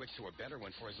or switch to a better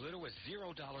one for as little as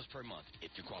 $0 per month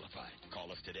if you qualify. Call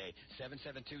us today,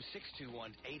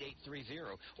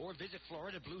 772-621-8830, or visit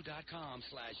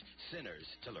floridablue.com/sinners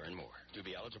to learn more. To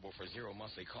be eligible for zero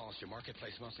monthly costs, your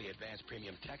Marketplace monthly advance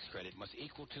premium tax credit must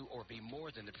equal to or be more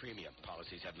than the premium.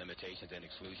 Policies have limitations and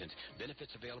exclusions.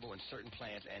 Benefits available in certain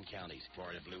plans and counties.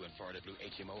 Florida Blue and Florida Blue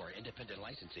HMO are independent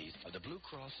licensees of the Blue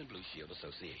Cross and Blue Shield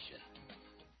Association.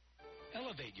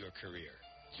 Elevate your career.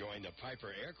 Join the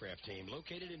Piper Aircraft team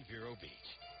located in Vero Beach.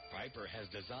 Piper has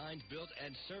designed, built,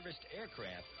 and serviced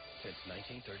aircraft since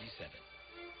 1937.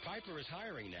 Piper is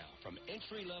hiring now from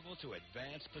entry-level to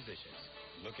advanced positions.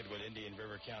 Look at what Indian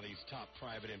River County's top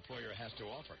private employer has to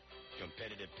offer.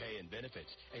 Competitive pay and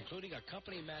benefits, including a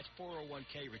company-matched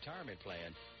 401k retirement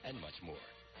plan, and much more.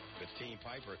 With Team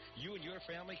Piper, you and your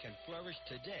family can flourish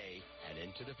today and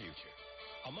into the future.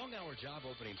 Among our job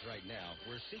openings right now,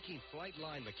 we're seeking flight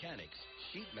line mechanics,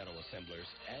 sheet metal assemblers,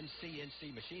 and CNC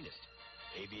machinists.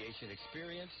 Aviation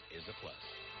experience is a plus.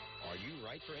 Are you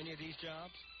right for any of these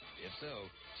jobs? If so,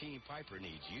 Team Piper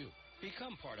needs you.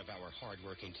 Become part of our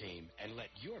hard-working team and let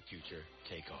your future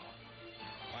take off.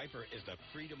 Piper is the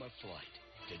freedom of flight.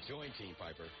 To join Team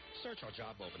Piper, search our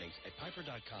job openings at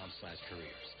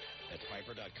piper.com/careers. That's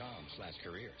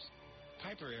piper.com/careers.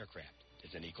 Piper Aircraft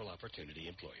is an equal opportunity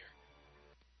employer.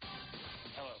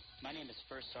 Hello, my name is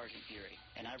First Sergeant Fury,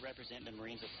 and I represent the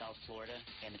Marines of South Florida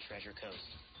and the Treasure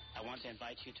Coast. I want to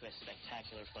invite you to a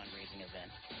spectacular fundraising event.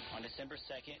 On December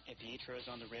 2nd at Pietros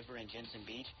on the River in Jensen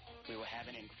Beach, we will have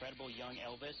an incredible young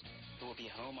Elvis who will be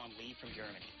home on leave from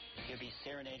Germany. He'll be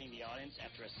serenading the audience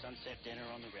after a sunset dinner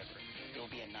on the river. It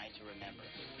will be a night to remember.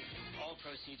 All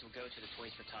proceeds will go to the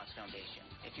Toys for Tots Foundation.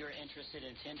 If you're interested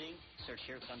in attending, search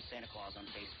Here Comes Santa Claus on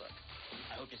Facebook.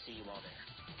 I hope to see you all there.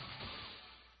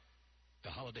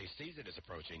 The holiday season is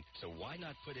approaching, so why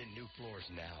not put in new floors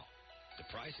now? The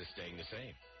price is staying the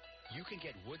same. You can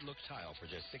get wood look tile for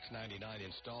just $6.99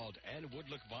 installed and wood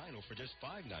look vinyl for just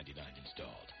 $5.99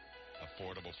 installed.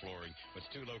 Affordable flooring with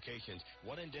 2 locations,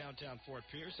 one in downtown Fort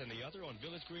Pierce and the other on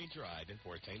Village Green Drive in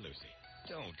Port St. Lucie.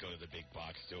 Don't go to the big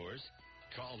box stores.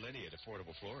 Call Lenny at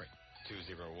Affordable Flooring,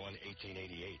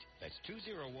 201-1888. That's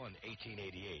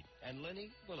 201-1888, and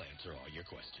Lenny will answer all your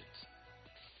questions.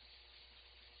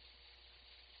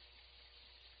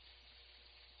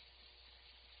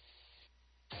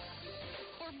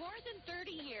 For more than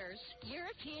 30 years,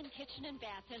 European Kitchen and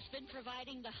Bath has been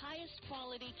providing the highest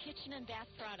quality kitchen and bath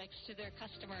products to their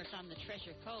customers on the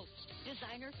Treasure Coast.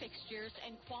 Designer fixtures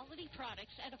and quality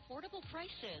products at affordable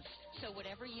prices. So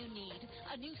whatever you need,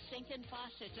 a new sink and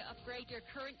faucet to upgrade your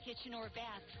current kitchen or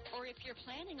bath, or if you're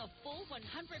planning a full 100%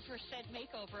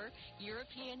 makeover,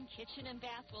 European Kitchen and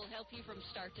Bath will help you from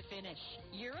start to finish.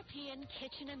 European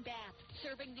Kitchen and Bath,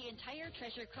 serving the entire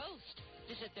Treasure Coast.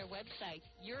 Visit their website,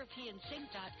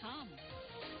 EuropeanSync.com.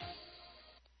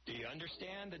 Do you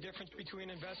understand the difference between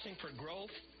investing for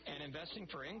growth and investing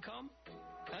for income?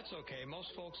 That's okay.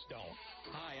 Most folks don't.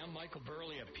 Hi, I'm Michael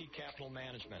Burley of Peak Capital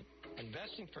Management.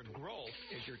 Investing for growth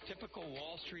is your typical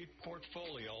Wall Street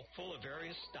portfolio full of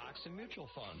various stocks and mutual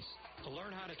funds. To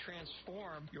learn how to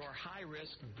transform your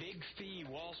high-risk, big-fee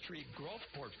Wall Street growth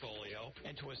portfolio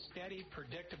into a steady,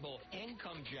 predictable,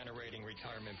 income-generating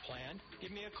retirement plan,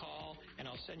 give me a call, and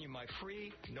I'll send you my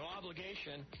free,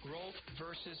 no-obligation Growth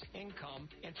versus Income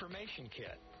information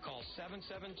kit. Call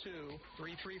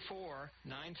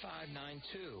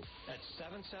 772-334-9592. That's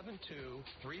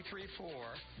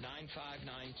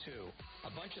 772-334-9592.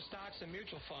 A bunch of stocks and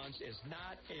mutual funds is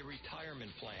not a retirement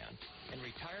plan. In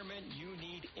retirement, you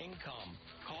need income.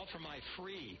 Call for my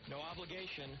free,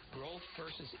 no-obligation Growth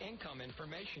versus Income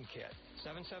information kit.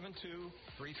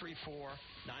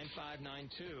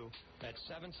 772-334-9592. That's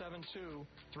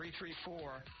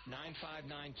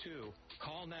 772-334-9592.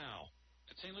 Call now.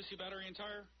 At St. Lucie Battery and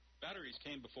Tire, batteries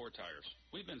came before tires.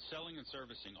 We've been selling and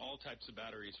servicing all types of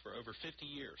batteries for over 50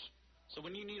 years. So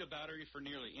when you need a battery for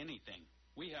nearly anything,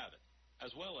 we have it,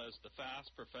 as well as the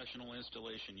fast, professional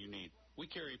installation you need. We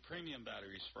carry premium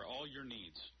batteries for all your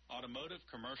needs, automotive,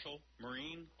 commercial,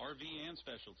 marine, RV, and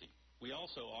specialty. We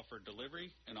also offer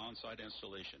delivery and on-site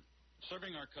installation,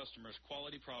 serving our customers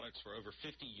quality products for over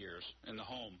 50 years in the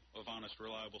home of honest,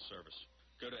 reliable service.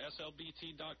 Go to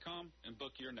slbt.com and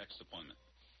book your next appointment.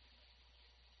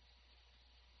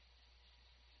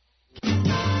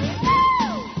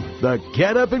 The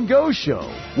Get Up and Go Show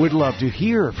would love to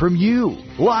hear from you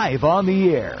live on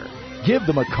the air. Give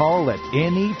them a call at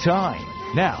any time.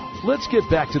 Now, let's get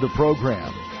back to the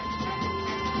program.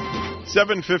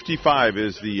 7:55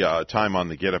 is the time on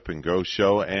the Get Up and Go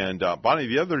Show. And, Bonnie,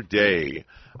 the other day,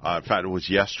 in fact, it was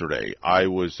yesterday, I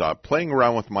was playing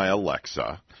around with my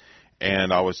Alexa.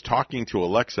 And I was talking to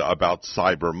Alexa about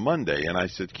Cyber Monday, and I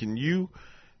said, can you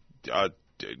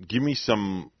give me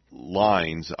some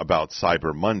lines about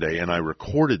Cyber Monday? And I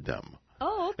recorded them.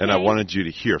 Oh, okay. And I wanted you to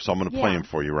hear, so I'm going to play them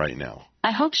for you right now. I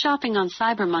hope shopping on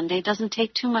Cyber Monday doesn't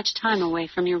take too much time away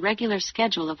from your regular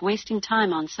schedule of wasting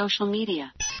time on social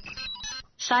media.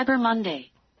 Cyber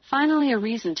Monday. Finally a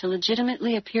reason to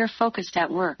legitimately appear focused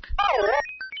at work.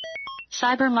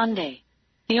 Cyber Monday.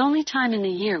 The only time in the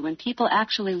year when people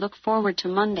actually look forward to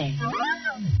Monday.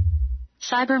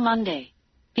 Cyber Monday.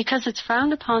 Because it's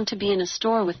frowned upon to be in a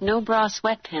store with no bra,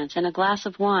 sweatpants, and a glass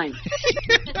of wine.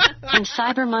 And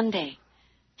Cyber Monday.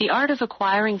 The art of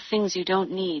acquiring things you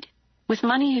don't need. With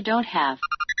money you don't have.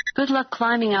 Good luck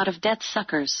climbing out of debt,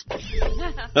 suckers.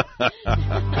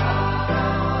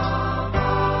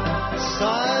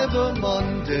 Cyber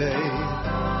Monday,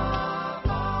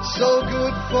 so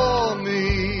good for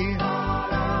me.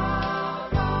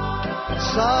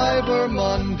 Cyber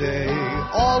Monday,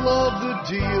 all of the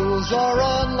deals are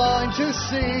online to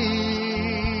see.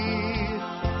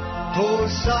 Oh,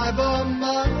 Cyber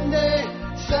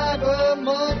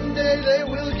Monday, they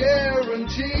will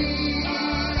guarantee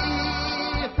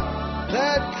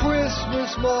that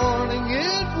Christmas morning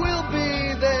it will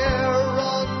be there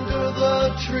under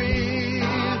the tree.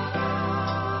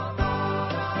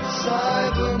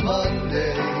 Cyber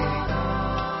Monday,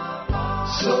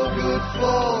 so good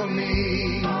for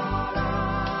me.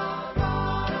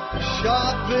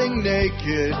 Shopping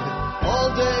naked all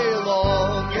day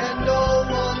long and no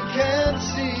one can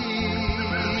see.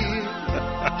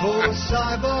 Oh,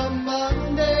 Cyber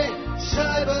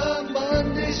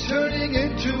Monday's turning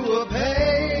into a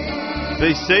pain.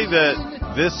 They say that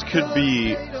this could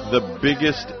be the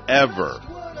biggest ever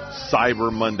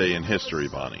Cyber Monday in history,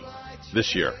 Bonnie,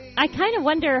 this year. I kind of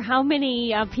wonder how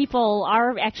many people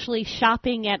are actually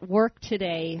shopping at work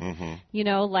today. Mm-hmm. You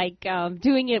know, like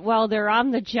doing it while they're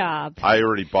on the job. I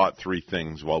already bought 3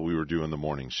 things while we were doing the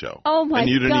morning show. Oh, my gosh. And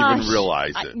you didn't even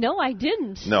realize it. No, I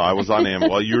didn't. No, I was on Amazon.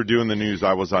 While you were doing the news,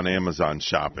 I was on Amazon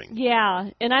shopping. Yeah,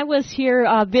 and I was here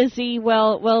busy,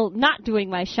 well, not doing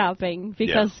my shopping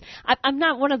because I'm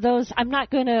not one of those, I'm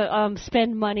not going to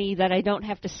spend money that I don't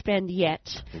have to spend yet,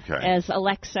 as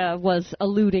Alexa was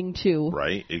alluding to.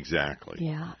 Right, exactly.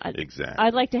 Yeah. Exactly.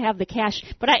 I'd like to have the cash,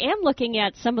 but I am looking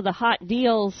at some of the hot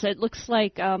deals. It looks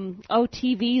like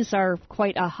TVs are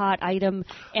quite a hot item,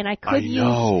 and I could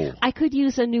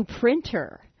use a new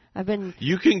printer.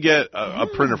 You can get a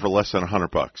printer for less than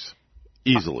 $100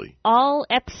 easily. All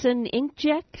Epson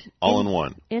inkjet. All in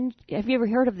one. Have you ever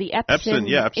heard of the Epson?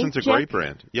 Epson's inkjet? a great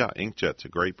brand. Yeah, inkjet's a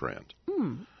great brand.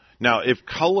 Now, if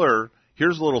color,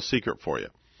 here's a little secret for you.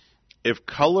 If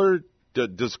color,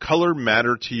 does color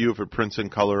matter to you if it prints in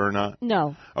color or not?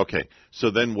 No. Okay, so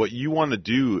then what you want to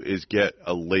do is get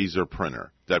a laser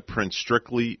printer that prints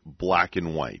strictly black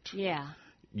and white. Yeah.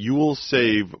 You will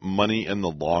save money in the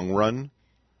long run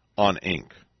on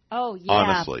ink. Oh, yeah.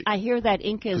 Honestly. I hear that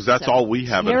ink is that's all we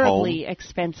have at home. Terribly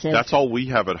expensive. That's all we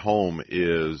have at home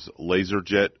is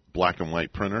LaserJet black and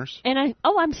white printers. And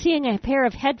I'm seeing a pair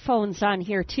of headphones on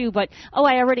here, too. But,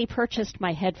 I already purchased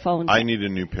my headphones. I need a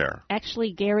new pair.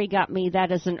 Actually, Gary got me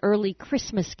that as an early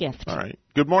Christmas gift. All right.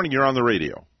 Good morning. You're on the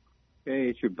radio. Hey,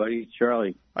 it's your buddy,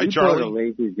 Charlie. Hi, Charlie.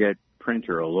 You bought a LaserJet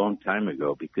printer a long time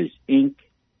ago because ink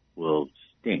will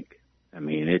stink. I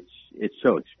mean, it's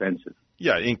so expensive.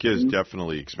 Yeah, ink is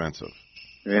definitely expensive.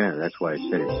 Yeah, that's why I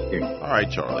said it stinks. All right,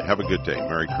 Charlie. Have a good day.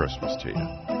 Merry Christmas to you.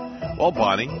 Well,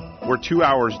 Bonnie, we're 2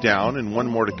 hours down and one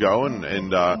more to go, and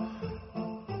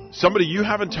somebody you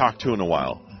haven't talked to in a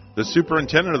while, the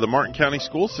superintendent of the Martin County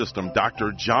School System,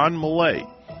 Dr. John Millay,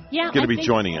 is going to be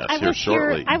joining us here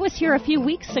shortly. I was here a few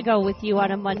weeks ago with you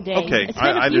on a Monday. Okay,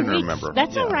 I didn't remember.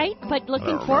 That's all right, but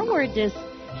looking forward to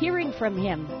hearing from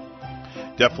him.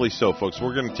 Definitely so, folks.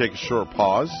 We're going to take a short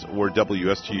pause. We're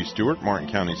WSTU Stewart, Martin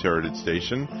County's Heritage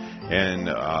Station, and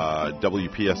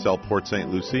WPSL Port St.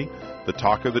 Lucie, the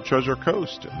talk of the Treasure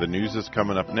Coast. The news is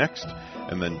coming up next,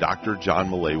 and then Dr. John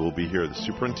Millay will be here, the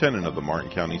superintendent of the Martin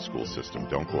County School System.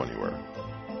 Don't go anywhere.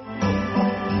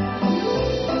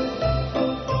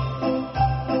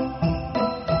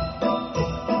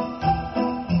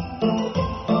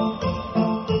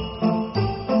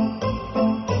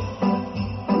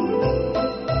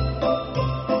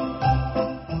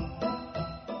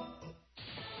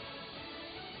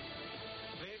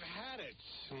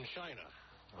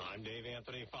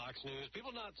 Fox News.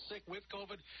 People not sick with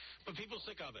COVID, but people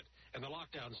sick of it. And the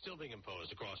lockdown is still being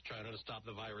imposed across China to stop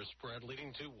the virus spread,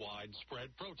 leading to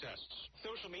widespread protests.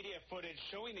 Social media footage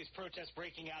showing these protests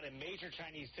breaking out in major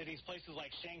Chinese cities, places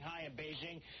like Shanghai and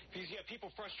Beijing, because you have people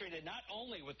frustrated not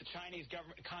only with the Chinese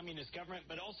communist government,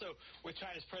 but also with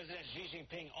China's President Xi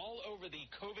Jinping all over the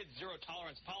COVID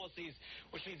zero-tolerance policies,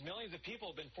 which means millions of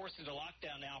people have been forced into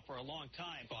lockdown now for a long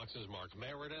time. Fox's Mark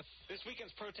Meredith. This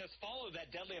weekend's protests follow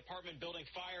that deadly apartment building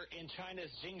fire in China's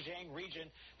Xinjiang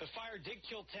region. The fire did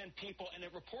kill 10 people, and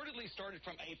it reportedly started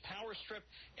from a power strip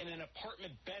in an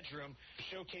apartment bedroom,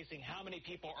 showcasing how many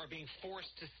people are being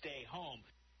forced to stay home.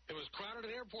 It was crowded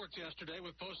at airports yesterday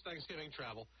with post-Thanksgiving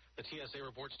travel. The TSA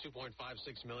reports 2.56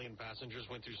 million passengers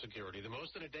went through security, the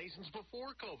most in a day since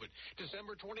before COVID.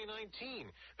 December 2019,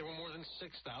 there were more than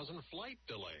 6,000 flight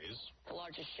delays. The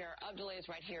largest share of delays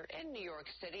right here in New York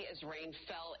City as rain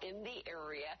fell in the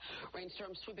area.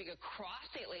 Rainstorms sweeping across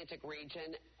the Atlantic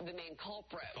region, the main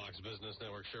culprit. Fox Business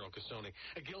Network Cheryl Casoni.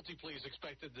 A guilty plea is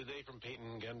expected today from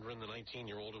Peyton Gendron, the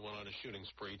 19-year-old who went on a shooting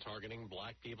spree targeting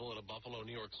black people at a Buffalo,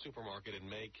 New York supermarket in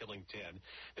May, killing 10.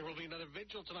 There will be another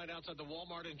vigil tonight outside the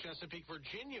Walmart in Chesapeake,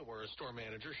 Virginia, where a store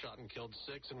manager shot and killed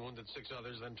 6 and wounded 6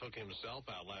 others, then took himself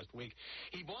out last week.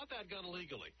 He bought that gun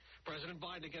illegally. President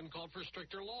Biden again called for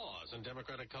stricter laws, and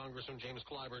Democratic Congressman James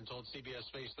Clyburn told CBS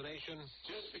Face the Nation,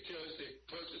 just because they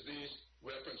purchase these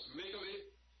weapons legally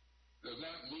does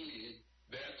not mean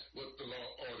that's what the law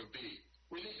ought to be.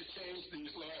 We need to change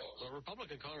these laws. Well,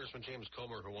 Republican Congressman James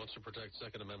Comer, who wants to protect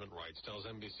Second Amendment rights, tells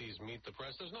NBC's Meet the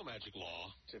Press there's no magic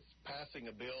law. If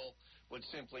passing a bill would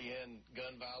simply end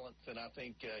gun violence, then I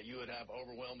think you would have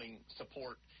overwhelming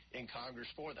support in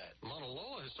Congress for that. Mauna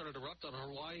Loa has started to erupt on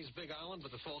Hawaii's Big Island,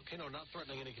 but the volcano not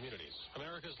threatening any communities.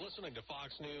 America's listening to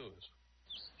Fox News.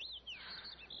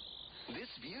 This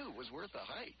view was worth a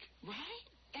hike. Right?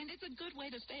 And it's a good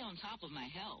way to stay on top of my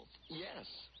health. Yes.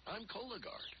 I'm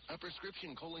Cologuard, a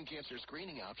prescription colon cancer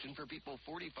screening option for people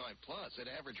 45 plus at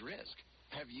average risk.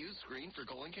 Have you screened for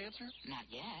colon cancer? Not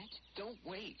yet. Don't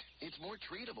wait. It's more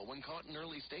treatable when caught in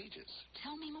early stages.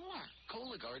 Tell me more.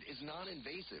 Cologuard is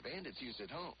non-invasive and it's used at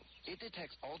home. It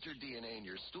detects altered DNA in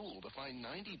your stool to find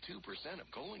 92% of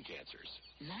colon cancers.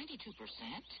 92%?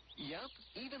 Yep,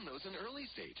 even those in early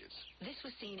stages. This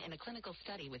was seen in a clinical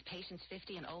study with patients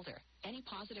 50 and older. Any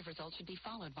positive results should be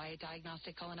followed by a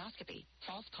diagnostic colonoscopy.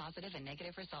 False positive and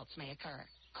negative results may occur.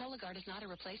 Cologuard is not a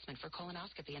replacement for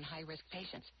colonoscopy in high-risk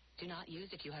patients. Do not use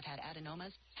if you have had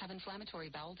adenomas, have inflammatory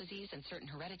bowel disease and certain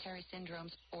hereditary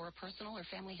syndromes, or a personal or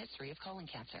family history of colon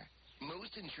cancer.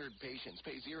 Most insured patients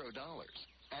pay $0.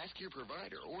 Ask your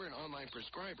provider or an online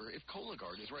prescriber if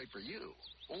Cologuard is right for you,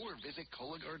 or visit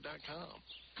Cologuard.com.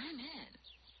 I'm in.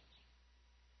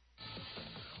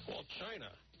 Well,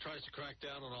 China tries to crack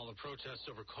down on all the protests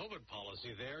over COVID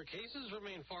policy there. Cases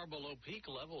remain far below peak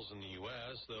levels in the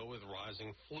U.S., though with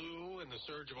rising flu and the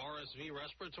surge of RSV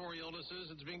respiratory illnesses,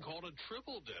 it's being called a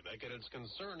triple-demic, and it's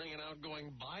concerning an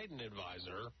outgoing Biden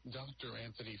advisor. Dr.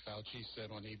 Anthony Fauci said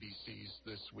on ABC's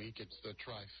This Week it's the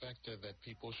trifecta that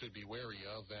people should be wary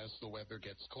of as the weather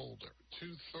gets colder.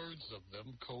 2/3 of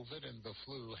them, COVID and the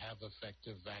flu, have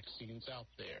effective vaccines out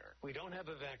there. We don't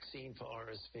have a vaccine for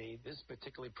RSV. This is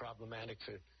particularly problematic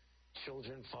for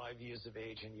children 5 years of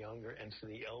age and younger, and for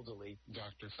the elderly.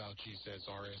 Dr. Fauci says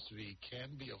RSV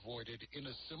can be avoided in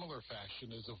a similar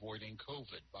fashion as avoiding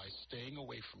COVID by staying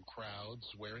away from crowds,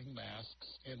 wearing masks,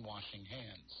 and washing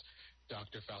hands.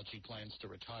 Dr. Fauci plans to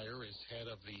retire as head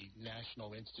of the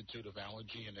National Institute of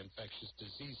Allergy and Infectious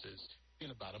Diseases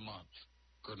in about a month.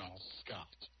 Gernal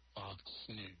Scott, Fox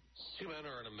News. 2 men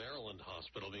are in a Maryland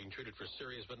hospital being treated for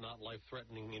serious but not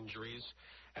life-threatening injuries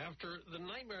after the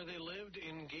nightmare they lived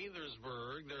in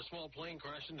Gaithersburg. Their small plane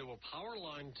crashed into a power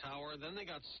line tower. Then they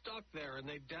got stuck there, and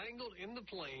they dangled in the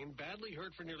plane, badly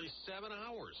hurt for nearly 7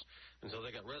 hours, until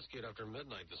they got rescued after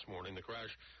midnight this morning. The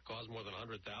crash caused more than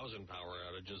 100,000 power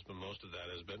outages, but most of that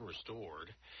has been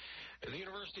restored. At the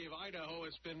University of Idaho,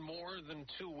 it's been more than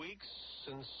 2 weeks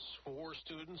since 4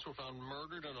 students were found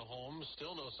murdered in a home.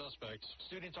 Still no suspects.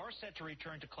 Students are set to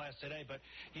return to class today, but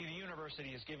the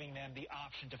university is giving them the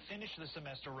option to finish the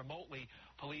semester remotely.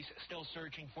 Police still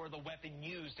searching for the weapon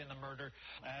used in the murder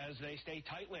as they stay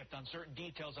tight-lipped on certain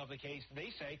details of the case they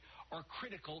say are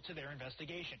critical to their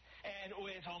investigation. And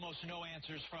with almost no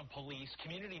answers from police,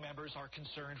 community members are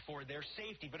concerned for their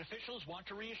safety, but officials want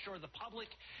to reassure the public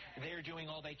they're doing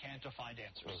all they can to find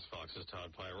answers. This is Fox's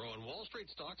Todd Pyro. And Wall Street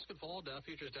stocks could fall. Dow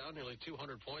futures down nearly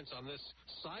 200 points on this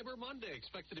Cyber Monday,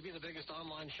 expected to be the biggest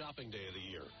online shopping day of the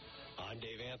year. I'm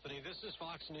Dave Anthony. This is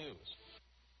Fox News.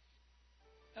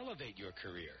 Elevate your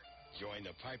career. Join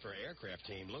the Piper Aircraft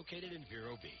team located in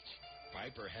Vero Beach.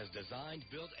 Piper has designed,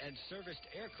 built, and serviced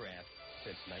aircraft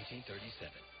since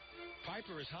 1937.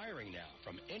 Piper is hiring now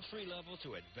from entry-level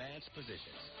to advanced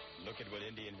positions. Look at what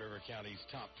Indian River County's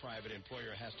top private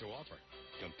employer has to offer.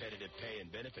 Competitive pay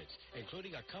and benefits,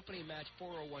 including a company-matched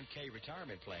 401k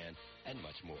retirement plan, and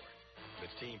much more.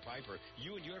 With Team Piper,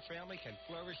 you and your family can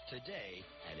flourish today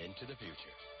and into the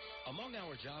future. Among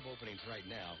our job openings right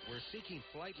now, we're seeking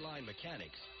flight line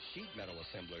mechanics, sheet metal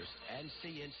assemblers, and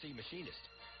CNC machinists.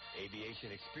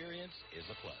 Aviation experience is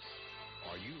a plus.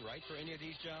 Are you right for any of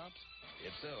these jobs?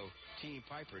 If so, Team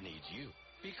Piper needs you.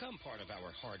 Become part of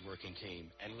our hard-working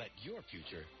team and let your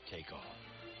future take off.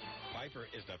 Piper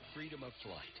is the freedom of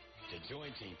flight. To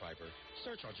join Team Piper,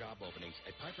 search our job openings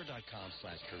at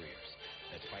piper.com/careers.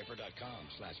 That's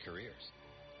piper.com/careers.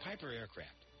 Piper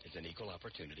Aircraft is an equal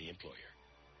opportunity employer.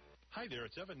 Hi there,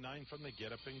 it's Evan 9 from the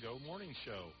Get Up and Go Morning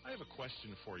Show. I have a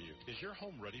question for you. Is your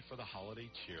home ready for the holiday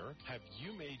cheer? Have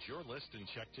you made your list and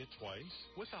checked it twice?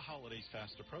 With the holidays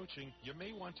fast approaching, you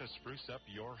may want to spruce up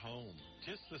your home.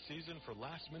 'Tis the season for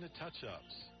last-minute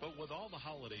touch-ups. But with all the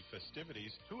holiday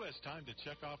festivities, who has time to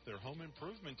check off their home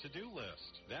improvement to-do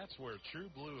list? That's where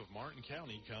True Blue of Martin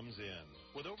County comes in.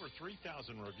 With over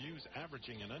 3,000 reviews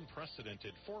averaging an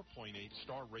unprecedented 4.8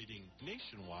 star rating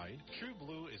nationwide, True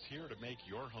Blue is here to make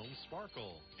your home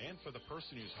sparkle. And for the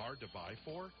person who's hard to buy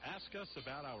for, ask us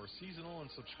about our seasonal and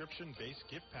subscription-based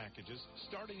gift packages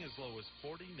starting as low as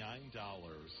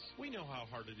 $49. We know how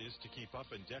hard it is to keep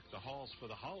up and deck the halls for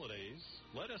the holidays.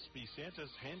 Let us be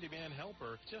Santa's handyman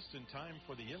helper just in time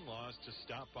for the in-laws to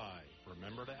stop by.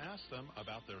 Remember to ask them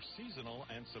about their seasonal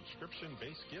and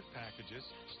subscription-based gift packages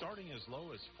starting as low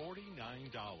as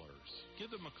 $49. Give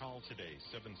them a call today,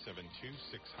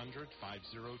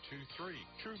 772-600-5023.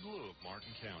 True Blue of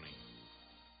Martin County.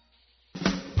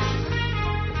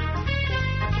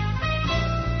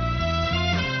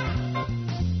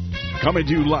 Coming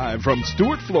to you live from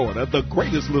Stuart, Florida, the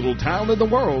greatest little town in the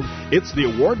world, it's the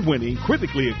award-winning,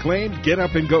 critically acclaimed Get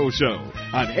Up and Go show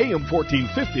on AM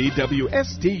 1450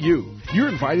 WSTU. You're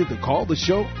invited to call the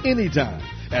show anytime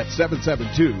at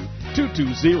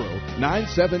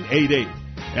 772-220-9788.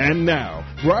 And now,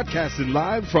 broadcasting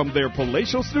live from their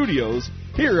palatial studios,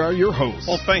 here are your hosts.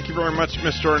 Well, thank you very much,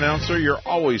 Mr. Announcer. You're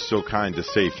always so kind to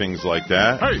say things like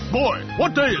that. Hey, boy,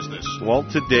 what day is this? Well,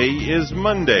 today is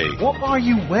Monday. What are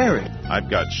you wearing? I've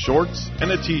got shorts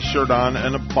and a T-shirt on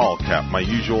and a ball cap, my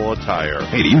usual attire.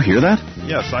 Hey, do you hear that?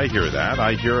 Yes, I hear that.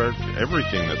 I hear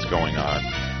everything that's going on.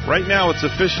 Right now, it's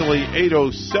officially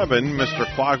 8:07. Mr.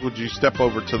 Clock, would you step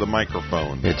over to the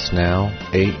microphone? It's now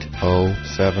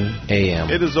 8:07 a.m.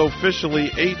 It is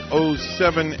officially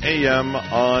 8:07 a.m.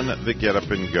 on the Get Up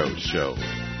and Go show.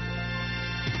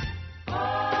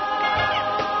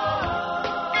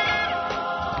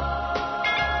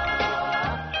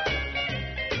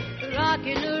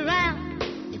 Rocking around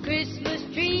the Christmas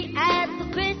tree at the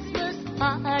Christmas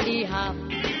party hop.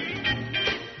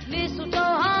 Mistletoe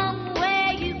hung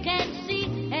where you can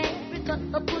see every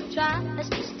couple tries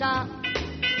to stop.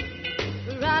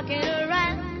 Rocking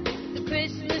around the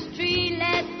Christmas tree,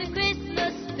 let the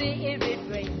Christmas spirit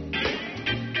ring.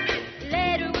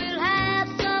 Later we'll have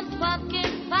some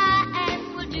pumpkin pie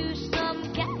and we'll do some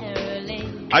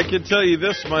caroling. I can tell you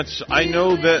this much. I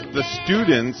know that the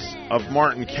students of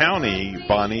Martin County,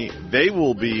 Bonnie, they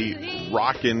will be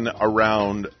rocking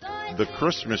around the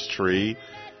Christmas tree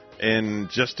in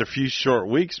just a few short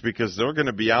weeks because they're going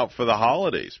to be out for the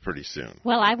holidays pretty soon.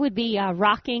 Well, I would be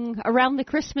rocking around the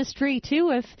Christmas tree,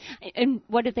 too. And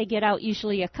what did they get out?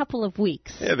 Usually a couple of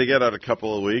weeks. Yeah, they get out a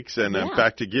couple of weeks. And, in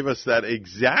fact, to give us that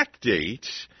exact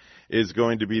date is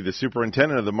going to be the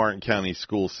superintendent of the Martin County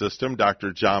school system,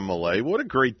 Dr. John Millay. What a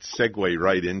great segue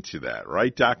right into that,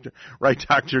 right, Dr.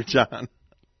 John?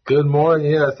 Good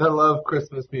morning. Yes, I love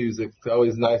Christmas music. It's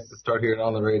always nice to start hearing it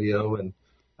on the radio, and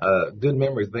good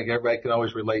memories. I think everybody can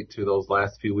always relate to those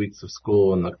last few weeks of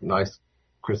school and the nice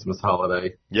Christmas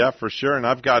holiday. Yeah, for sure. And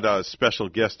I've got a special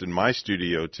guest in my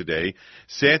studio today.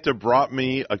 Santa brought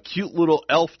me a cute little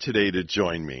elf today to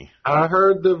join me. I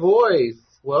heard the voice.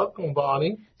 Welcome,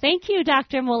 Bonnie. Thank you,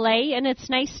 Dr. Millay, and it's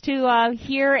nice to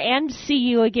hear and see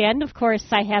you again. Of course,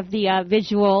 I have the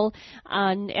visual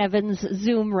on Evan's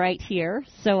Zoom right here.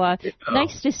 So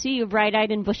nice to see you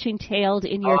bright-eyed and bushy-tailed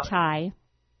in your tie.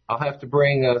 I'll have to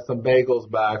bring some bagels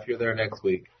by if you're there next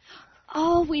week.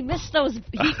 Oh, we missed those.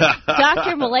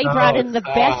 Dr. Millay brought in the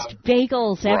best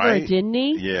bagels ever, right? Didn't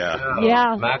he?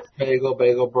 Yeah. Max Bagel,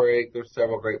 Bagel Break. There's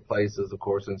several great places, of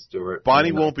course, in Stuart.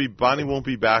 Bonnie won't be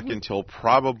back until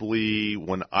probably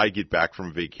when I get back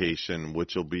from vacation,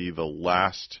 which will be the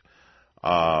last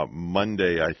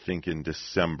Monday, I think, in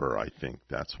December. I think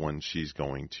that's when she's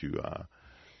going to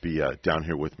be down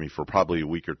here with me for probably a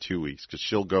week or 2 weeks, because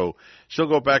she'll go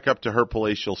back up to her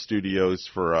palatial studios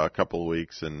for a couple of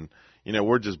weeks, and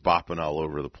we're just bopping all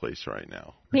over the place right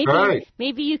now.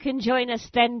 Maybe you can join us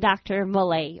then, Dr.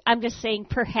 Millay. I'm just saying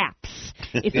perhaps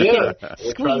if you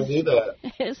can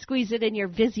squeeze it in your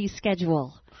busy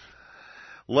schedule.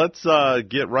 Let's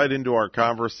get right into our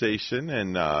conversation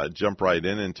and jump right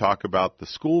in and talk about the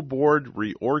school board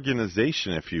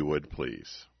reorganization, if you would,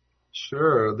 please.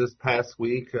 Sure. This past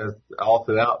week, all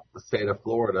throughout the state of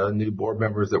Florida, new board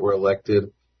members that were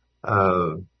elected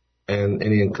and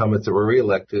any incumbents that were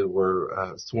reelected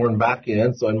were sworn back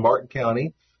in. So in Martin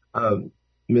County,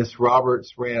 Miss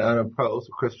Roberts ran unopposed,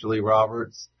 Crystal Lee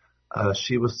Roberts.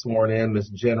 She was sworn in. Miss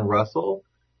Jen Russell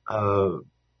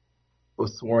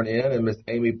was sworn in, and Miss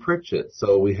Amy Pritchett.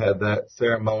 So we had that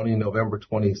ceremony November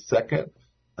 22nd.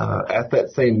 At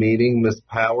that same meeting, Miss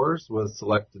Powers was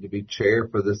selected to be chair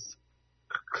for this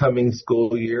coming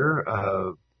school year,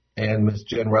 and Miss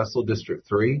Jen Russell, District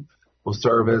 3, will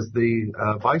serve as the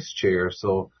vice chair.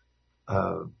 So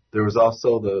there was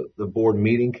also the board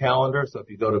meeting calendar. So if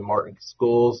you go to Martin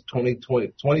Schools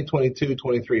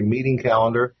 2022-23 meeting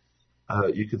calendar,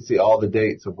 you can see all the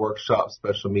dates of workshops,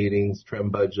 special meetings, trim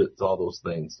budgets, all those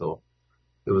things. So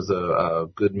it was a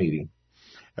good meeting.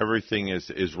 Everything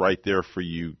is right there for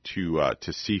you to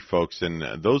see, folks.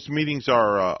 And those meetings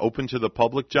are open to the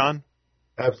public, John?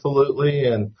 Absolutely.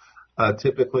 And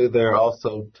typically they're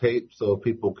also taped, so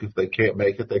people, if they can't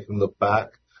make it, they can look back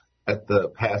at the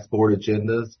past board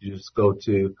agendas. You just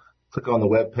click on the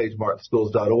webpage,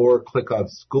 martinschools.org, click on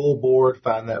school board,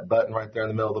 find that button right there in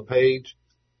the middle of the page,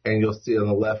 and you'll see on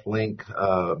the left link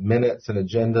minutes and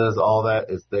agendas. All that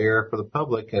is there for the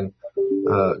public. And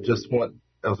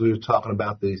as we were talking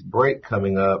about these break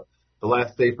coming up, the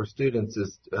last day for students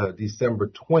is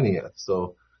December 20th.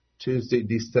 So Tuesday,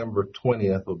 December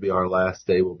 20th will be our last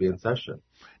day. We'll be in session.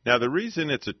 Now, the reason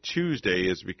it's a Tuesday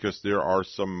is because there are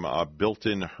some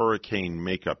built-in hurricane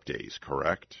makeup days,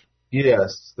 correct?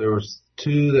 Yes, there was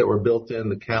 2 that were built in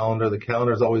the calendar. The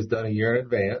calendar is always done a year in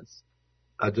advance,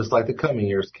 just like the coming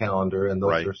year's calendar, and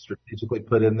those are strategically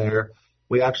put in there.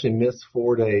 We actually missed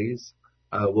 4 days.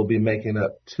 We'll be making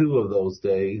up 2 of those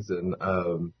days, and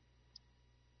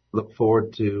look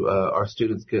forward to our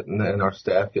students and our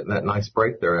staff getting that nice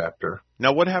break thereafter.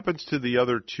 Now, what happens to the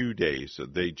other 2 days?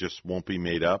 They just won't be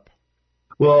made up?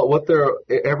 Well,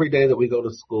 every day that we go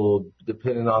to school,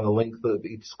 depending on the length of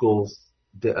each school's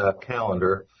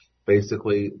calendar,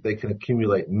 basically they can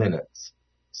accumulate minutes.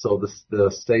 So the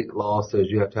state law says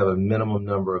you have to have a minimum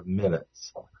number of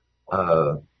minutes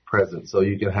present. So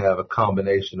you can have a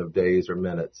combination of days or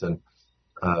minutes, and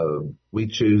we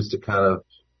choose to kind of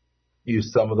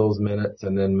use some of those minutes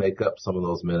and then make up some of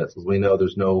those minutes, because we know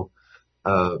there's no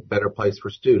better place for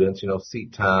students.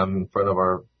 Seat time in front of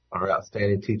our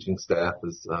outstanding teaching staff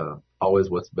is always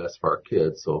what's best for our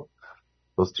kids. So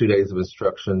those 2 days of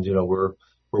instructions, we're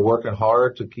working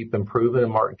hard to keep improving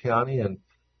in Martin County, and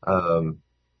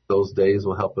those days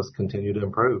will help us continue to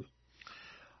improve.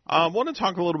 I want to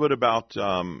talk a little bit about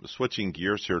switching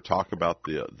gears here, talk about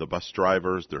the bus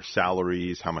drivers, their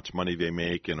salaries, how much money they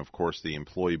make, and, of course, the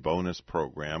employee bonus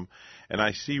program. And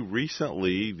I see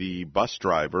recently the bus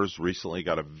drivers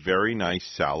got a very nice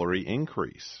salary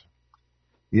increase.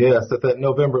 Yes, at that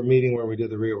November meeting where we did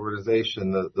the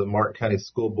reorganization, the Martin County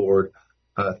School Board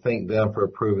thanked them for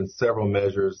approving several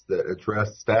measures that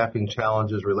address staffing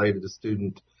challenges related to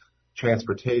student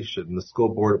transportation. The school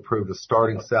board approved a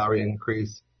starting salary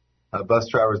increase. Bus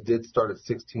drivers did start at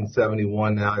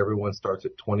 $16.71. Now everyone starts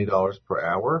at $20 per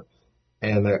hour,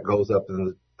 and that goes up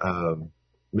in the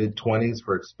mid-20s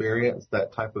for experience,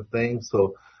 that type of thing.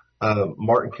 So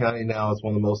Martin County now is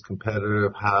one of the most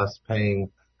competitive,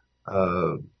 highest-paying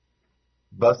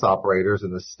bus operators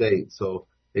in the state. So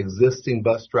existing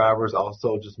bus drivers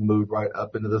also just moved right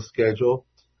up into the schedule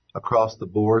across the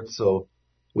board. So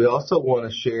we also want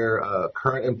to share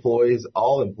current employees,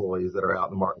 all employees that are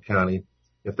out in Martin County.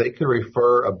 If they can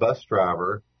refer a bus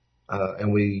driver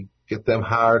and we get them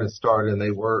hired and started and they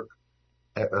work,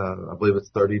 I believe it's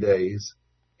 30 days,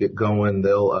 get going,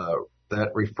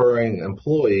 that referring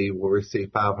employee will receive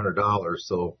 $500.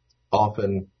 So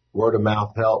often word of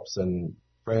mouth helps, and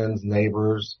friends,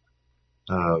 neighbors,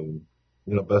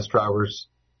 bus drivers,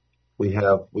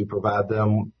 we provide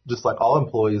them, just like all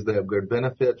employees, they have good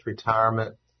benefits,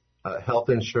 retirement, health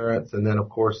insurance, and then, of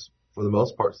course, for the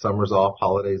most part, summers off,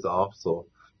 holidays off. So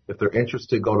if they're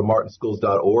interested, go to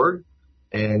martinschools.org,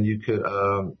 and you could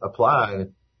apply. And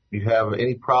if you have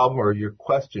any problem or your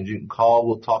questions, you can call.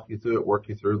 We'll talk you through it, work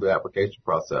you through the application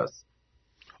process.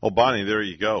 Well, Bonnie, there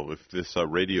you go. If this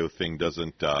radio thing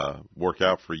doesn't work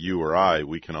out for you or I,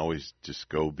 we can always just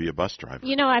go be a bus driver.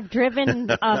 I've driven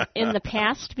in the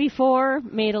past before,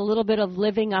 made a little bit of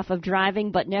living off of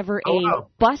driving, but never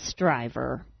bus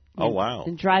driver. Oh, wow.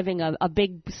 And driving a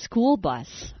big school bus.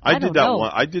 I did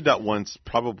that once,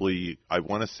 probably, I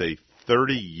want to say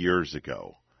 30 years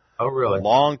ago. Oh, really? A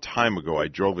long time ago, I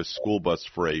drove a school bus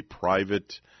for a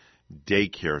private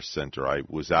daycare center. I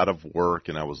was out of work,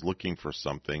 and I was looking for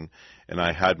something, and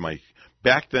I had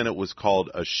back then it was called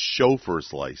a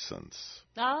chauffeur's license.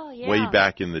 Oh, yeah. Way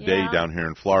back in the day down here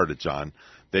in Florida, John.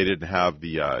 They didn't have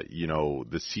the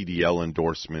the CDL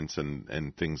endorsements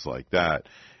and things like that.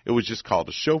 It was just called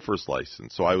a chauffeur's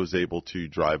license. So I was able to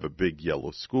drive a big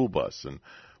yellow school bus, and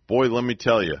boy, let me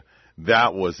tell you,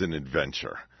 that was an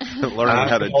adventure. Learning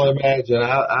how to. I can only imagine.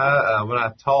 I when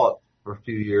I taught for a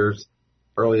few years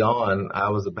early on, I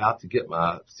was about to get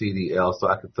my CDL, so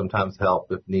I could sometimes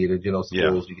help if needed.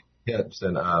 Schools you get hints,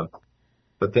 and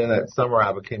but then that summer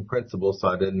I became principal, so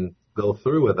I didn't go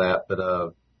through with that.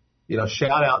 But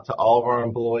shout out to all of our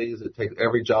employees. It takes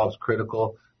every job's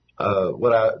critical.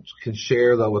 What I can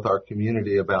share though with our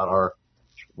community about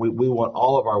we want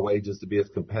all of our wages to be as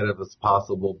competitive as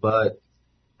possible, but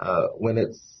when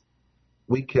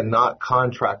we cannot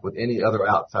contract with any other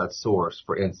outside source.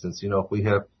 For instance,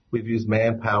 if we've used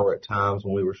manpower at times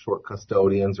when we were short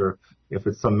custodians, or if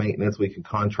it's some maintenance we can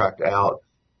contract out.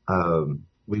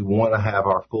 We want to have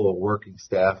our full working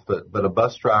staff, but a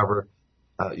bus driver,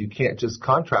 you can't just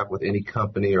contract with any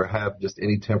company or have just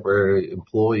any temporary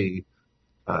employee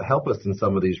help us in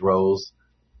some of these roles.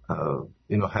 Having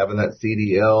that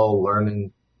CDL,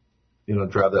 learning,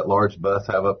 drive that large bus,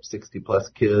 have up 60 plus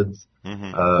kids.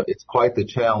 It's quite the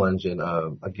challenge. And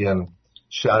again,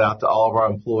 shout out to all of our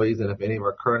employees. And if any of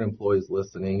our current employees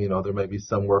listening, there may be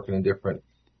some working in different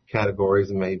categories,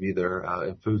 and maybe they're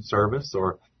in food service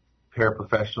or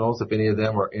paraprofessionals. If any of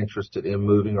them are interested in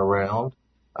moving around,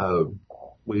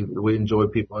 we enjoy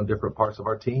people on different parts of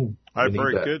our team.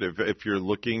 Very good. If you're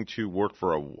looking to work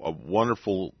for a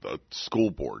wonderful school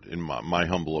board, in my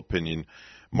humble opinion,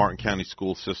 Martin County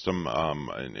school system,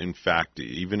 in fact,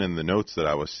 even in the notes that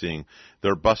I was seeing,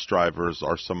 their bus drivers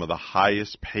are some of the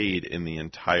highest paid in the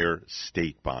entire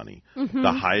state, Bonnie. Mm-hmm.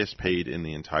 The highest paid in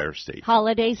the entire state.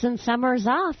 Holidays and summers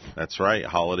off. That's right.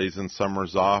 Holidays and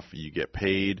summers off. You get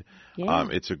paid. Yeah.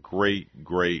 It's a great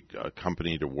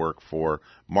company to work for.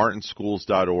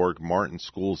 Martinschools.org.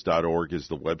 Martinschools.org is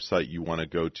the website you want to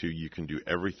go to. You can do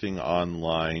everything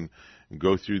online,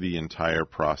 go through the entire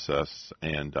process,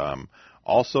 and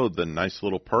also the nice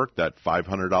little perk, that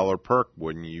 $500 perk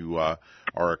when you are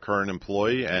a current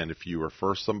employee, and if you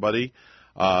refer somebody,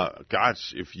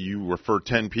 if you refer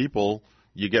 10 people,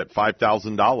 you get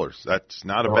 $5,000. That's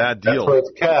not a bad deal. That's where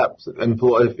it's capped.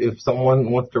 If someone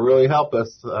wants to really help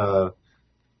us,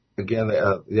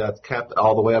 it's capped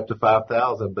all the way up to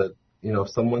 $5,000. But if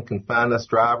someone can find us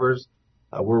drivers,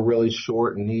 we're really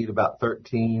short and need about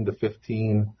 13 to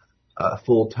 15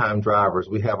 full-time drivers.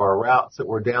 We have our routes that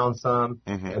we're down some,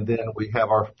 and then we have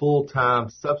our full-time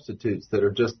substitutes that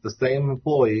are just the same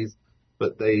employees,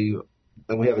 and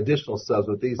we have additional subs.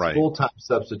 But these full-time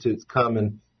substitutes come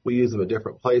and we use them at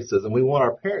different places, and we want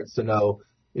our parents to know,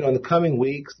 in the coming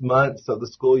weeks, months of the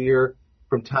school year,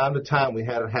 from time to time, we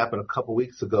had it happen a couple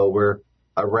weeks ago where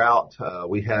a route,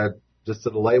 we had just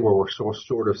a delay where we're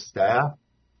short of staff,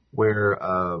 where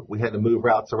we had to move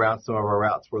routes around. Some of our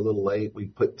routes were a little late. We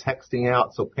put texting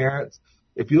out. So parents,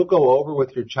 if you'll go over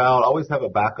with your child, always have a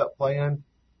backup plan.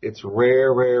 It's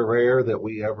rare that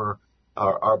we ever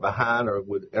are behind or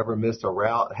would ever miss a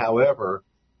route. However,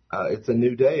 it's a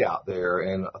new day out there,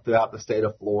 and throughout the state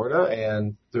of Florida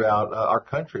and throughout our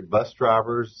country, bus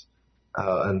drivers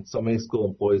and so many school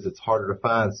employees, it's harder to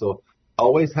find. So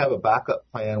always have a backup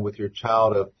plan with your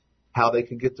child of how they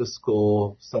could get to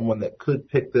school, someone that could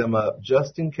pick them up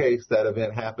just in case that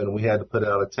event happened. We had to put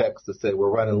out a text to say we're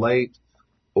running late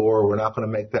or we're not going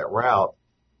to make that route.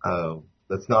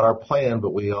 That's not our plan,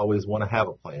 but we always want to have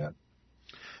a plan.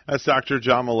 That's Dr.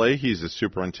 John Millay. He's the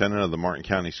superintendent of the Martin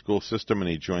County School System, and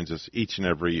he joins us each and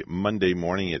every Monday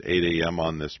morning at 8 a.m.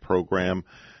 on this program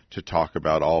to talk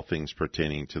about all things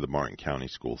pertaining to the Martin County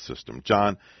School System.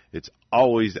 John, it's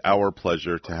always our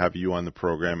pleasure to have you on the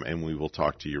program, and we will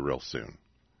talk to you real soon.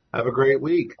 Have a great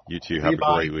week. You too. Have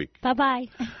a great week. Bye-bye.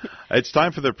 It's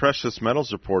time for the Precious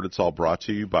Metals Report. It's all brought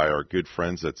to you by our good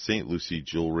friends at St. Lucie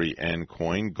Jewelry and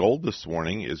Coin. Gold this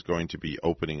morning is going to be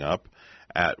opening up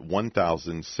at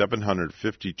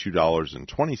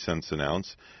 $1,752.20 an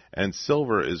ounce, and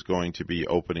silver is going to be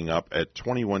opening up at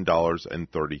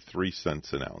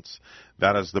 $21.33 an ounce.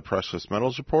 That is the Precious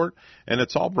Metals Report, and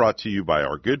it's all brought to you by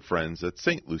our good friends at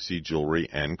St. Lucie Jewelry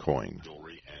and Coin.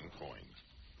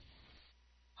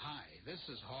 This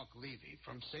is Hawk Levy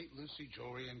from St. Lucie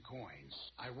Jewelry and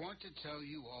Coins. I want to tell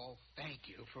you all thank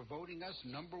you for voting us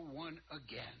number one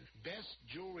again. Best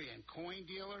jewelry and coin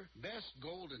dealer, best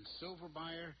gold and silver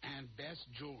buyer, and best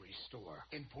jewelry store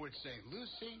in Port St.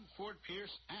 Lucie, Fort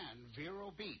Pierce, and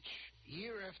Vero Beach.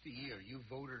 Year after year, you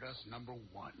voted us number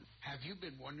one. Have you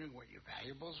been wondering what your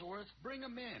valuables are worth? Bring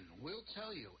them in. We'll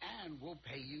tell you, and we'll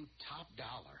pay you top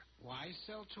dollar. Why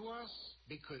sell to us?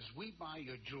 Because we buy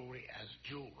your jewelry as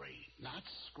jewelry, not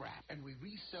scrap. And we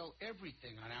resell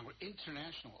everything on our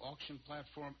international auction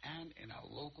platform and in our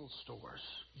local stores.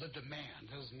 The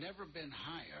demand has never been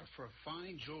higher for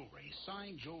fine jewelry,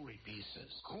 signed jewelry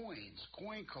pieces, coins,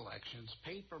 coin collections,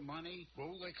 paper money,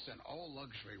 Rolex and all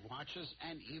luxury watches,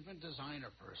 and even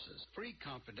designer purses. Free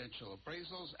confidential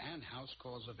appraisals and house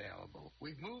calls available.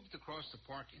 We've moved across the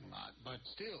parking lot, but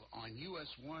still on US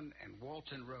 1 and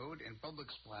Walton Road in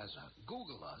Publix Plaza.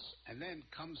 Google us and then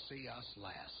come see us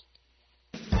last.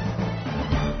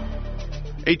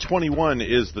 8:21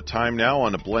 is the time now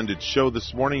on a blended show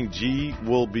this morning. G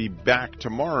will be back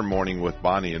tomorrow morning with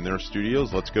Bonnie in their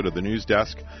studios. Let's go to the news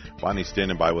desk. Bonnie's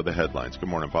standing by with the headlines. Good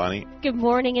morning, Bonnie. Good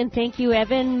morning, and thank you,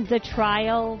 Evan. The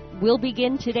trial will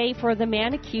begin today for the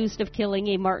man accused of killing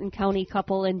a Martin County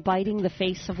couple and biting the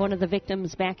face of one of the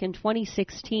victims back in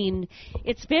 2016.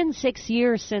 It's been 6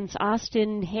 years since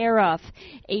Austin Haruff,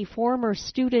 a former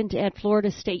student at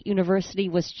Florida State University,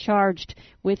 was charged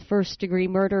with first-degree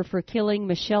murder for killing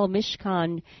Michelle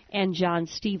Mishkan and John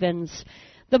Stevens.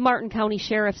 The Martin County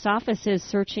Sheriff's Office is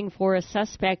searching for a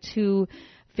suspect who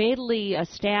fatally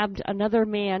stabbed another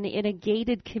man in a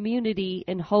gated community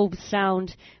in Hobe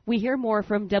Sound. We hear more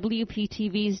from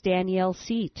WPTV's Danielle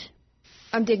Seat.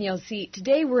 I'm Danielle Seat.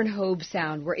 Today we're in Hobe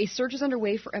Sound, where a search is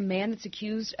underway for a man that's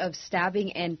accused of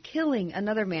stabbing and killing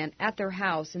another man at their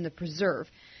house in the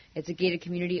Preserve. It's a gated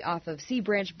community off of Sea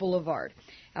Branch Boulevard.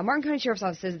 Now, Martin County Sheriff's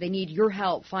Office says they need your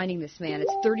help finding this man.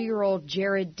 It's 30-year-old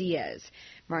Jared Diaz.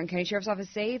 Martin County Sheriff's Office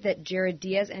say that Jared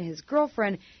Diaz and his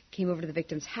girlfriend came over to the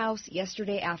victim's house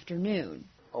yesterday afternoon.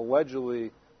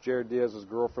 Allegedly, Jared Diaz's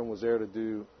girlfriend was there to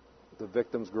do the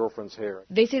victim's girlfriend's hair.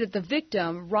 They say that the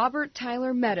victim, Robert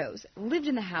Tyler Meadows, lived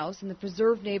in the house in the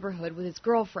Preserve neighborhood with his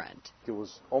girlfriend. It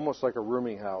was almost like a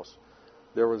rooming house.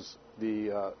 There was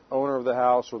the owner of the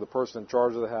house or the person in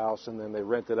charge of the house, and then they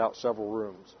rented out several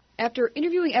rooms. After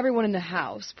interviewing everyone in the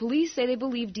house, police say they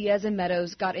believe Diaz and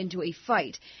Meadows got into a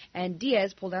fight, and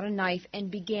Diaz pulled out a knife and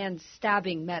began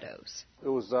stabbing Meadows. It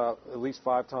was at least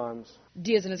 5 times.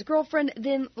 Diaz and his girlfriend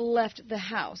then left the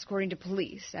house, according to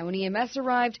police. And when EMS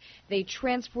arrived, they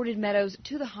transported Meadows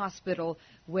to the hospital,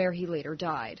 where he later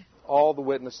died. All the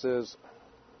witnesses,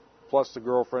 plus the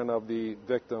girlfriend of the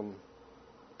victim,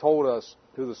 told us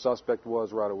who the suspect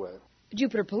was right away.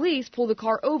 Jupiter police pulled the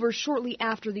car over shortly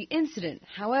after the incident.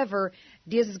 However,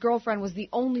 Diaz's girlfriend was the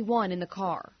only one in the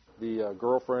car. The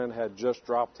girlfriend had just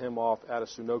dropped him off at a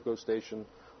Sunoco station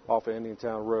off of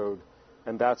Indiantown Road,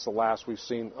 and that's the last we've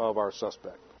seen of our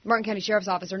suspect. Martin County Sheriff's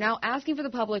Office are now asking for the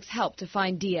public's help to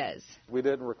find Diaz. We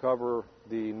didn't recover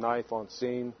the knife on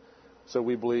scene, so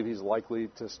we believe he's likely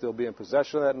to still be in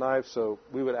possession of that knife. So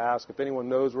we would ask if anyone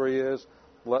knows where he is,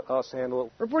 let us handle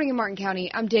it. Reporting in Martin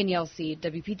County, I'm Danielle Seed,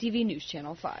 WPTV News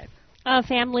Channel 5. A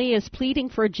family is pleading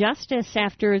for justice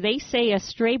after they say a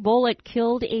stray bullet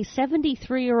killed a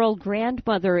 73-year-old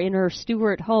grandmother in her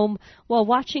Stewart home while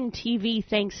watching TV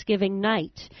Thanksgiving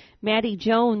night. Maddie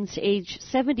Jones, age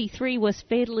 73, was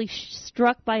fatally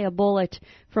struck by a bullet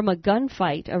from a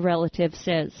gunfight, a relative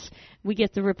says. We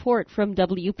get the report from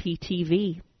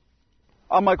WPTV.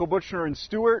 I'm Michael Butcher in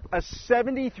Stewart. A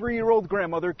 73-year-old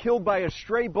grandmother killed by a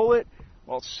stray bullet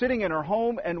while sitting in her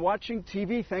home and watching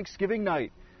TV Thanksgiving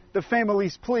night. The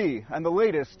family's plea and the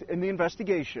latest in the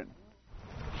investigation.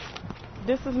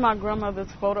 This is my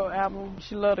grandmother's photo album.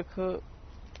 She loved to cook,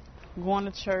 going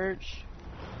to church.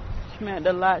 She meant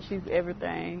a lot. She's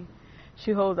everything.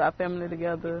 She holds our family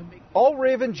together. All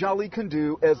Raven Jolly can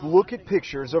do is look at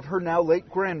pictures of her now late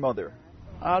grandmother.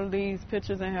 All of these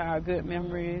pictures in here are good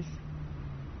memories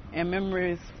and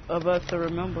memories of us to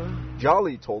remember.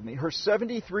 Jolly told me her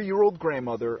 73-year-old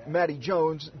grandmother, Maddie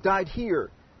Jones, died here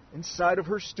inside of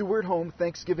her Stewart home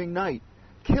Thanksgiving night,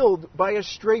 killed by a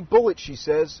stray bullet, she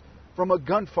says, from a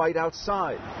gunfight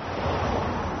outside.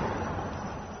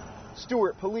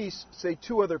 Stewart police say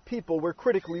 2 other people were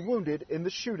critically wounded in the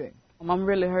shooting. I'm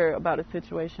really hurt about the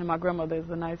situation. My grandmother is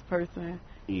a nice person.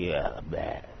 Yeah,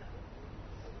 bad.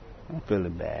 I'm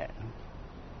feeling bad.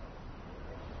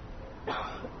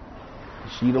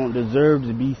 She don't deserve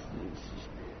to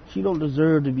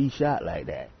be shot like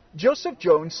that. Joseph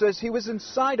Jones says he was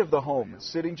inside of the home,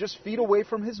 sitting just feet away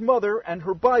from his mother and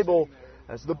her Bible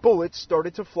as the bullets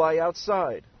started to fly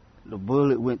outside. The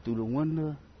bullet went through the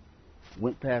window,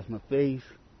 went past my face.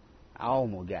 I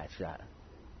almost got shot.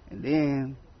 And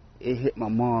then it hit my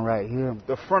mom right here.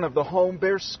 The front of the home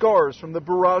bears scars from the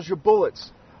barrage of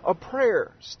bullets. A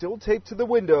prayer still taped to the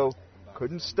window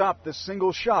couldn't stop the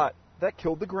single shot that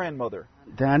killed the grandmother.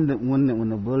 When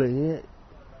the bullet hit,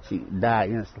 she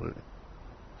died instantly.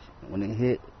 When it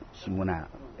hit, she went out.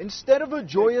 Instead of a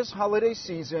joyous holiday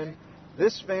season,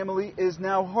 this family is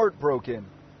now heartbroken,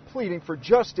 pleading for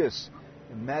justice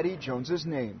in Maddie Jones's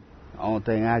name. The only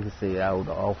thing I can say, I was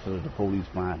the officer the police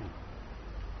find him.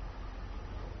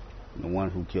 The one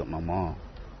who killed my mom.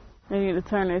 They need to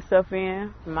turn themselves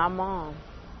in. My mom,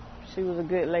 she was a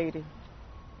good lady.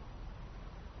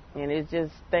 And it's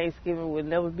just Thanksgiving will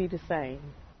never be the same.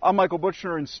 I'm Michael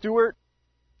Butcher in Stewart.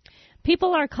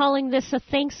 People are calling this a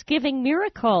Thanksgiving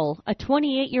miracle. A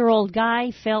 28-year-old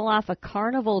guy fell off a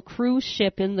Carnival cruise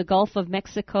ship in the Gulf of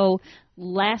Mexico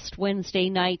last Wednesday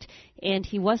night, and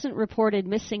he wasn't reported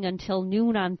missing until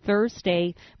noon on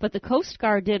Thursday. But the Coast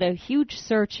Guard did a huge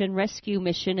search and rescue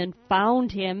mission and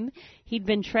found him. He'd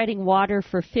been treading water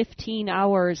for 15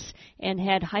 hours and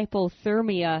had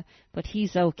hypothermia, but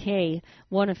he's okay.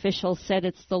 One official said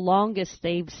it's the longest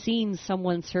they've seen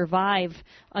someone survive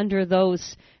under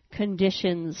those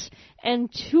conditions.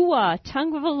 And Tua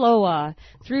Tagovailoa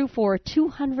threw for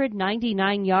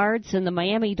 299 yards, and the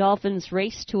Miami Dolphins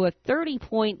raced to a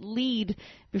 30-point lead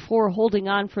before holding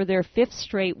on for their fifth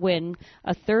straight win,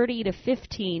 a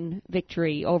 30-15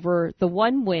 victory over the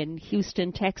one-win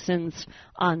Houston Texans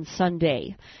on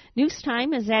Sunday. News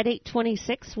time is at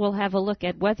 8:26. We'll have a look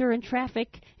at weather and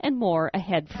traffic and more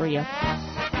ahead for you.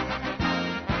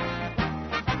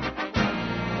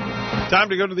 Time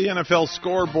to go to the NFL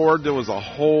scoreboard. There was a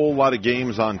whole lot of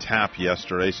games on tap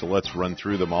yesterday, so let's run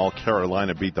through them all.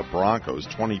 Carolina beat the Broncos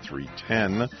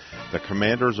 23-10. The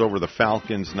Commanders over the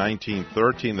Falcons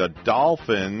 19-13. The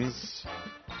Dolphins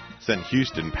sent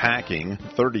Houston packing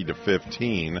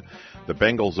 30-15. The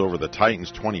Bengals over the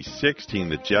Titans 20-16.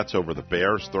 The Jets over the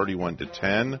Bears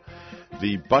 31-10.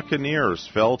 The Buccaneers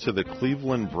fell to the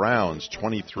Cleveland Browns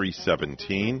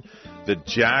 23-17. The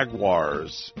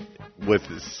Jaguars, with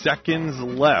seconds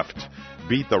left,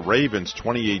 beat the Ravens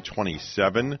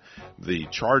 28-27. The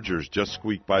Chargers just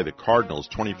squeaked by the Cardinals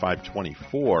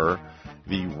 25-24.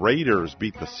 The Raiders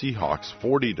beat the Seahawks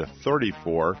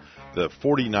 40-34. The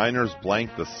 49ers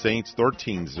blanked the Saints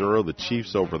 13-0. The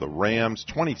Chiefs over the Rams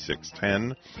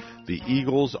 26-10. The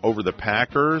Eagles over the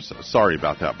Packers. Sorry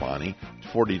about that, Bonnie.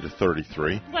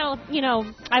 40-33. Well, you know,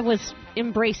 I was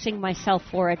embracing myself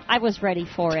for it. I was ready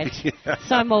for it. Yeah.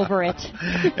 So I'm over it.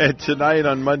 And tonight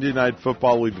on Monday Night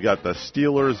Football, we've got the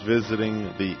Steelers visiting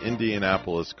the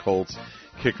Indianapolis Colts.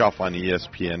 Kickoff on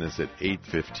ESPN is at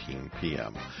 8:15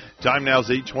 p.m. Time now is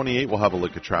 8:28. We'll have a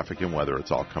look at traffic and weather.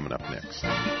 It's all coming up next.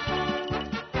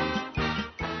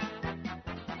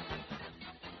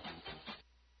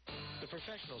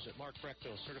 Professionals at Mark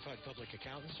Breckville Certified Public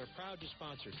Accountants are proud to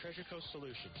sponsor Treasure Coast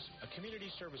Solutions, a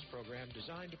community service program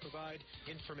designed to provide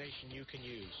information you can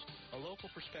use, a local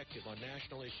perspective on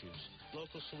national issues,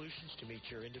 local solutions to meet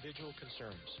your individual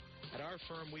concerns. At our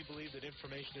firm, we believe that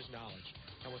information is knowledge,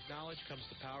 and with knowledge comes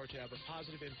the power to have a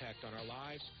positive impact on our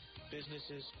lives,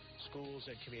 businesses, schools,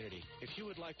 and community. If you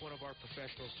would like one of our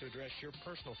professionals to address your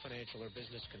personal financial or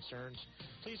business concerns,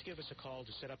 please give us a call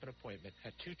to set up an appointment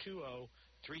at 220-3380.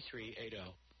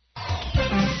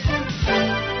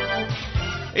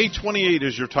 8:28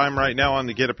 is your time right now on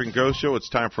the Get Up and Go show. It's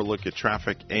time for a look at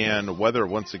traffic and weather.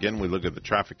 Once again, we look at the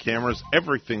traffic cameras.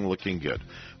 Everything looking good.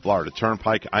 Florida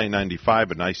Turnpike,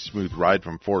 I-95, a nice smooth ride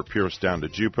from Fort Pierce down to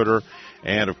Jupiter.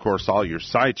 And, of course, all your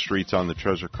side streets on the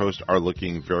Treasure Coast are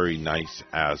looking very nice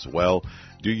as well.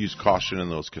 Do use caution in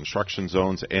those construction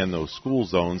zones and those school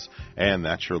zones. And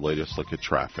that's your latest look at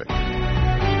traffic.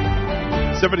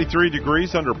 73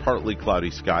 degrees under partly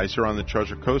cloudy skies here on the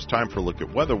Treasure Coast. Time for a look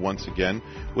at weather once again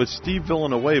with Steve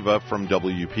Villanueva from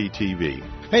WPTV.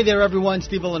 Hey there, everyone.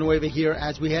 Steve Villanueva here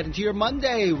as we head into your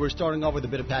Monday. We're starting off with a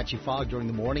bit of patchy fog during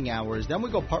the morning hours. Then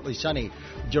we go partly sunny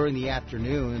during the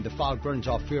afternoon. The fog burns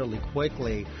off fairly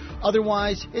quickly.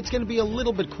 Otherwise, it's going to be a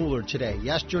little bit cooler today.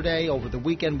 Yesterday, over the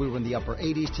weekend, we were in the upper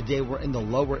 80s. Today, we're in the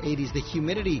lower 80s. The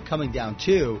humidity coming down,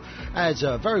 too, as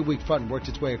a very weak front works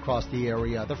its way across the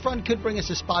area. The front could bring us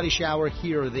a spotty shower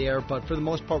here or there, but for the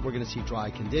most part, we're going to see dry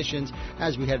conditions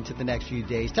as we head into the next few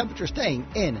days. Temperature staying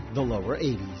in the lower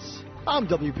 80s. I'm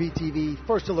WPTV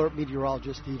First Alert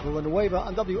Meteorologist Steve Villanueva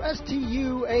on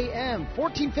WSTU AM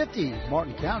 1450,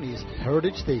 Martin County's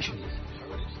Heritage Station.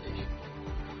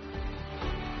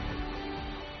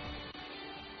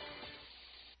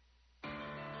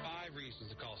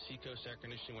 Seacoast Air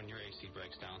Conditioning when your AC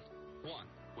breaks down. 1.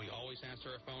 We always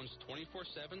answer our phones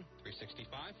 24/7,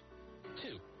 365.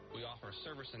 2. We offer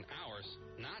service in hours,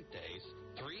 not days.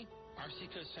 3. Our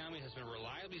Seacoast family has been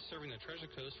reliably serving the Treasure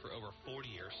Coast for over 40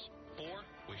 years. 4.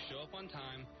 We show up on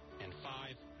time. And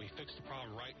 5, we fixed the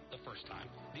problem right the first time.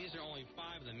 These are only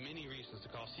 5 of the many reasons to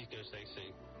call Seacoast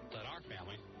AC. Let our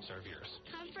family serve yours.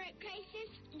 Comfort crisis,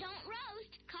 don't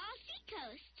roast. Call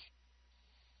Seacoast.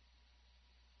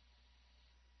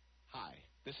 Hi,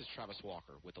 this is Travis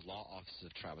Walker with the Law Offices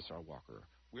of Travis R. Walker.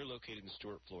 We're located in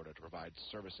Stuart, Florida to provide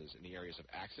services in the areas of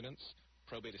accidents,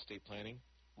 probate estate planning,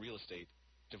 real estate,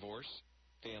 divorce,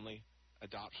 family,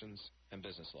 adoptions, and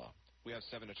business law. We have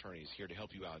 7 attorneys here to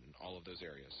help you out in all of those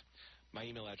areas. My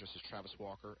email address is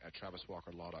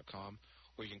traviswalker@traviswalkerlaw.com,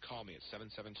 or you can call me at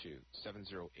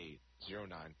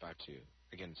 772-708-0952.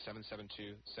 Again,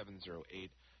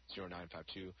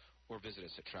 772-708-0952, or visit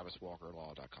us at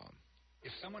traviswalkerlaw.com.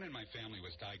 If someone in my family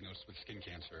was diagnosed with skin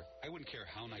cancer, I wouldn't care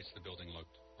how nice the building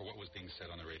looked or what was being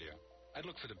said on the radio. I'd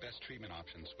look for the best treatment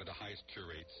options with the highest cure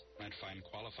rates, and I'd find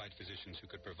qualified physicians who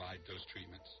could provide those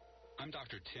treatments. I'm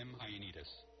Dr. Tim Ioannidis.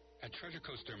 At Treasure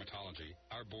Coast Dermatology,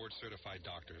 our board-certified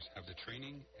doctors have the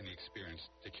training and the experience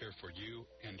to care for you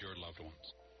and your loved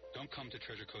ones. Don't come to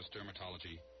Treasure Coast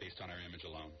Dermatology based on our image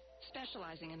alone.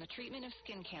 Specializing in the treatment of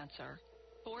skin cancer,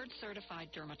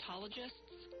 board-certified dermatologists,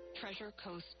 Treasure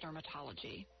Coast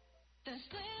Dermatology. The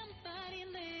Slim Body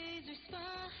Laser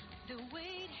Spa, the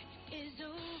wait is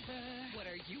over. What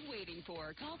are you waiting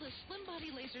for? Call the Slim Body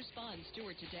Laser Spa in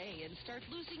Stuart today and start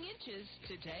losing inches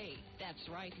today. That's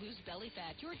right, lose belly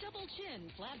fat, your double chin,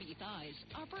 flabby thighs,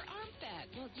 upper arm fat.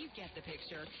 Well, you get the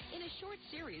picture. In a short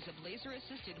series of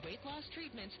laser-assisted weight loss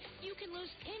treatments, you can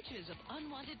lose inches of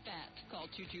unwanted fat. Call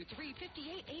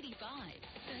 223-5885.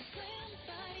 The Slim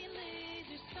Body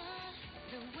Laser Spa,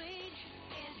 the wait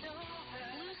is over.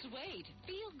 Lose weight,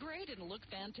 feel great, and look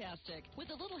fantastic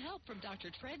with a little help from Dr.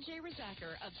 Tred J.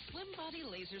 Rizacker of Slim Body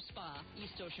Laser Spa,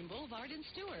 East Ocean Boulevard in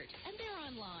Stuart. And they're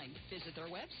online. Visit their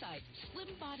website,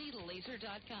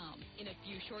 slimbodylaser.com. In a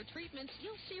few short treatments,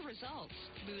 you'll see results.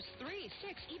 Lose 3,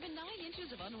 6, even 9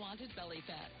 inches of unwanted belly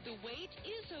fat. The wait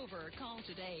is over. Call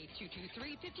today,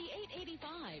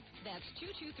 223-5885. That's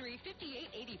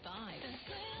 223-5885. The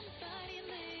Slim Body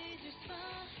Laser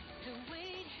Spa, the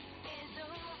wait is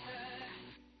over.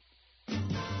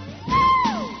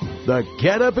 The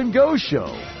Get Up and Go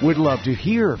Show would love to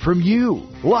hear from you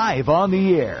live on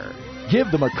the air.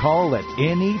 Give them a call at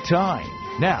any time.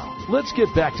 Now, let's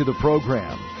get back to the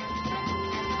program.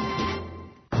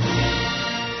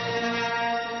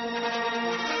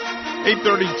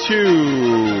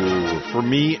 8:32 for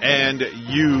me and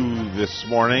you this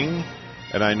morning.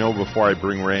 And I know before I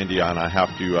bring Randy on, I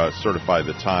have to certify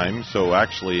the time. So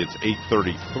actually, it's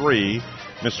 8:33.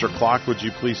 Mr. Clock, would you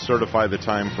please certify the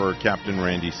time for Captain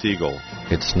Randy Segal?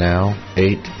 It's now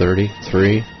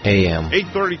 8:33 a.m.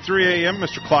 8:33 a.m.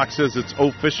 Mr. Clock says it's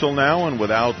official now, and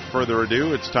without further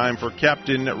ado, it's time for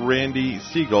Captain Randy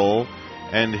Segal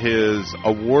and his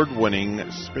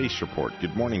award-winning space report.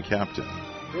 Good morning, Captain.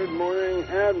 Good morning,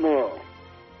 Admiral.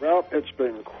 Well, it's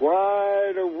been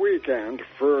quite a weekend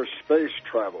for space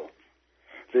travel.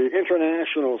 The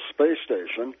International Space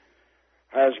Station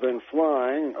has been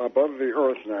flying above the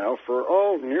Earth now for,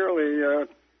 nearly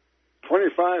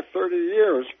 25, 30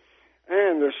 years.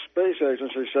 And the space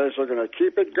agency says they're going to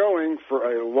keep it going for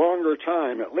a longer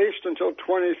time, at least until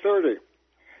 2030.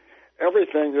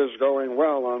 Everything is going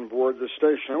well on board the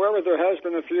station. However, there has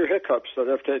been a few hiccups that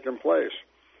have taken place.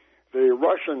 The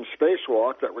Russian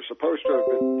spacewalk that was supposed to have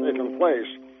taken place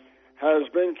has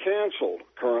been canceled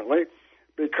currently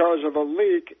because of a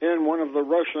leak in one of the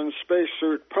Russian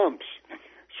spacesuit pumps.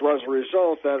 So as a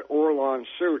result, that Orlan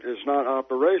suit is not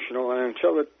operational, and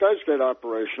until it does get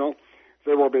operational,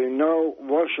 there will be no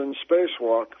Russian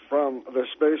spacewalk from the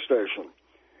space station.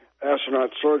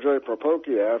 Astronaut Sergei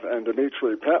Prokofiev and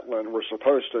Dmitry Petlin were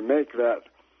supposed to make that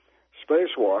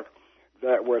spacewalk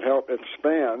that would help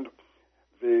expand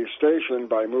the station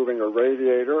by moving a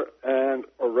radiator and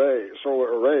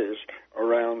solar arrays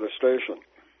around the station.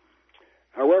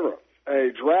 However,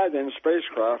 a Dragon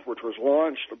spacecraft, which was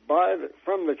launched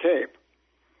from the Cape,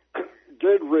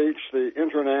 did reach the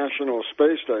International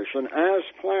Space Station as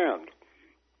planned.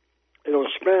 It'll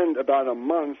spend about a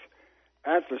month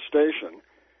at the station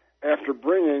after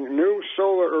bringing new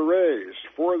solar arrays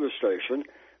for the station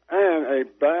and a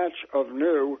batch of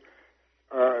new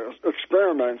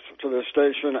experiments to the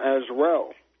station as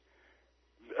well.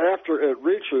 After it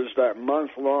reaches that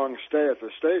month-long stay at the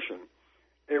station,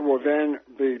 it will then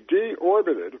be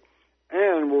deorbited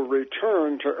and will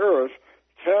return to Earth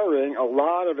carrying a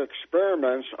lot of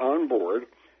experiments on board,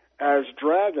 as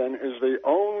Dragon is the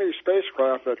only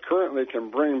spacecraft that currently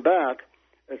can bring back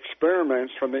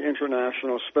experiments from the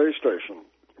International Space Station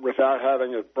without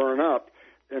having it burn up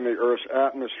in the Earth's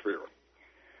atmosphere.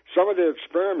 Some of the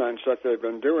experiments that they've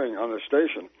been doing on the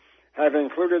station have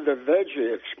included the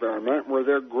veggie experiment where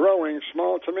they're growing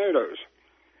small tomatoes.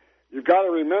 You've got to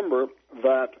remember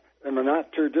that in the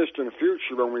not-too-distant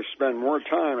future, when we spend more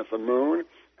time at the moon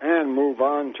and move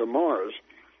on to Mars,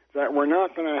 that we're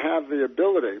not going to have the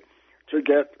ability to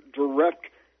get direct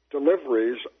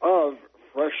deliveries of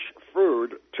fresh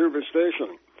food to the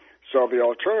station. So the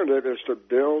alternative is to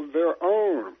build their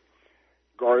own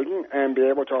garden and be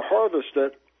able to harvest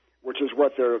it, which is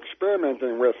what they're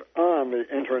experimenting with on the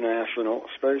International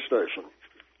Space Station.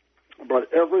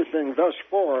 But everything thus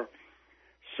far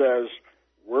says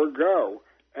we're go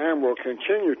and will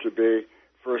continue to be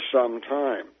for some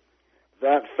time.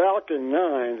 That Falcon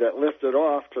 9 that lifted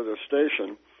off to the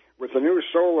station with the new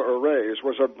solar arrays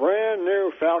was a brand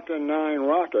new Falcon 9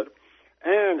 rocket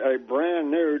and a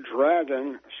brand new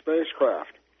Dragon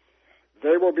spacecraft.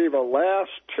 They will be the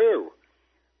last two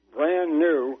brand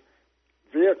new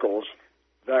vehicles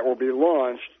that will be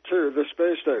launched to the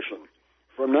space station.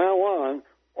 From now on,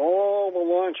 all the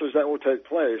launches that will take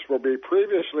place will be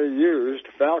previously used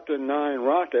Falcon 9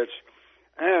 rockets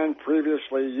and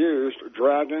previously used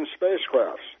Dragon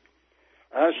spacecrafts.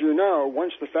 As you know,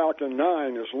 once the Falcon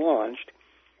 9 is launched,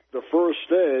 the first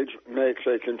stage makes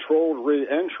a controlled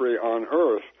re-entry on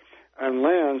Earth and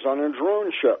lands on a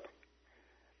drone ship.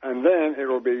 And then it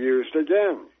will be used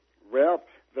again. Well,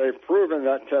 they've proven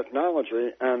that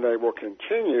technology, and they will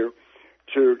continue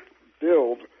to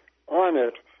build on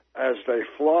it as they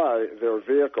fly their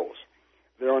vehicles.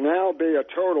 There will now be a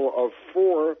total of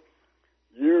 4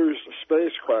 used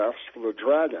spacecrafts for the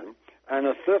Dragon and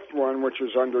a 5th one which is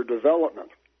under development.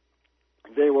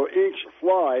 They will each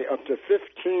fly up to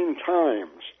 15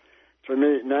 times to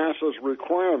meet NASA's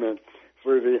requirement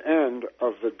through the end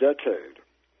of the decade.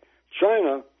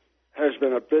 China has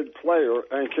been a big player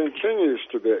and continues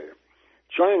to be.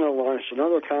 China launched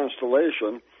another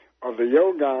constellation of the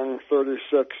Yaogan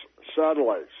 36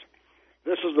 satellites.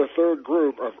 This is the 3rd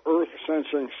group of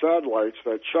Earth-sensing satellites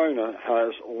that China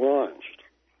has launched.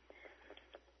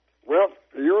 Well,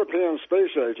 the European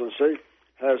Space Agency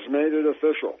has made it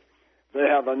official. They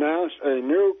have announced a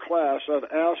new class of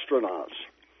astronauts.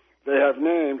 They have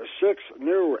named 6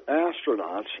 new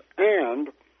astronauts, and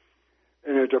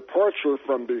in a departure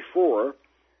from before,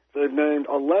 they've named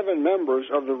 11 members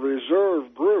of the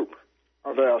reserve group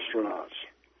of astronauts.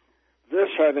 This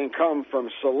having come from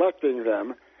selecting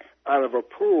them out of a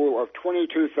pool of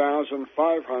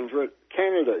 22,500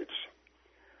 candidates.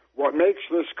 What makes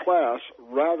this class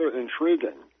rather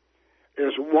intriguing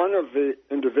is one of the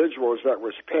individuals that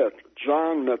was picked,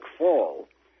 John McFall,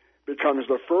 becomes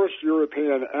the first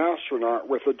European astronaut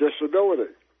with a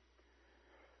disability.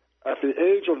 At the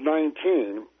age of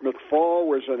 19, McFall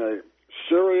was in a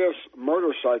serious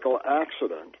motorcycle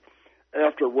accident,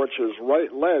 after which his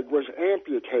right leg was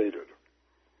amputated.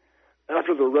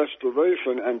 After the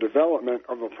restoration and development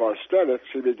of the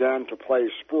prosthetics, he began to play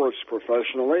sports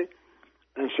professionally,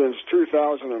 and since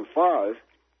 2005,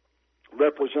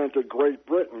 represented Great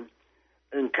Britain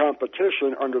in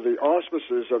competition under the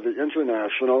auspices of the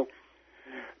International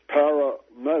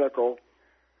Paramedical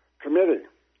Committee.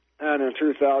 And in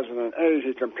 2008,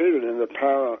 he competed in the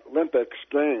Paralympics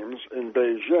Games in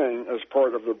Beijing as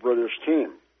part of the British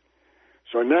team.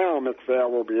 So now McPhail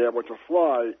will be able to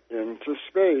fly into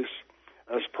space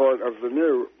as part of the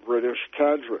new British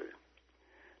cadre.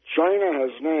 China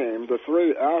has named the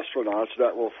 3 astronauts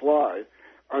that will fly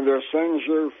on their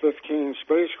Shenzhou 15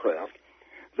 spacecraft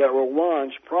that will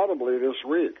launch probably this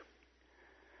week.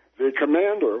 The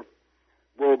commander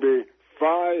will be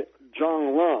Fai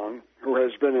Zhonglong, who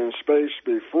has been in space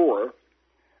before,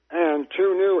 and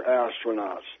 2 new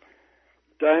astronauts,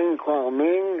 Deng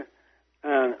Kuoming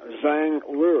and Zhang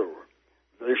Liu.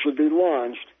 They should be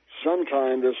launched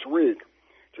sometime this week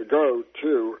to go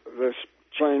to this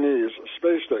Chinese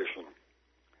space station.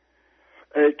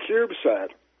 A CubeSat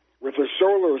with a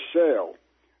solar sail,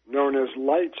 known as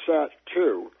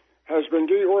LightSat-2, has been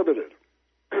deorbited.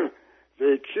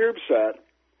 The CubeSat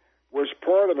was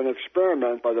part of an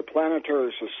experiment by the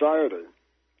Planetary Society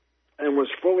and was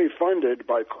fully funded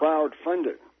by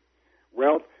crowdfunding.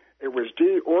 Well, it was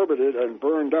deorbited and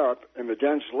burned up in the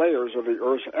dense layers of the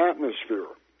Earth's atmosphere.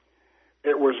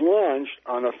 It was launched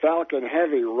on a Falcon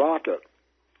Heavy rocket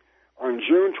on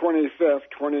June 25,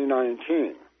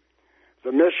 2019.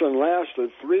 The mission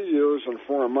lasted 3 years and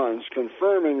 4 months,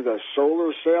 confirming the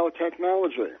solar sail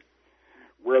technology,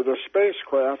 where the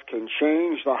spacecraft can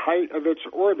change the height of its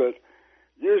orbit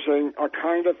using a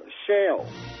kind of sail,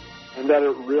 and that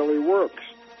it really works.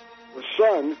 The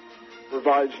sun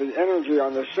provides the energy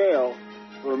on the sail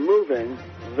for moving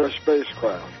the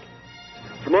spacecraft.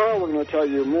 Tomorrow we're going to tell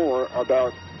you more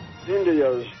about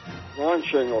India's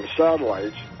launching of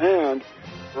satellites, and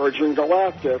Virgin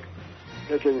Galactic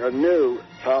picking a new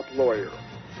top lawyer.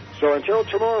 So until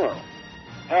tomorrow,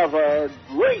 have a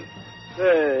great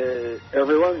day,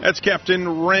 everyone. That's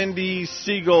Captain Randy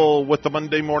Segal with the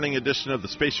Monday morning edition of the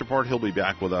Space Report. He'll be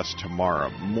back with us tomorrow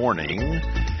morning.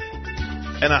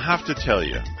 And I have to tell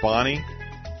you, Bonnie,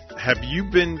 have you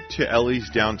been to Ellie's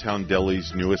Downtown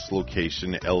Deli's newest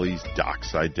location, Ellie's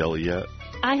Dockside Deli, yet?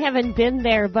 I haven't been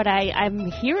there, but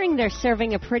I'm hearing they're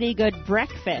serving a pretty good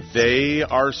breakfast. They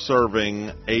are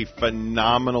serving a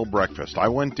phenomenal breakfast. I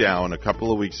went down a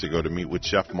couple of weeks ago to meet with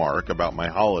Chef Mark about my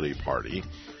holiday party,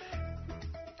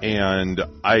 and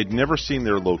I'd never seen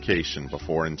their location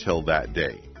before until that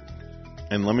day.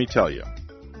 And let me tell you,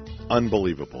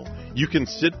 unbelievable. You can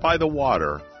sit by the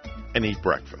water and eat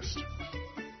breakfast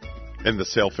in the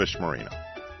Sailfish Marina.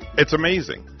 It's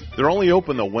amazing. They're only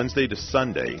open, though, Wednesday to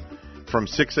Sunday from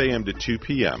 6 a.m. to 2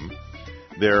 p.m.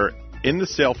 They're in the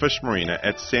Sailfish Marina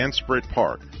at Sandsprit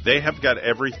Park. They have got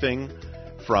everything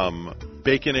from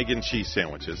bacon, egg, and cheese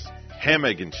sandwiches, ham,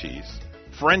 egg, and cheese,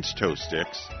 French toast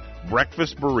sticks,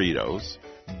 breakfast burritos,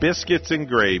 biscuits and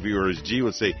gravy, or as G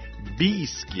would say,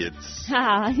 biscuits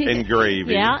and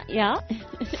gravy. Yeah.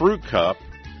 Fruit cup,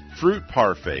 fruit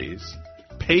parfaits,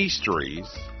 pastries,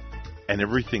 and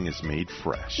everything is made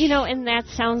fresh. You know, and that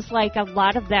sounds like a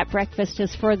lot of that breakfast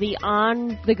is for the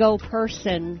on-the-go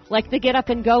person, like the Get Up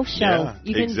and Go show. Yeah,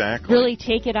 you can exactly. really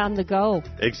take it on the go.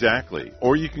 Exactly.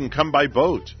 Or you can come by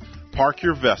boat. Park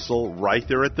your vessel right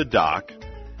there at the dock,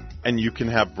 and you can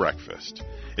have breakfast.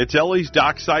 It's Ellie's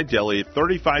Dockside Deli at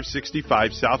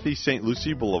 3565 Southeast St.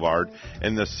 Lucie Boulevard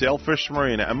in the Sailfish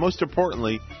Marina. And most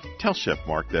importantly, tell Chef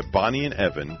Mark that Bonnie and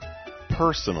Evan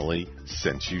personally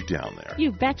sent you down there.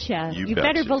 You betcha. You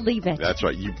better believe it. That's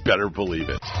right. You better believe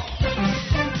it.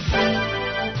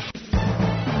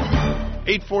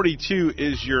 8:42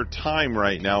 is your time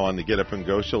right now on the Get Up and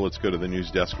Go show. Let's go to the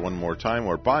news desk one more time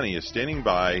where Bonnie is standing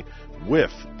by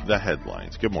with the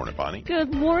headlines. Good morning, Bonnie.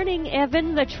 Good morning,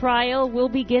 Evan. The trial will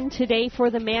begin today for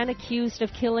the man accused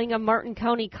of killing a Martin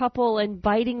County couple and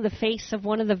biting the face of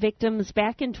one of the victims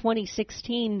back in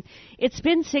 2016. It's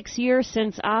been 6 years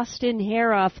since Austin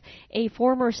Haroff, a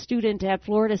former student at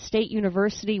Florida State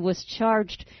University, was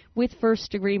charged with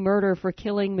first-degree murder for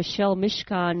killing Michelle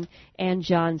Mishkan and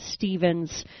John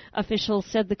Stevens. Officials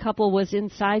said the couple was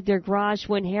inside their garage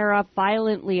when Haroff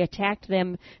violently attacked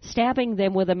them, stabbing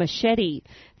them with a machete.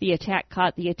 The attack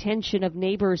caught the attention of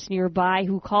neighbors nearby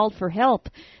who called for help.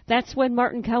 That's when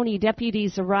Martin County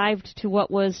deputies arrived to what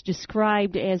was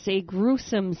described as a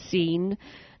gruesome scene.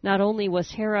 Not only was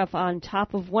Haroff on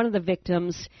top of one of the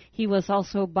victims, he was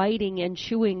also biting and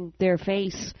chewing their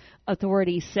face,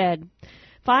 authorities said.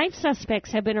 5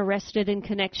 suspects have been arrested in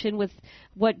connection with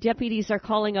what deputies are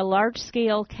calling a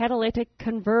large-scale catalytic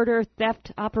converter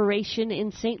theft operation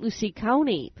in St. Lucie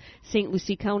County. St.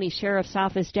 Lucie County Sheriff's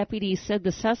Office deputies said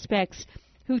the suspects,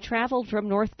 who traveled from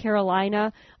North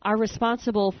Carolina, are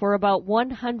responsible for about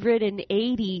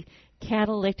 180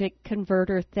 catalytic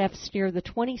converter thefts near the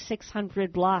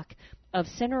 2600 block of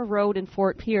Center Road in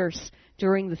Fort Pierce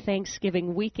during the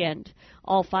Thanksgiving weekend.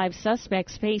 All 5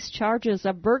 suspects face charges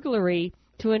of burglary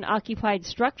to an occupied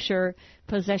structure,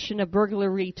 possession of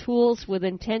burglary tools with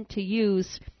intent to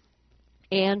use,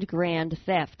 and grand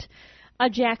theft. A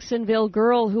Jacksonville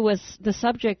girl who was the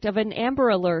subject of an Amber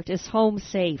Alert is home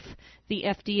safe. The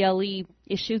FDLE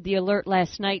issued the alert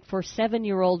last night for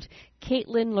 7-year-old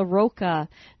Caitlin LaRocca.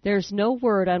 There's no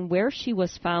word on where she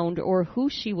was found or who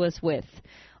she was with.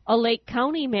 A Lake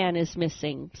County man is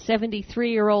missing.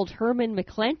 73-year-old Herman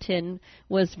McClenton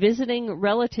was visiting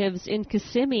relatives in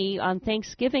Kissimmee on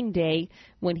Thanksgiving Day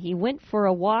when he went for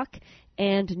a walk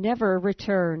and never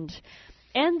returned.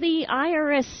 And the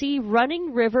IRSC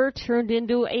Running River turned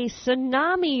into a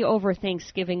tsunami over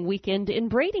Thanksgiving weekend in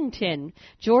Bradenton.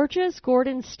 Georgia's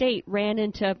Gordon State ran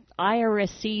into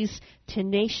IRSC's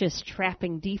tenacious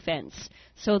trapping defense.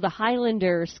 So the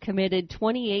Highlanders committed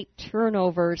 28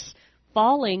 turnovers,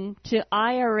 falling to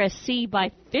IRSC by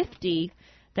 50.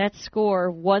 That score,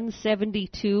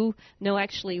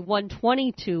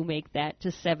 122 make that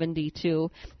to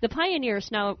 72. The Pioneers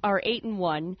now are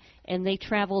 8-1, and they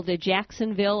travel to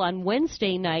Jacksonville on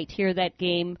Wednesday night. Hear that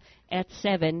game at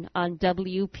 7 on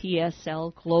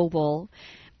WPSL Global.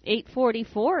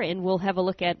 8:44, and we'll have a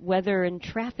look at weather and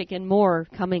traffic and more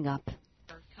coming up. The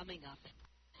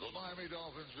Miami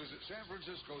Dolphins visit San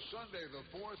Francisco Sunday the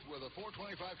 4th with a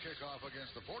 4:25 kickoff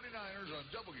against the 49ers on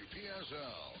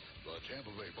WPSL. The Tampa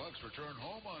Bay Bucks return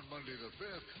home on Monday the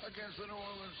 5th against the New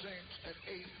Orleans Saints at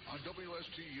 8 on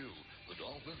WSTU. The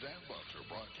Dolphins and Bucks are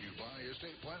brought to you by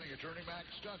estate planning attorney Max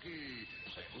Stuckey,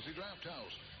 St. Lucie Draft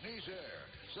House, Nice Air,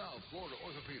 South Florida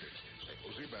Orthopedics, St.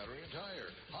 Lucie Battery and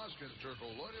Tire, Hoskins Turkle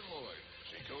Lloyd & Lloyd,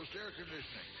 Seacoast Air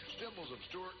Conditioning, Stimbles of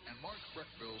Stewart, and Mark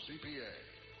Breckville CPA.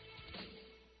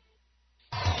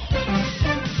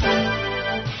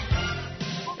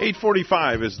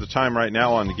 8:45 is the time right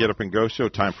now on the Get Up and Go show.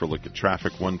 Time for a look at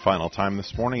traffic one final time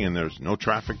this morning, and there's no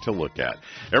traffic to look at.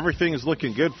 Everything is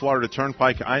looking good. Florida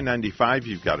Turnpike, I-95,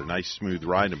 you've got a nice smooth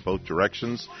ride in both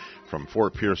directions from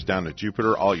Fort Pierce down to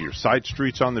Jupiter. All your side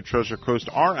streets on the Treasure Coast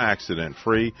are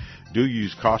accident-free. Do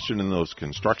use caution in those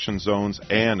construction zones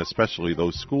and especially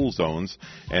those school zones,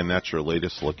 and that's your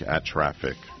latest look at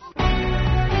traffic.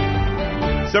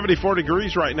 74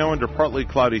 degrees right now under partly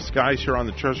cloudy skies here on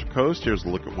the Treasure Coast. Here's a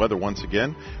look at weather once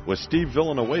again with Steve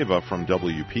Villanueva from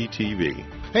WPTV.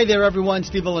 Hey there, everyone.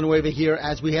 Steve Villanueva here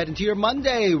as we head into your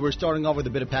Monday. We're starting off with a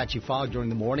bit of patchy fog during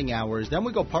the morning hours. Then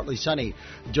we go partly sunny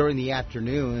during the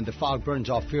afternoon. The fog burns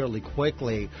off fairly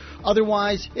quickly.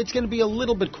 Otherwise, it's going to be a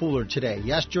little bit cooler today.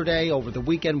 Yesterday, over the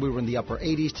weekend, we were in the upper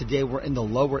 80s. Today, we're in the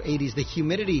lower 80s. The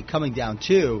humidity coming down,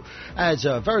 too, as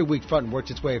a very weak front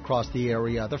works its way across the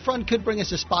area. The front could bring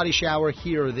us a spotty shower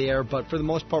here or there, but for the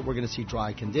most part, we're going to see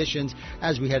dry conditions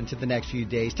as we head into the next few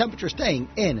days. Temperature staying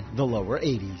in the lower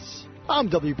 80s. I'm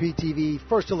WPTV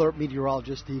First Alert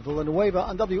Meteorologist Steve Villanueva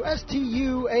on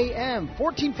WSTU AM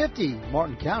 1450,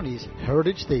 Martin County's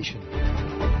Heritage Station.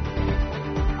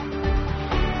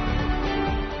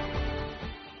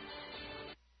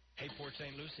 Hey, Port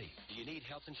St. Lucie, do you need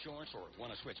health insurance or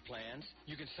want to switch plans?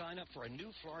 You can sign up for a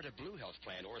new Florida Blue Health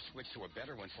plan or switch to a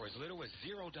better one for as little as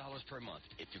 $0 per month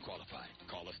if you qualify.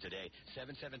 Call us today,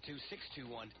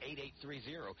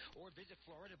 772-621-8830, or visit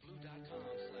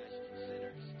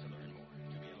floridablue.com/consider to learn more.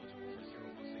 To be eligible for zero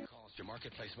monthly cost, your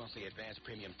Marketplace monthly advance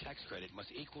premium tax credit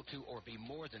must equal to or be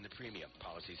more than the premium.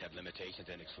 Policies have limitations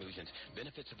and exclusions.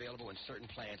 Benefits available in certain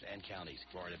plans and counties.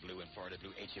 Florida Blue and Florida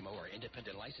Blue HMO are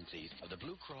independent licensees of the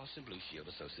Blue Cross and Blue Shield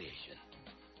Association.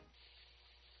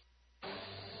 For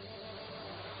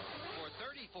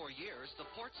 34 years, the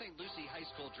Port St. Lucie High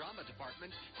School Drama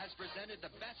Department has presented the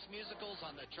best musicals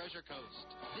on the Treasure Coast.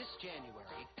 This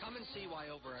January, come and see why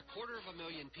over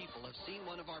 250,000 people have seen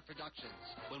one of our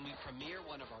productions when we premiere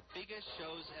one of our biggest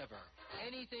shows ever,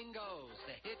 Anything Goes,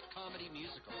 the hit comedy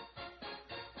musical.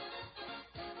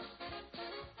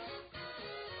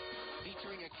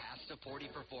 Featuring a cast of 40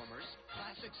 performers,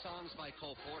 classic songs by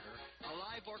Cole Porter, a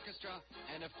live orchestra,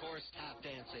 and of course tap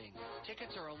dancing.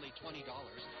 Tickets are only $20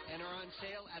 and are on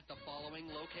sale at the following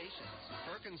locations: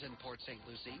 Perkins in Port St.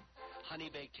 Lucie, Honey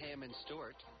Baked Ham in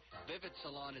Stewart, Vivid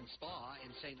Salon and Spa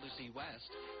in St. Lucie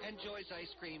West, and Joy's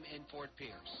Ice Cream in Fort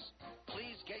Pierce.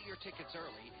 Please get your tickets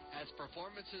early as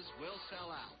performances will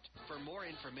sell out. For more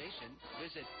information,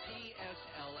 visit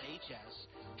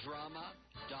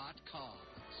pslhsdrama.com.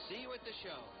 See you at the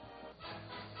show.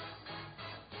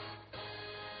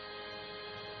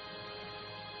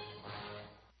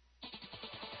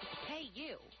 Hey,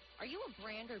 you. Are you a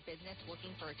brand or business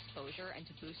looking for exposure and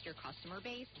to boost your customer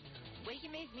base? Wake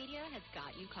and Make Media has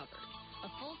got you covered. A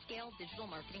full-scale digital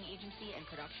marketing agency and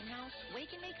production house,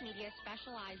 Wake and Make Media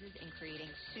specializes in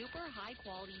creating super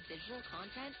high-quality digital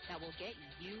content that will get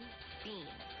you seen.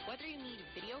 Whether you need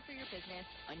video for your business,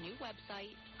 a new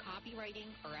website,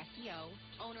 copywriting, or SEO,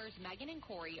 owners Megan and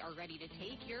Corey are ready to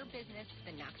take your business to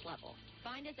the next level.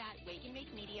 Find us at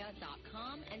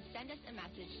wakeandmakemedia.com and send us a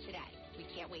message today. We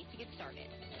can't wait to get started.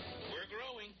 We're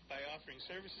growing by offering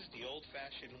services the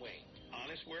old-fashioned way.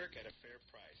 Honest work at a fair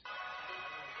price.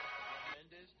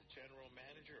 Mendez, the general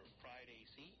manager of Pride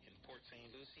AC in Port St.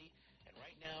 Lucie. And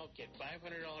right now, get $500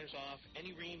 off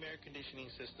any Rheem air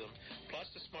conditioning system, plus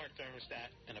the smart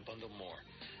thermostat and a bundle more.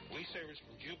 We service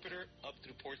from Jupiter up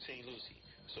through Port St. Lucie.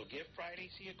 So give Pride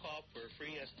AC a call for a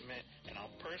free estimate, and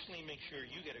I'll personally make sure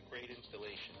you get a great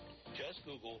installation. Just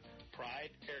Google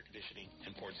Pride Air Conditioning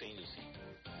in Port St. Lucie.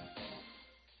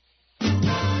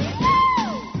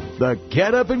 The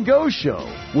Get Up and Go Show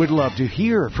would love to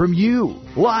hear from you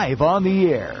live on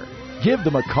the air. Give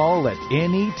them a call at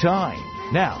any time.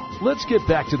 Now, let's get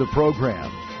back to the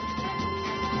program.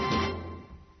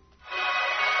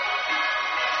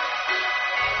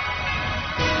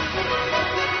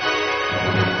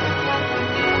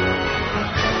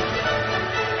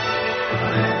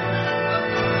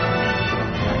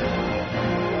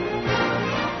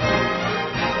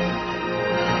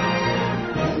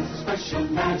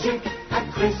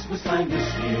 Christmas time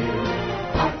this year.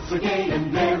 Hot are gay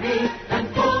and merry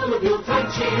and full of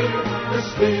Yuletide cheer. The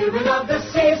spirit of the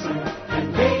season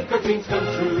can make our dreams come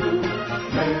true.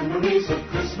 Memories of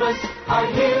Christmas are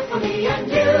here for me and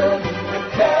you.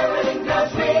 And caroling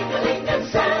bells ringling and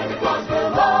Santa Claus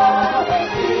will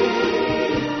always be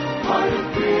part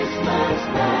of Christmas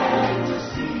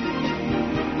fantasy.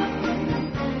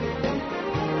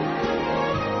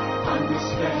 On this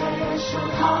special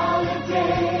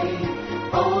holiday,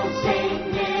 old Saint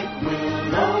Nick will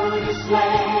load a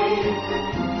sleigh.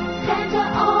 Santa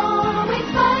always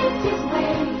finds his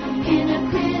way in a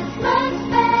Christmas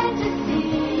fantasy.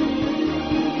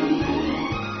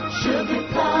 Sugar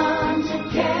plums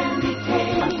and candy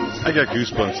canes. I got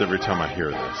goosebumps every time I hear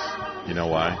this. You know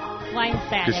why? Why is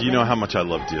that? Because you know how much I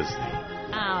love Disney.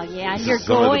 Oh, yeah, This you're is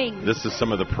some of going. this is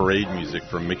some of the parade music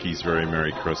from Mickey's Very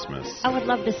Merry Christmas. I would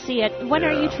love to see it. When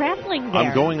are you traveling there?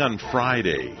 I'm going on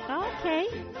Friday. Okay.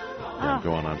 I'm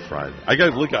going on Friday. I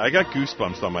got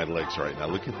goosebumps on my legs right now.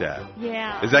 Look at that.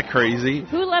 Yeah. Is that crazy?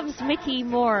 Who loves Mickey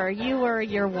more, you or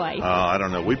your wife? I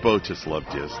don't know. We both just love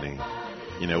Disney.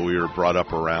 You know, we were brought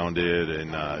up around it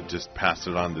and just passed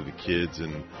it on to the kids.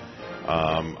 And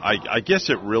I guess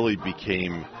it really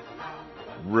became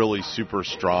really super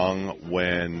strong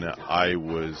when I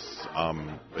was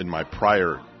in my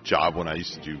prior job when I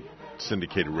used to do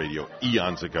syndicated radio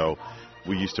eons ago.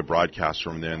 We used to broadcast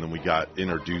from there, and then we got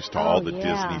introduced to all the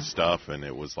Disney stuff, and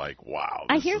it was like, wow,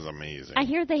 this is amazing. I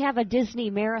hear they have a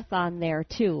Disney marathon there,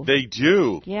 too. They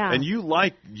do. Yeah. And you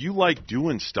like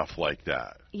doing stuff like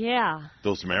that. Yeah.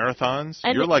 Those marathons?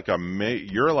 And you're like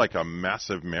a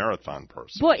massive marathon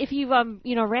person. Boy, if you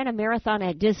ran a marathon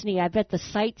at Disney, I bet the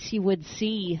sights you would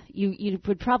see, you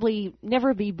would probably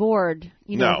never be bored,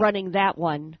 No. running that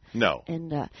one. No.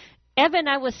 And Evan,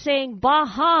 I was saying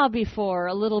Baja before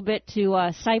a little bit to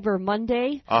Cyber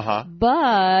Monday. Uh-huh.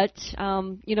 But,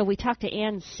 we talk to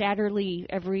Ann Satterley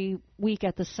every week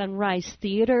at the Sunrise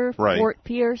Theater, Right. Fort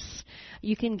Pierce.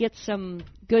 You can get some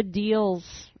good deals,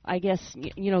 I guess,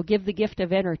 give the gift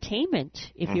of entertainment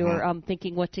if you're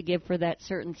thinking what to give for that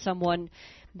certain someone.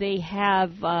 They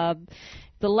have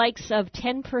the likes of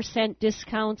 10%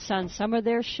 discounts on some of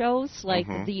their shows, like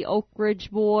the Oak Ridge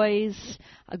Boys,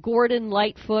 Gordon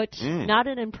Lightfoot, not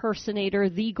an impersonator,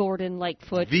 the Gordon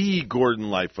Lightfoot. The Gordon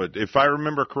Lightfoot. If I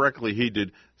remember correctly, he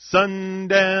did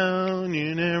Sundown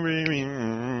in every...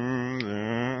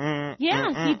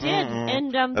 Yeah, he did.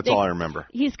 And that's all I remember.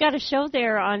 He's got a show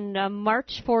there on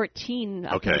March 14,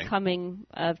 Okay. coming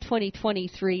of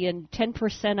 2023, and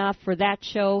 10% off for that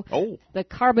show. Oh. The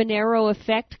Carbonaro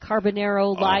Effect.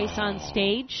 Carbonaro lies on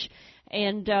stage.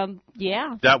 And,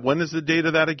 When is the date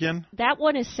of that again? that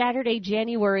one is Saturday,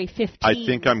 January 15th. I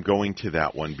think I'm going to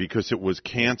that one because it was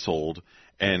canceled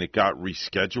and it got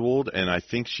rescheduled, and I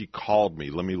think she called me.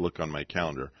 Let me look on my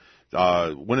calendar.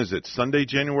 When is it? Sunday,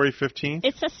 January 15th?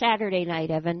 It's a Saturday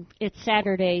night, Evan. It's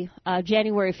Saturday,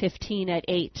 January 15 at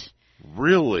 8.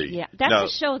 Really? Yeah,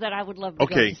 that's a show that I would love to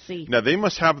go to see. Now they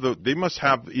must have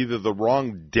either the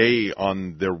wrong day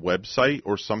on their website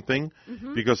or something,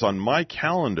 because on my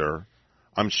calendar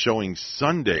I'm showing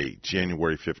Sunday,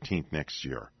 January 15th next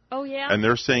year. Oh yeah. And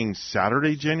they're saying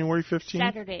Saturday, January 15th?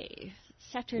 Saturday.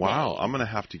 Wow, I'm going to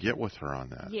have to get with her on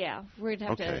that. Yeah, we're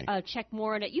going to have to check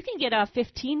more on it. You can get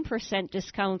 15%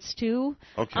 discounts, too,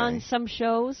 on some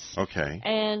shows. Okay.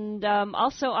 And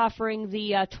also offering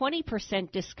the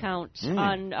 20% discount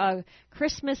on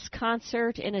Christmas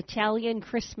concert and Italian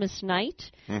Christmas night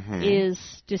is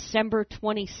December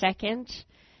 22nd.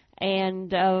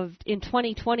 And in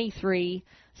 2023,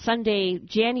 Sunday,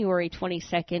 January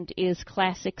 22nd, is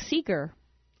Classic Seeger.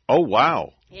 Oh,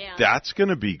 wow. Yeah. That's going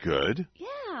to be good.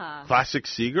 Yeah. Classic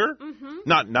Seeger?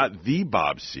 Not the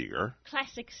Bob Seger.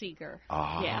 Classic Seeger.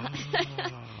 Ah. Yeah.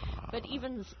 But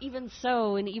even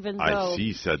so, and even though... I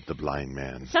see, said the blind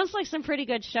man. Sounds like some pretty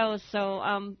good shows. So,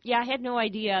 I had no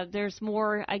idea. There's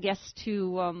more, I guess,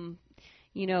 to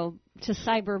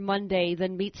Cyber Monday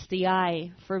than meets the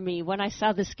eye for me. When I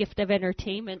saw this gift of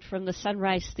entertainment from the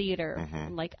Sunrise Theater,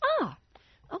 I'm like,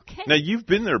 okay. Now, you've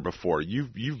been there before.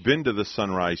 You've been to the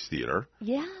Sunrise Theater.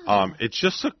 Yeah. It's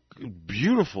just a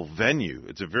beautiful venue.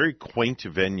 It's a very quaint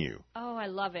venue. Oh, I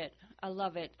love it. I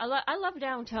love it. I love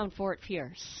downtown Fort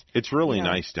Pierce. It's really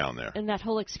nice down there. And that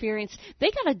whole experience.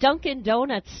 They got a Dunkin'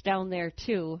 Donuts down there,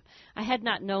 too. I had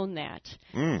not known that.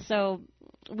 So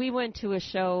we went to a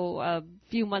show a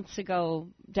few months ago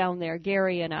down there,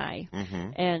 Gary and I,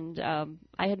 and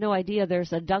I had no idea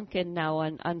there's a Dunkin' now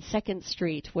on 2nd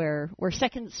Street where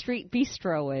 2nd Street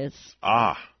Bistro is.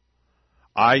 Ah.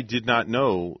 I did not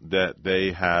know that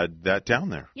they had that down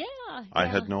there. Yeah. I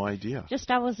had no idea. Just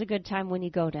always a good time when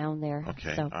you go down there.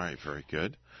 Okay. So. All right. Very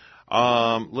good.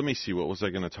 Let me see. What was I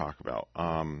going to talk about?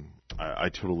 I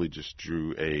totally just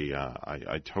drew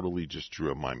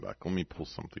a mind blank. Let me pull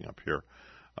something up here.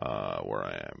 Where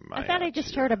I am. I thought I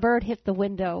just heard a bird hit the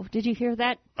window. Did you hear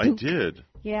that? I did.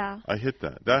 Yeah. I hit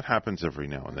that. That happens every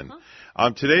now and then.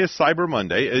 Today is Cyber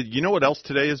Monday. You know what else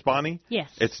today is, Bonnie?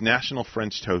 Yes. It's National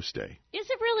French Toast Day. Is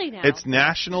it really now? It's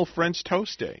National French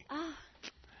Toast Day.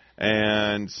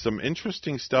 And some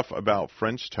interesting stuff about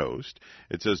French toast.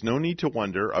 It says, no need to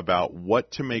wonder about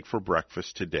what to make for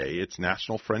breakfast today. It's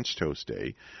National French Toast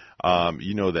Day.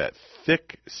 You know, that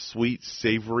thick, sweet,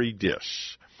 savory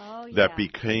dish that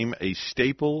became a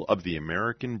staple of the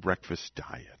American breakfast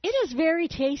diet. It is very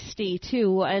tasty,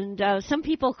 too, and some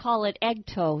people call it egg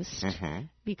toast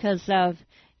because of,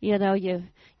 you know, you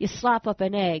slop up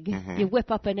an egg, you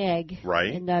whip up an egg,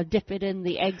 and dip it in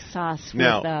the egg sauce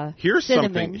with here's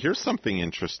cinnamon. Here's something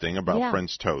interesting about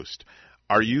French toast.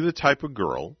 Are you the type of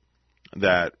girl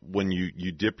that when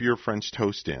you dip your French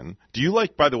toast in, do you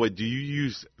like, by the way, do you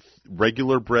use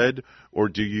regular bread or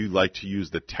do you like to use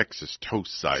the Texas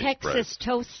toast size bread? Texas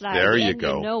toast size. There you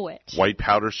go. You know it. White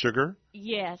powder sugar?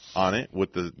 Yes. On it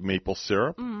with the maple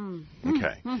syrup?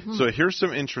 Okay. So here's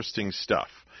some interesting stuff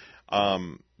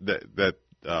that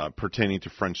pertaining to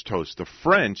French toast. The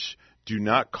French do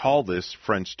not call this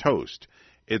French toast.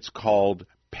 It's called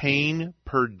pain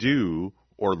perdu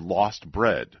or lost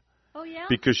bread. Oh, yeah?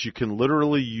 Because you can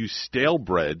literally use stale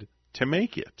bread to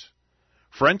make it.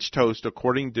 French toast,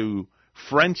 according to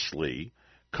Frenchly,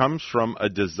 comes from a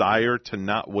desire to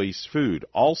not waste food.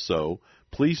 Also,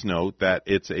 please note that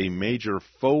it's a major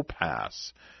faux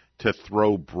pas to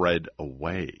throw bread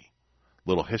away.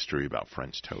 Little history about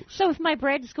French toast. So if my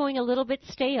bread's going a little bit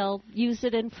stale, use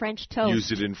it in French toast.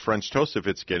 Use it in French toast if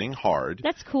it's getting hard.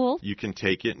 That's cool. You can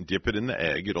take it and dip it in the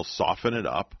egg. It'll soften it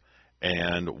up.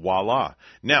 And voila.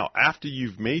 Now, after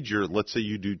you've made your, let's say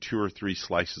you do 2 or 3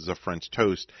 slices of French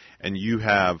toast and you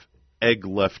have egg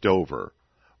left over,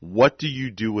 what do you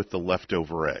do with the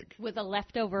leftover egg? With a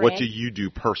leftover egg? What do you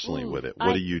do personally with it?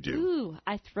 What do you do?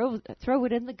 I throw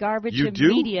it in the garbage you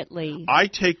immediately. Do? I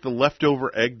take the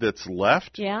leftover egg that's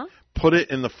left, put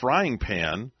it in the frying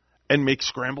pan, and make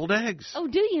scrambled eggs. Oh,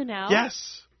 do you now?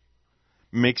 Yes.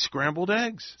 Make scrambled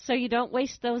eggs. So you don't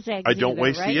waste those eggs I don't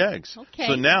waste right? the eggs. Okay.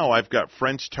 So now I've got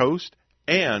French toast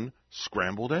and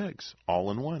scrambled eggs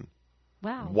all in one.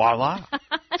 Wow. Voila.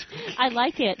 I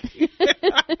like it.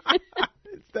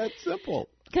 It's that simple.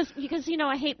 Because you know,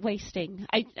 I hate wasting.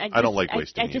 I don't like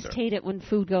wasting I just either. hate it when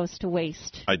food goes to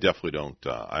waste. I definitely don't.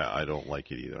 I don't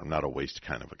like it either. I'm not a waste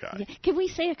kind of a guy. Yeah. Can we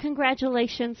say a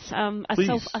congratulations,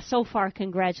 a so far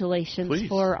congratulations Please.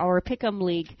 For our Pick'em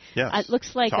League? Yes. It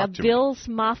looks like Bills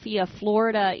Mafia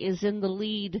Florida is in the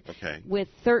lead with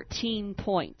 13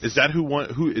 points. Is that who won?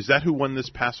 Who won this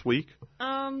past week?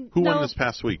 Who won this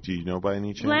past week? Do you know by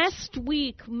any chance? Last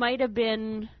week might have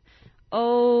been.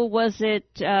 Oh, was it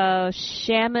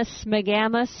Shamus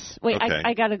McGamus? Wait, okay.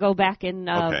 I got to go back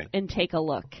and take a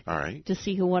look. All right. To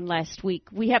see who won last week.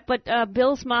 But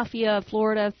Bills Mafia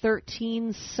Florida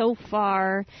 13 so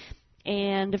far,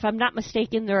 and if I'm not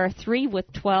mistaken, there are 3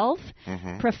 with 12.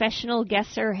 Professional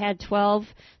Guesser had 12.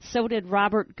 So did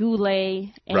Robert Goulet.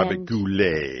 Robert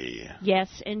Goulet. Yes,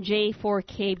 and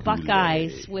J4K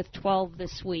Buckeyes with 12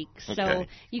 this week. So Okay.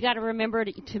 you got to remember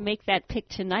to make that pick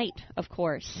tonight, of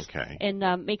course. Okay.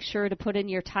 And make sure to put in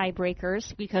your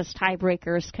tiebreakers because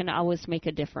tiebreakers can always make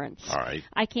a difference. All right.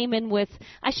 I came in with,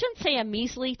 I shouldn't say a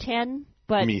measly 10.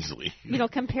 But, measly.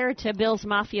 Compared to Bills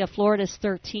Mafia, Florida's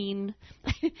 13.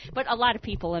 But a lot of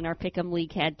people in our Pick'em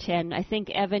League had 10. I think,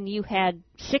 Evan, you had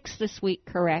 6 this week,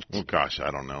 correct? Oh, gosh,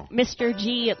 I don't know. Mr.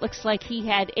 G, it looks like he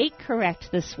had 8 correct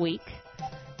this week.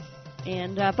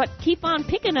 And but keep on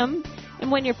picking them. And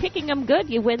when you're picking them good,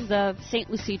 you win the St.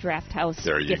 Lucie Draft House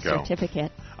gift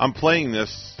certificate. I'm playing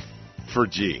this for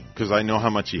G because I know how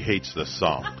much he hates this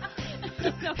song.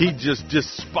 He just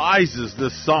despises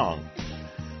this song.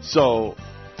 So,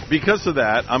 because of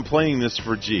that, I'm playing this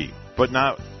for G, but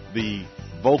not the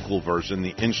vocal version,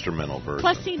 the instrumental version.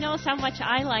 Plus, he knows how much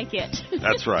I like it.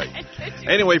 That's right.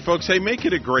 Anyway, folks, hey, make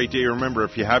it a great day. Remember,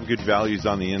 if you have good values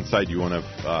on the inside, you want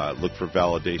to look for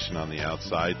validation on the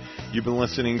outside. You've been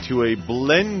listening to a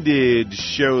blended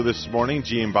show this morning.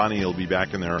 G and Bonnie will be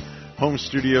back in their home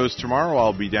studios tomorrow.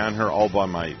 I'll be down here all by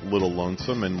my little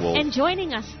lonesome, and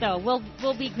joining us though,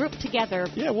 we'll be grouped together.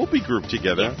 Yeah, we'll be grouped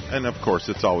together, and of course,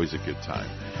 it's always a good time.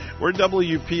 We're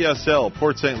WPSL,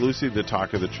 Port St. Lucie, the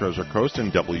talk of the Treasure Coast,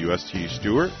 and WSTU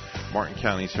Stewart, Martin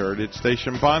County's Heritage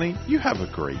Station. Bonnie, you have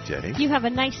a great day. You have a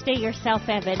nice day yourself,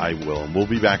 Evan. I will, and we'll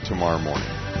be back tomorrow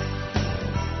morning.